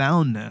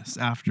profoundness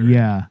after.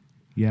 Yeah.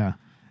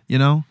 you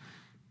know?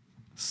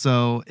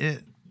 So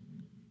it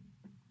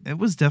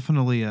was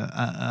definitely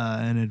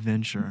an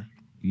adventure.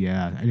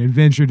 Yeah, an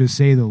adventure to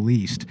say the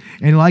least.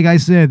 And like I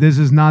said, this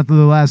is not the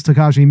last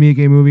Takashi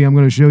Miike movie I'm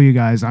going to show you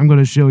guys. I'm going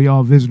to show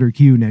y'all Visitor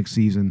Q next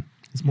season.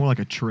 It's more like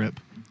a trip.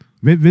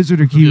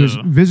 Visitor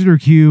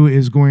Q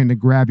is going to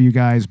grab you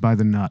guys by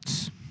the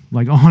nuts.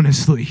 Like,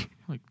 honestly.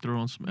 Like throw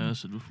on some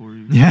acid before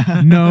you.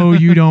 Yeah. No,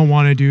 you don't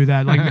want to do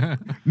that. Like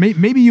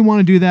maybe you want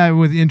to do that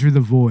with Enter the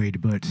Void,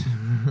 but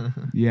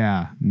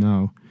yeah,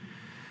 no.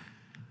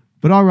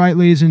 But all right,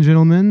 ladies and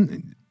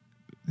gentlemen.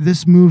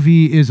 This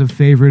movie is a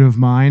favorite of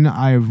mine.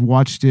 I've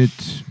watched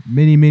it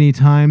many, many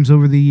times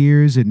over the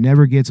years. It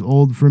never gets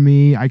old for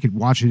me. I could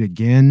watch it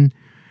again.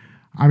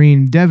 I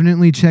mean,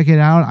 definitely check it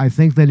out. I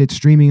think that it's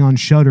streaming on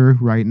Shudder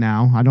right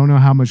now. I don't know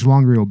how much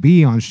longer it'll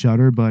be on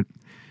Shudder, but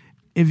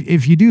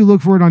if you do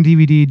look for it on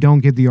DVD, don't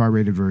get the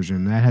R-rated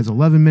version. That has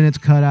 11 minutes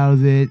cut out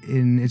of it,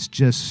 and it's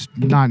just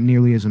not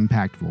nearly as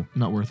impactful.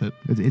 Not worth it.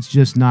 It's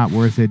just not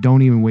worth it.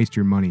 Don't even waste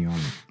your money on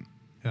it.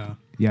 Yeah.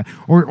 Yeah,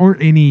 or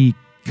any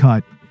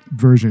cut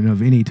version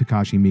of any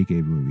Takashi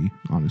Miike movie,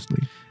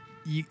 honestly.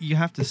 You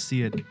have to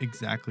see it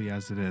exactly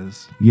as it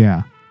is.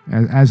 Yeah,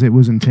 as it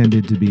was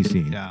intended to be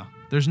seen. Yeah,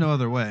 there's no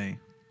other way.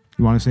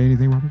 You want to say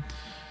anything, Robert?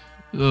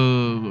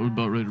 We're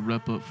about ready to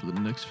wrap up for the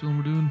next film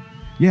we're doing.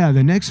 Yeah,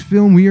 the next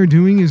film we are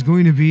doing is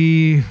going to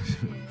be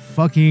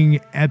fucking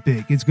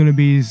epic. It's going to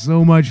be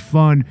so much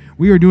fun.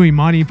 We are doing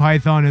Monty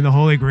Python and the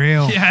Holy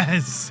Grail.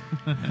 Yes.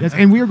 Yes,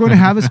 and we are going to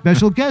have a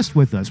special guest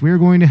with us. We are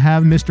going to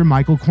have Mr.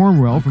 Michael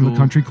Cornwell from the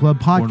Country Club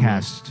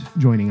podcast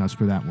joining us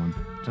for that one.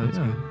 That's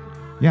good.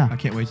 Yeah. I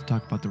can't wait to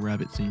talk about the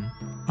rabbit scene.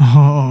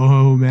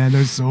 Oh, man,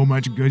 there's so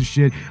much good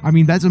shit. I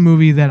mean, that's a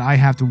movie that I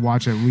have to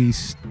watch at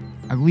least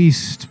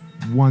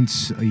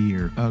once a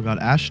year. Oh, God.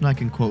 Ash and I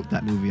can quote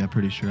that movie, I'm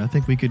pretty sure. I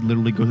think we could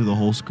literally go through the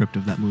whole script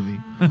of that movie.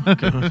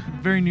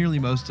 Very nearly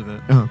most of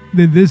it.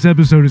 This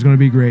episode is going to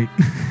be great.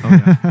 Oh,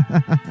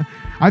 yeah.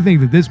 I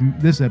think that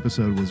this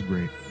episode was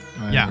great.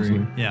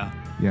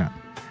 Yeah.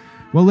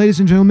 Well, ladies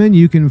and gentlemen,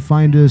 you can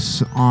find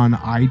us on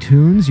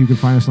iTunes. You can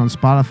find us on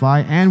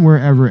Spotify and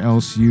wherever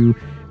else you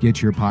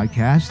get your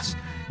podcasts.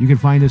 You can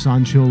find us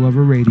on Chill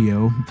Lover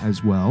Radio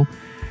as well.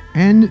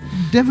 And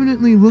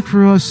definitely look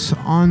for us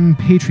on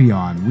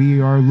Patreon.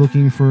 We are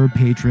looking for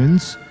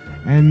patrons.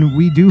 And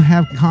we do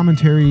have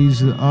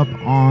commentaries up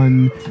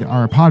on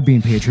our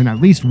Podbean patron, at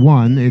least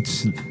one.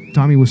 It's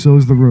Tommy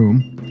Wiseau's The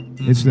Room.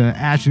 It's the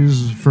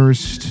Ash's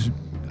first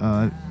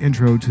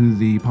intro to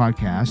the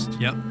podcast.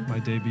 Yep, my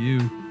debut.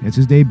 It's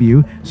his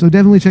debut. So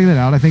definitely check that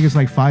out. I think it's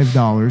like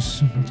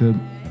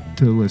 $5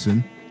 to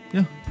listen.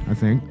 Yeah. I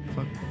think.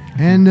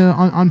 And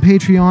on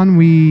Patreon,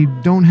 we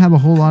don't have a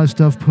whole lot of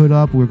stuff put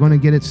up. We're going to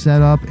get it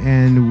set up,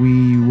 and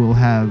we will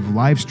have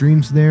live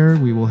streams there.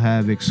 We will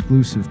have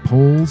exclusive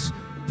polls.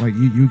 Like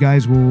you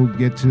guys will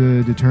get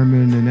to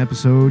determine an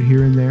episode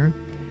here and there.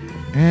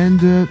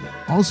 And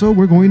also,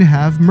 we're going to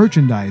have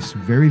merchandise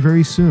very,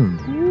 very soon.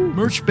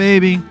 Merch,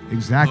 baby.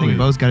 Exactly. I think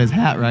Bo's got his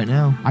hat right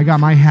now. I got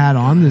my hat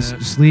on, this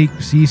sleek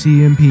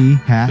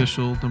CCMP hat.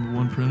 Official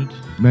 #1 printed.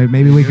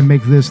 Maybe we can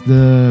make this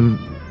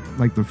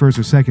the first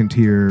or second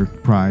tier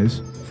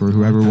prize for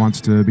whoever wants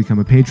to become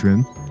a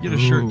patron. You get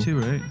a shirt too,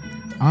 right?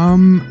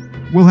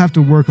 We'll have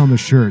to work on the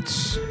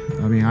shirts.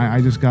 I mean, I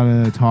just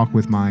gotta talk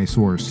with my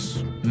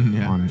source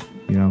on it,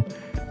 you know.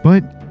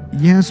 But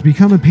yes,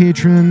 become a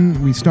patron.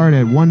 We start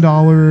at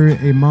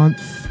 $1 a month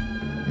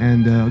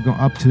and go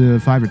up to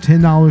 $5 or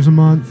 $10 a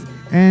month.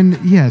 And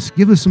yes,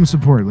 give us some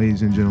support,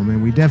 ladies and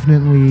gentlemen. We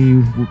definitely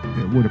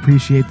would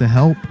appreciate the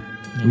help.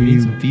 We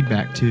need some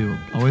feedback too.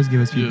 Always give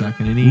us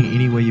feedback in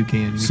any way you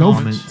can. So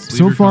far,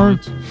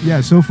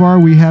 comments. so far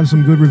we have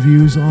some good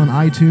reviews on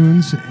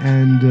iTunes,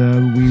 and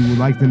we would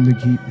like them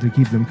to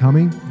keep them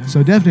coming.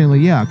 So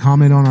definitely,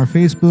 comment on our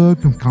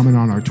Facebook, comment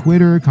on our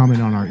Twitter,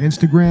 comment on our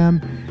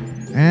Instagram,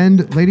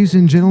 and ladies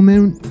and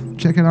gentlemen,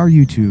 check out our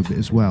YouTube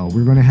as well.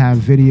 We're going to have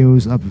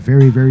videos up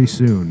very, very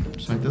soon.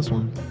 Just like this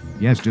one.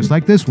 Yes, just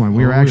like this one.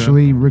 We are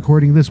actually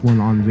recording this one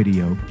on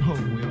video. Oh,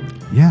 we are.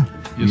 Yeah.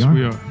 Yes,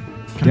 we are.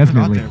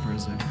 Definitely. There for a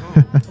second.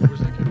 Where's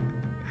that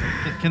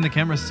camera? Can the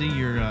camera see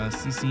your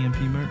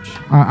CCMP merch?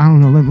 I don't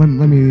know.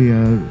 Let me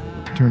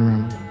turn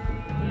around.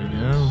 There you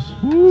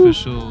go.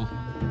 Official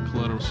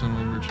Collateral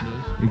Cinema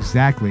merchandise.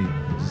 Exactly.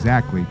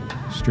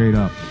 Straight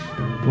up.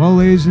 Well,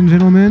 ladies and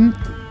gentlemen,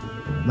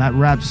 that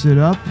wraps it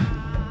up.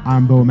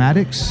 I'm Bo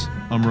Maddox.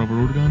 I'm Robert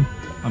Ortegon.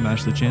 I'm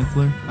Ashley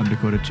Chancellor. I'm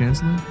Dakota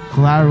Chancellor.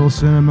 Collateral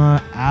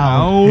Cinema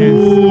out.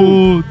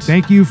 And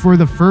thank you for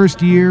the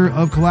first year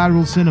of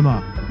Collateral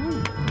Cinema.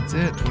 That's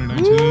it.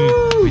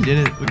 2019. We did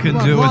it. We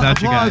couldn't do it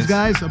without you Applause,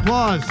 guys.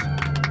 Applause.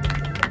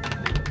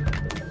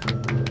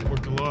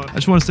 Worked a lot. I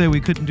just want to say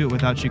we couldn't do it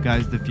without you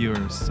guys, the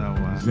viewers. So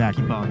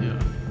Exactly. keep on. Yeah.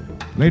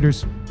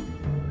 Laters.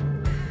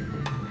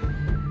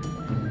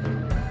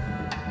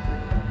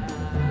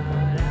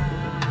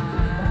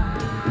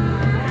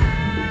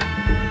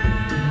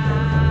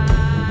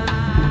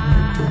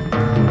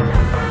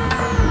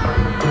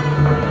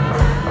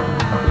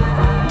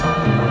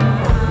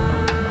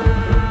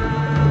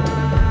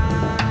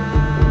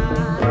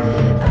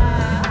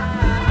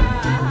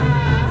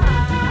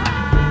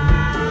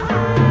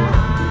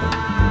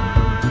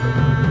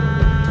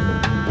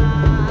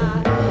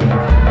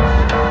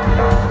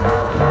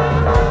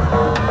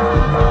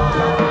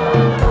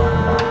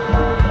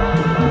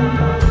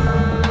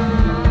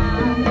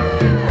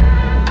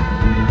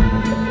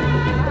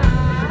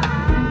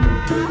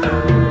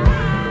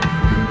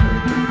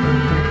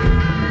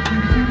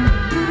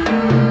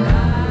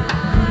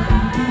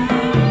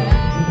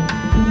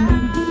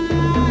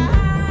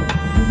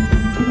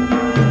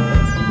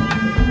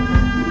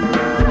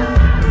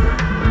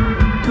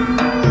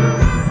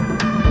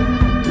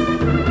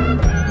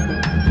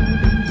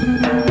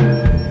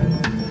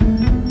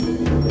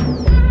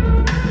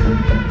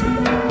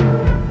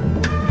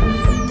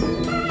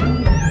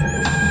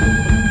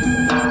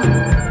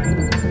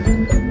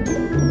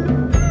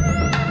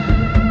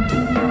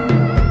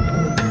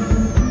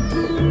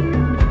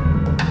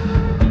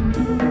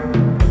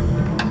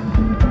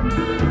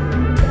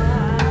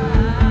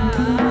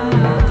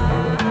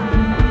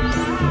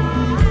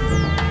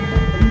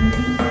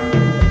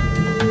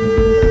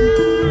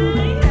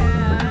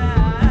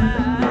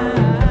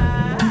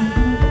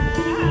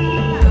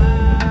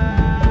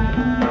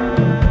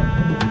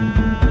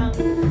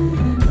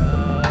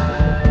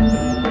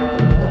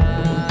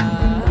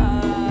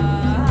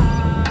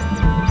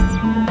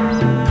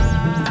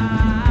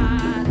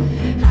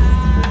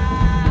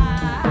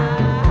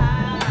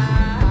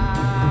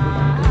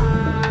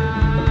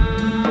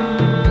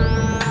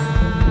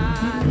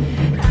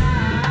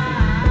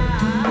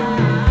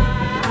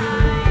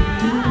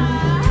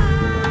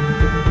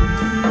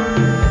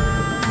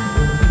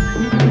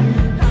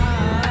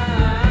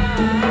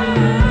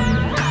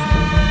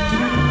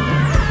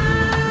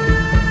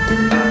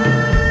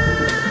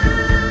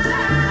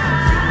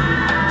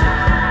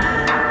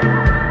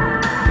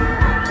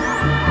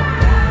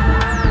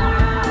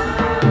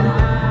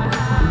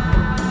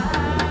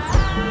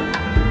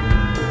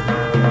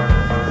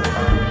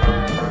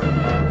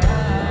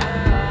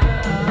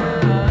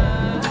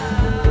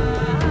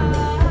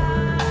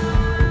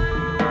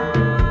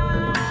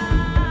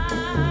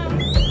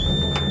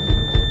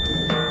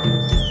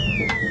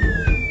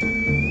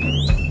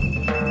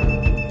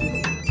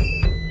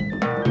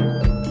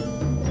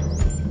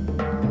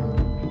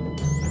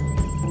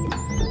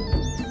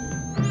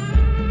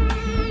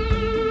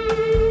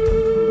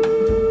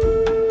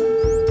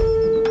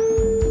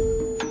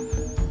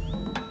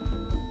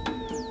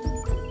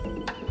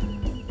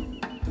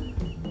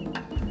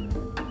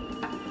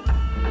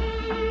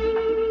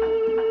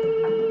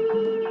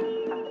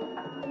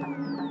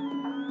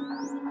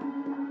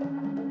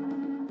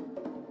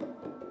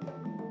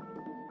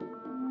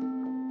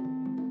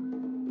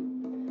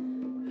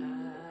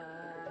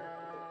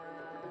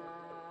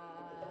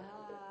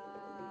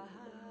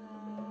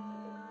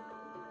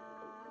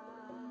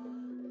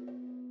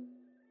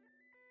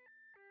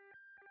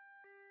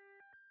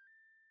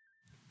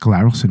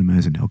 Collateral Cinema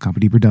is an Hill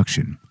Company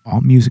production.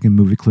 All music and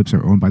movie clips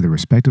are owned by their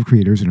respective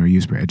creators and are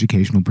used for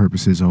educational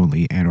purposes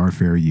only and are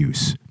fair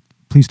use.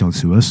 Please don't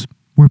sue us.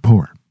 We're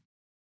poor.